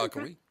like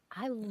broccoli.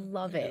 I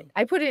love it.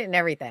 I put it in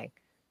everything.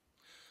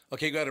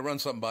 Okay, got to run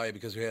something by you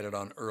because we had it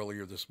on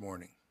earlier this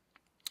morning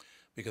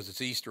because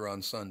it's Easter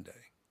on Sunday.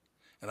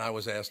 And I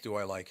was asked, do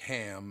I like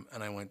ham?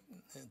 And I went,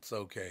 it's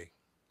okay.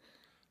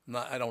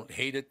 I don't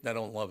hate it. I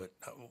don't love it.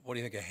 What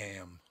do you think of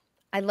ham?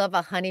 I love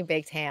a honey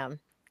baked ham.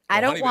 I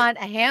don't want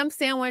a ham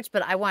sandwich,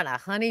 but I want a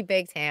honey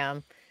baked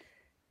ham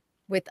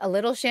with a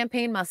little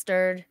champagne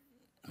mustard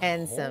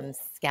and some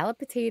scalloped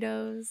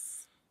potatoes.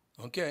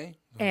 Okay.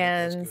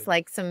 And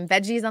like some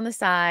veggies on the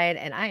side,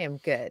 and I am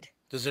good.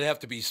 Does it have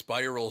to be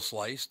spiral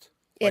sliced?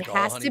 It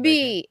has to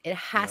be. It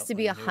has to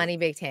be a honey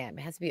baked ham.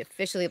 It has to be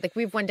officially, like,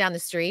 we've one down the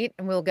street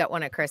and we'll get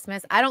one at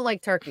Christmas. I don't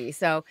like turkey.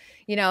 So,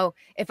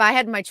 if I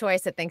had my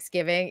choice at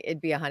Thanksgiving,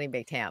 it'd be a honey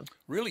baked ham.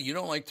 Really? You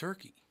don't like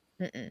turkey?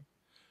 Mm-mm.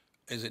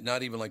 Is it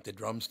not even like the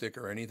drumstick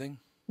or anything?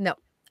 No,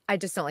 I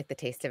just don't like the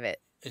taste of it.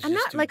 It's I'm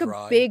just not too like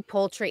dry. a big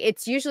poultry.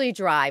 It's usually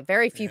dry.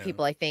 Very few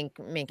people, I think,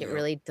 make it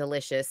really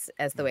delicious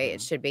as the way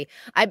it should be.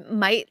 I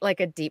might like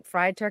a deep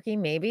fried turkey,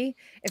 maybe,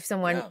 if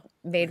someone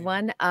made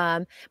one.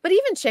 But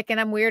even chicken,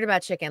 I'm weird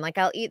about chicken. Like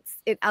I'll eat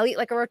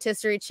like a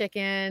rotisserie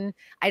chicken.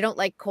 I don't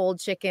like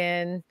cold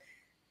chicken.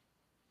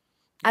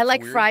 I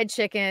like fried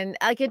chicken.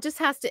 Like it just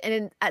has to.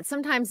 And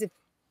sometimes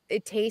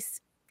it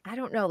tastes, I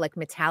don't know, like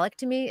metallic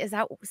to me. Does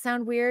that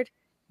sound weird?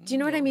 Do you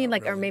know what I mean?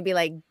 Like, really. Or maybe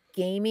like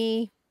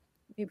gamey.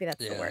 Maybe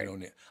that's the I word.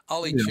 don't.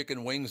 I'll eat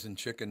chicken wings and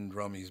chicken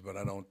drummies, but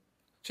I don't.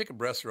 Chicken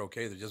breasts are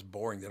okay. They're just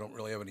boring. They don't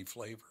really have any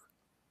flavor.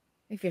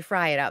 If you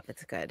fry it up,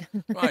 it's good.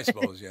 Well, I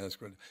suppose, yeah, that's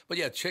good. But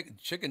yeah,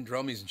 chicken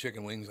drummies and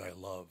chicken wings, I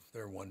love.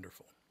 They're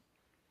wonderful.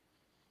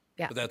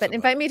 Yeah, but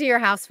invite me to your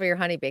house for your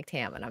honey baked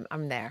ham, and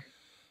I'm there.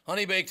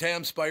 Honey baked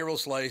ham, spiral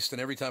sliced,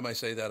 and every time I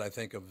say that, I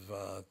think of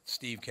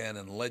Steve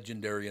Cannon,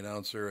 legendary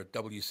announcer at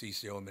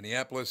WCCO in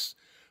Minneapolis,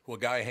 who a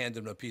guy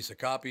handed him a piece of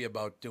copy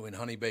about doing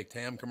honey baked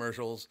ham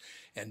commercials,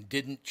 and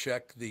didn't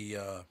check the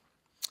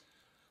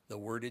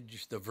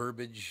wordage, the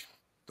verbiage,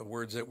 the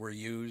words that were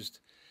used,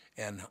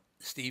 and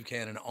Steve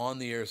Cannon on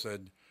the air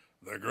said,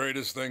 "The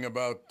greatest thing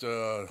about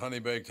honey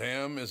baked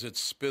ham is it's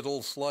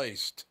spittle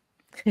sliced."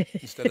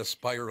 Instead of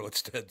spiral, it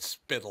said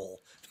spittle.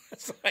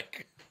 It's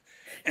like,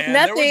 and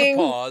Nothing.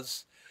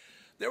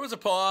 There was a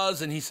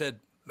pause, and he said,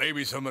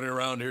 "Maybe somebody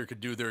around here could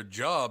do their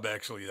job,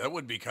 actually. That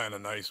would be kind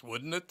of nice,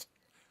 wouldn't it?"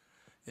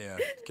 Yeah,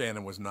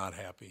 Cannon was not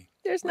happy.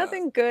 There's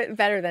nothing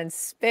better than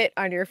spit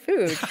on your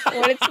food,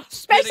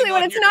 especially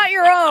when it's not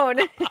your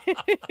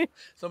own.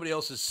 Somebody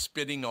else is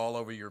spitting all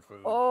over your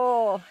food.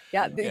 Oh,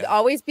 yeah.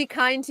 Always be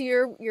kind to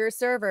your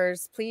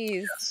servers,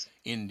 please.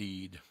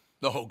 Indeed.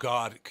 Oh,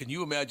 God. Can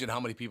you imagine how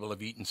many people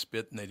have eaten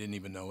spit and they didn't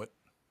even know it?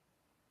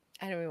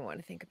 I don't even want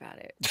to think about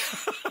it.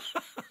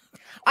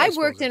 I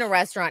worked in a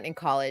restaurant in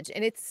college,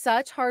 and it's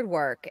such hard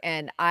work.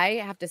 And I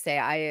have to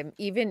say,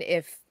 even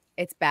if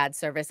it's bad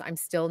service, I'm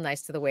still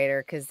nice to the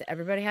waiter because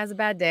everybody has a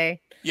bad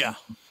day. Yeah.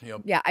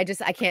 Yep. Yeah. I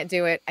can't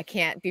do it. I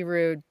can't be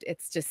rude.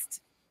 It's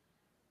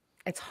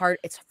hard.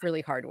 It's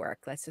really hard work.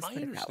 Let's just put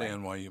it that way. I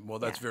understand why you, well,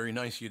 that's very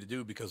nice of you to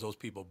do because those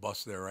people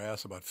bust their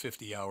ass about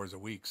 50 hours a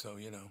week. So,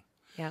 you know.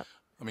 Yeah.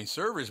 I mean,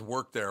 servers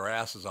work their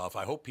asses off.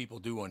 I hope people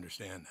do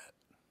understand that.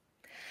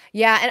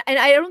 Yeah. And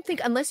I don't think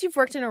unless you've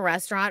worked in a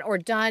restaurant or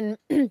done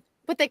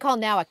what they call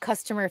now a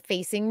customer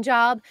facing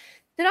job,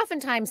 that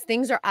oftentimes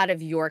things are out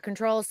of your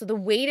control. So the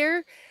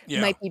waiter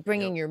might be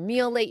bringing your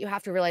meal late. You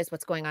have to realize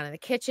what's going on in the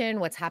kitchen,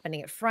 what's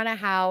happening at front of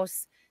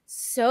house.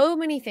 So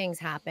many things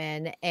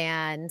happen.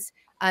 And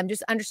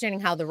just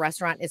understanding how the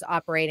restaurant is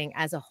operating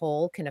as a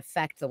whole can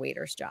affect the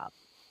waiter's job.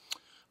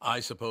 I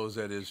suppose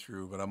that is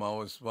true, but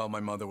my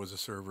mother was a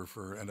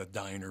server and a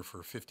diner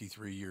for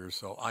 53 years.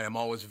 So I am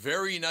always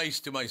very nice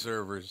to my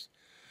servers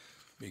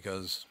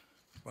because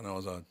when I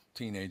was a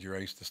teenager, I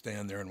used to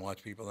stand there and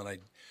watch people, and I'd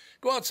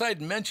go outside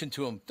and mention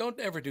to them, "Don't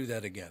ever do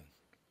that again."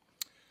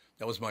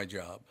 That was my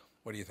job.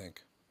 What do you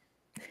think?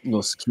 A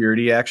little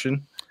security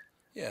action.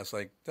 Yeah, it's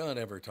like, don't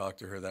ever talk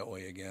to her that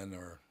way again.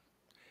 Or,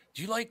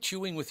 do you like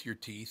chewing with your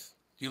teeth?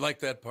 Do you like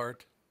that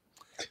part?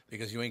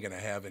 Because you ain't going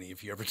to have any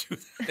if you ever do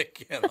that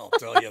again, I'll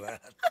tell you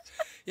that.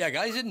 Yeah,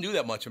 guys didn't do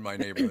that much in my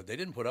neighborhood. They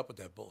didn't put up with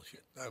that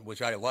bullshit,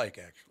 which I like,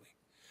 actually.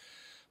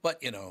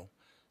 But, you know,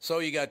 so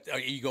are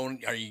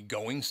you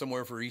going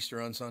somewhere for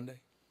Easter on Sunday?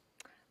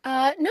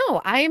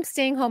 No, I am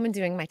staying home and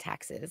doing my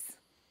taxes.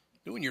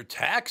 Doing your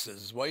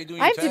taxes? Why are you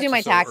doing I your have to do my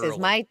so taxes.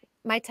 early?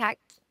 My tax.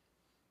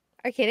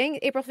 Are you kidding?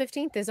 April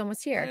 15th is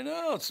almost here. I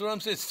know. That's what I'm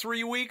saying. It's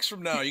 3 weeks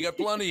from now. You got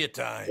plenty of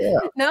time.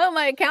 No,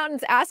 my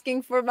accountant's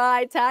asking for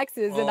my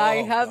taxes, and I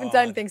haven't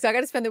done anything. So I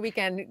got to spend the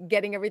weekend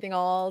getting everything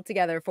all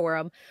together for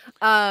them.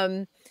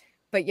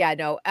 But yeah,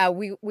 no,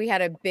 we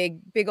had a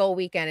big old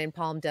weekend in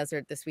Palm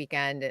Desert this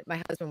weekend.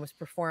 My husband was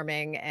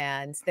performing,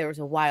 and there was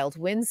a wild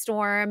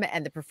windstorm,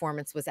 and the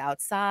performance was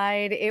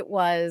outside. It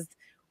was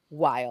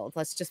wild.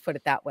 Let's just put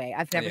it that way.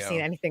 I've never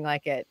seen anything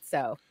like it.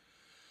 So,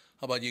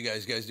 how about you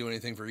guys? You guys do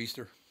anything for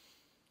Easter?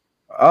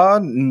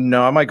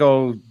 No, I might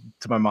go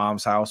to my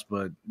mom's house,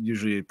 but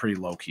usually pretty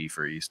low key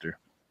for Easter.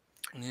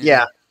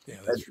 Yeah,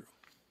 that's true.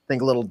 I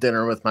think a little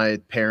dinner with my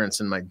parents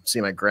and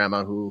see my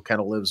grandma who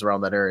kind of lives around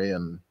that area,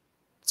 and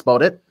that's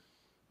about it.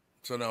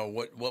 So now,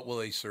 what will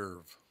they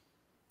serve?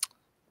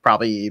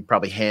 Probably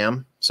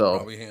ham. So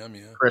probably ham,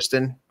 yeah.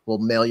 Kristyn, we'll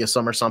mail you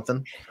some or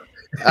something.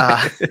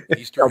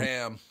 Easter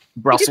ham.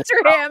 Brussels Easter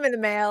ham in the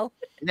mail.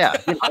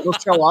 Yeah, it'll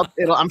show up.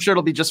 I'm sure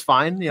it'll be just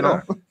fine. You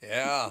know.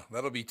 Yeah,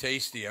 that'll be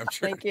tasty. I'm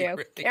sure. Thank you.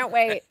 Can't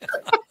wait.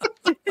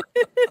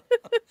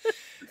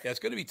 Yeah, it's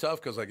going to be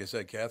tough because, like I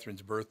said,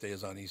 Catherine's birthday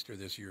is on Easter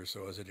this year.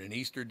 So is it an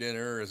Easter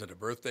dinner? Is it a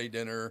birthday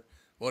dinner?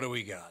 What do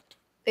we got?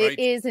 It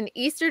is an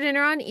Easter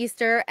dinner on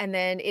Easter, and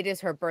then it is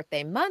her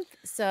birthday month.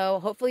 So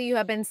hopefully you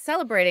have been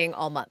celebrating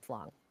all month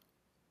long.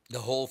 The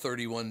whole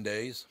 31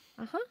 days?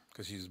 Uh-huh.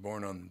 Because she's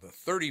born on the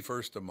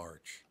 31st of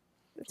March.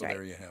 That's so right.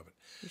 There you have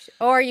it.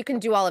 Or you can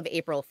do all of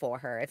April for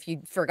her if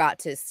you forgot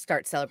to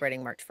start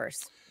celebrating March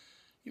 1st.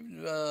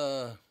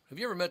 Have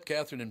you ever met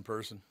Catherine in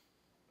person?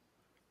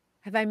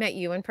 Have I met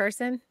you in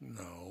person?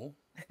 No.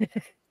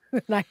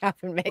 I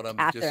haven't met But I'm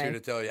Catherine. just here to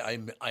tell you,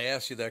 I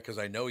asked you that because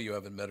I know you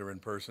haven't met her in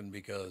person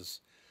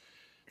because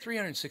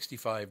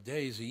 365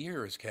 days a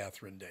year is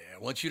Catherine Day. I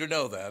want you to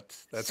know that.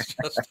 That's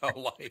just how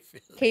life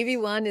is.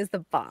 KB1 is the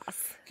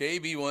boss.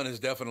 KB1 is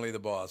definitely the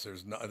boss.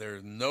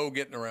 There's no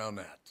getting around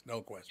that.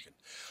 No question.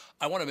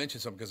 I want to mention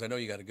something because I know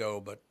you got to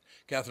go, but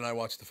Catherine and I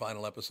watched the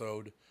final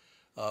episode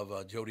of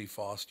Jodie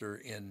Foster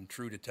in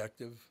True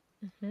Detective.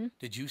 Mm-hmm.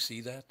 Did you see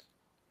that?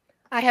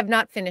 I have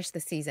not finished the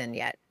season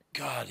yet.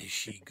 God, is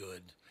she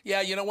good?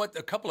 Yeah, you know what?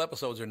 A couple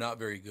episodes are not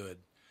very good,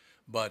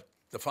 but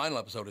the final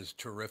episode is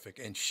terrific,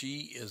 and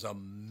she is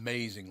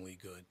amazingly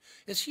good.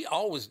 And she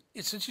always,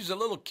 since she's a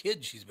little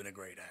kid, she's been a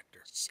great actor.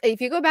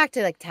 If you go back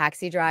to like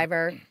Taxi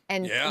Driver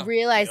and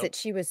realize that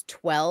she was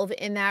 12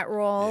 in that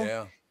role.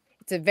 Yeah.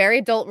 It's a very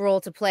adult role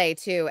to play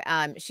too.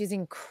 She's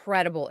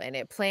incredible in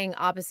it, playing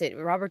opposite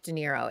Robert De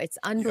Niro. It's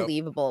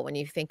unbelievable when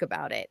you think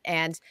about it.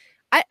 And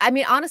I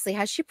mean, honestly,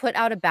 has she put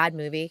out a bad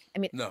movie? I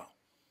mean, no.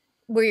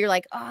 Where you're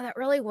like, oh, that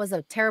really was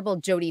a terrible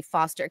Jodie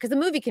Foster. Because the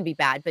movie can be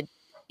bad, but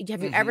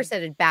have you ever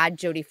said a bad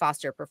Jodie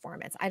Foster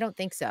performance? I don't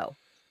think so.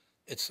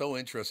 It's so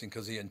interesting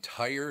because the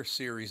entire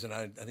series, and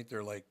I think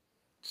they're like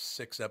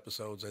 6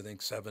 episodes, I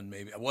think 7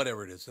 maybe,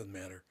 whatever it is, doesn't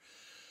matter.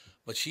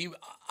 But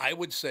I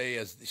would say,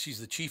 as she's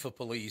the chief of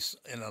police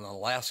in an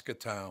Alaska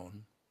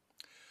town,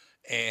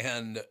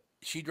 and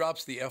she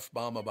drops the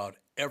F-bomb about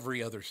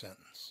every other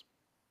sentence.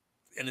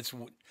 And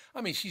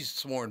I mean, she's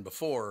sworn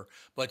before,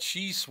 but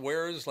she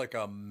swears like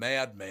a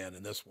madman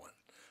in this one.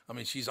 I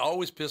mean, she's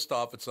always pissed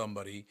off at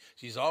somebody.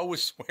 She's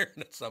always swearing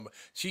at somebody.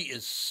 She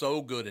is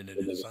so good in it.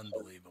 It is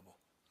unbelievable.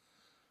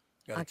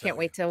 I can't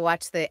wait to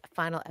watch the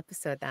final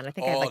episode then. I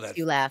think I have like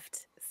 2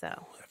 left. So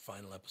that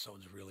final episode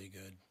is really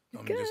good.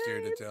 I'm just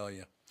here to tell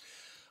you.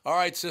 All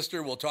right,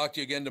 sister, we'll talk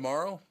to you again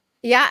tomorrow.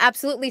 Yeah,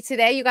 absolutely.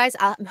 Today, you guys,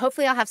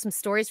 hopefully I'll have some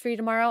stories for you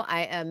tomorrow.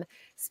 I am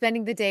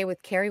spending the day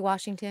with Kerry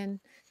Washington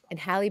and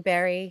Halle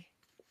Berry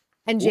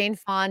and Jane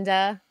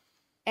Fonda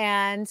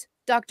and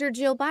Dr.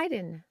 Jill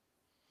Biden.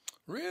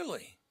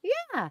 Really?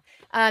 Yeah.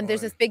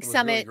 There's this big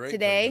summit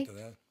today.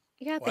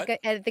 Yeah,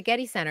 at the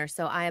Getty Center.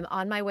 So I am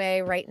on my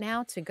way right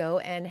now to go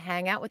and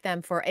hang out with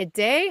them for a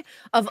day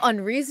of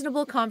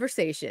unreasonable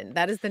conversation.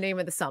 That is the name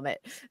of the summit.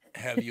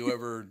 Have you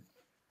ever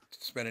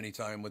spent any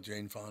time with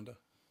Jane Fonda?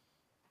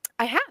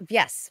 I have,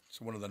 yes.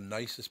 She's one of the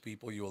nicest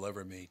people you will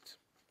ever meet.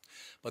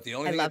 But the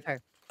only I thing love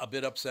her. A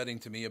bit upsetting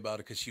to me about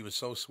it, because she was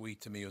so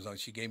sweet to me, was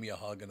she gave me a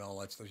hug and all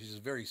that stuff. She's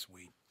just very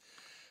sweet.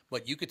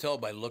 But you could tell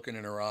by looking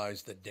in her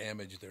eyes the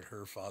damage that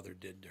her father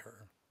did to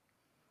her.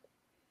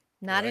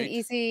 Not an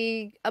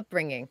easy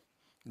upbringing.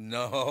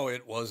 No,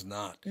 it was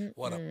not.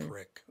 What a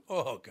prick.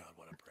 Oh, God,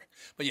 what a prick.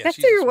 But yeah, that's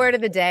your word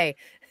of the day.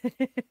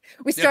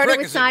 We started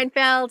with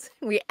Seinfeld.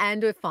 We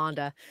end with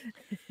Fonda.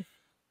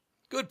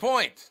 Good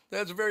point.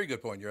 That's a very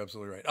good point. You're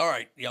absolutely right. All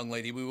right, young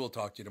lady, we will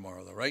talk to you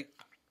tomorrow, though, right?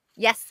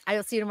 Yes, I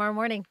will see you tomorrow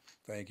morning.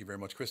 Thank you very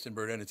much. Kristyn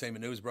Burtt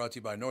Entertainment News brought to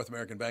you by North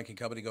American Banking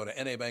Company. Go to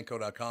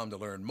nabanco.com to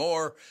learn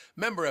more.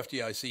 Member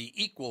FDIC,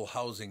 equal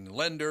housing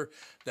lender.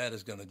 That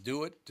is going to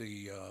do it.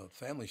 The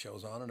family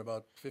show's on in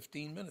about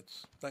 15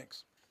 minutes.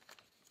 Thanks.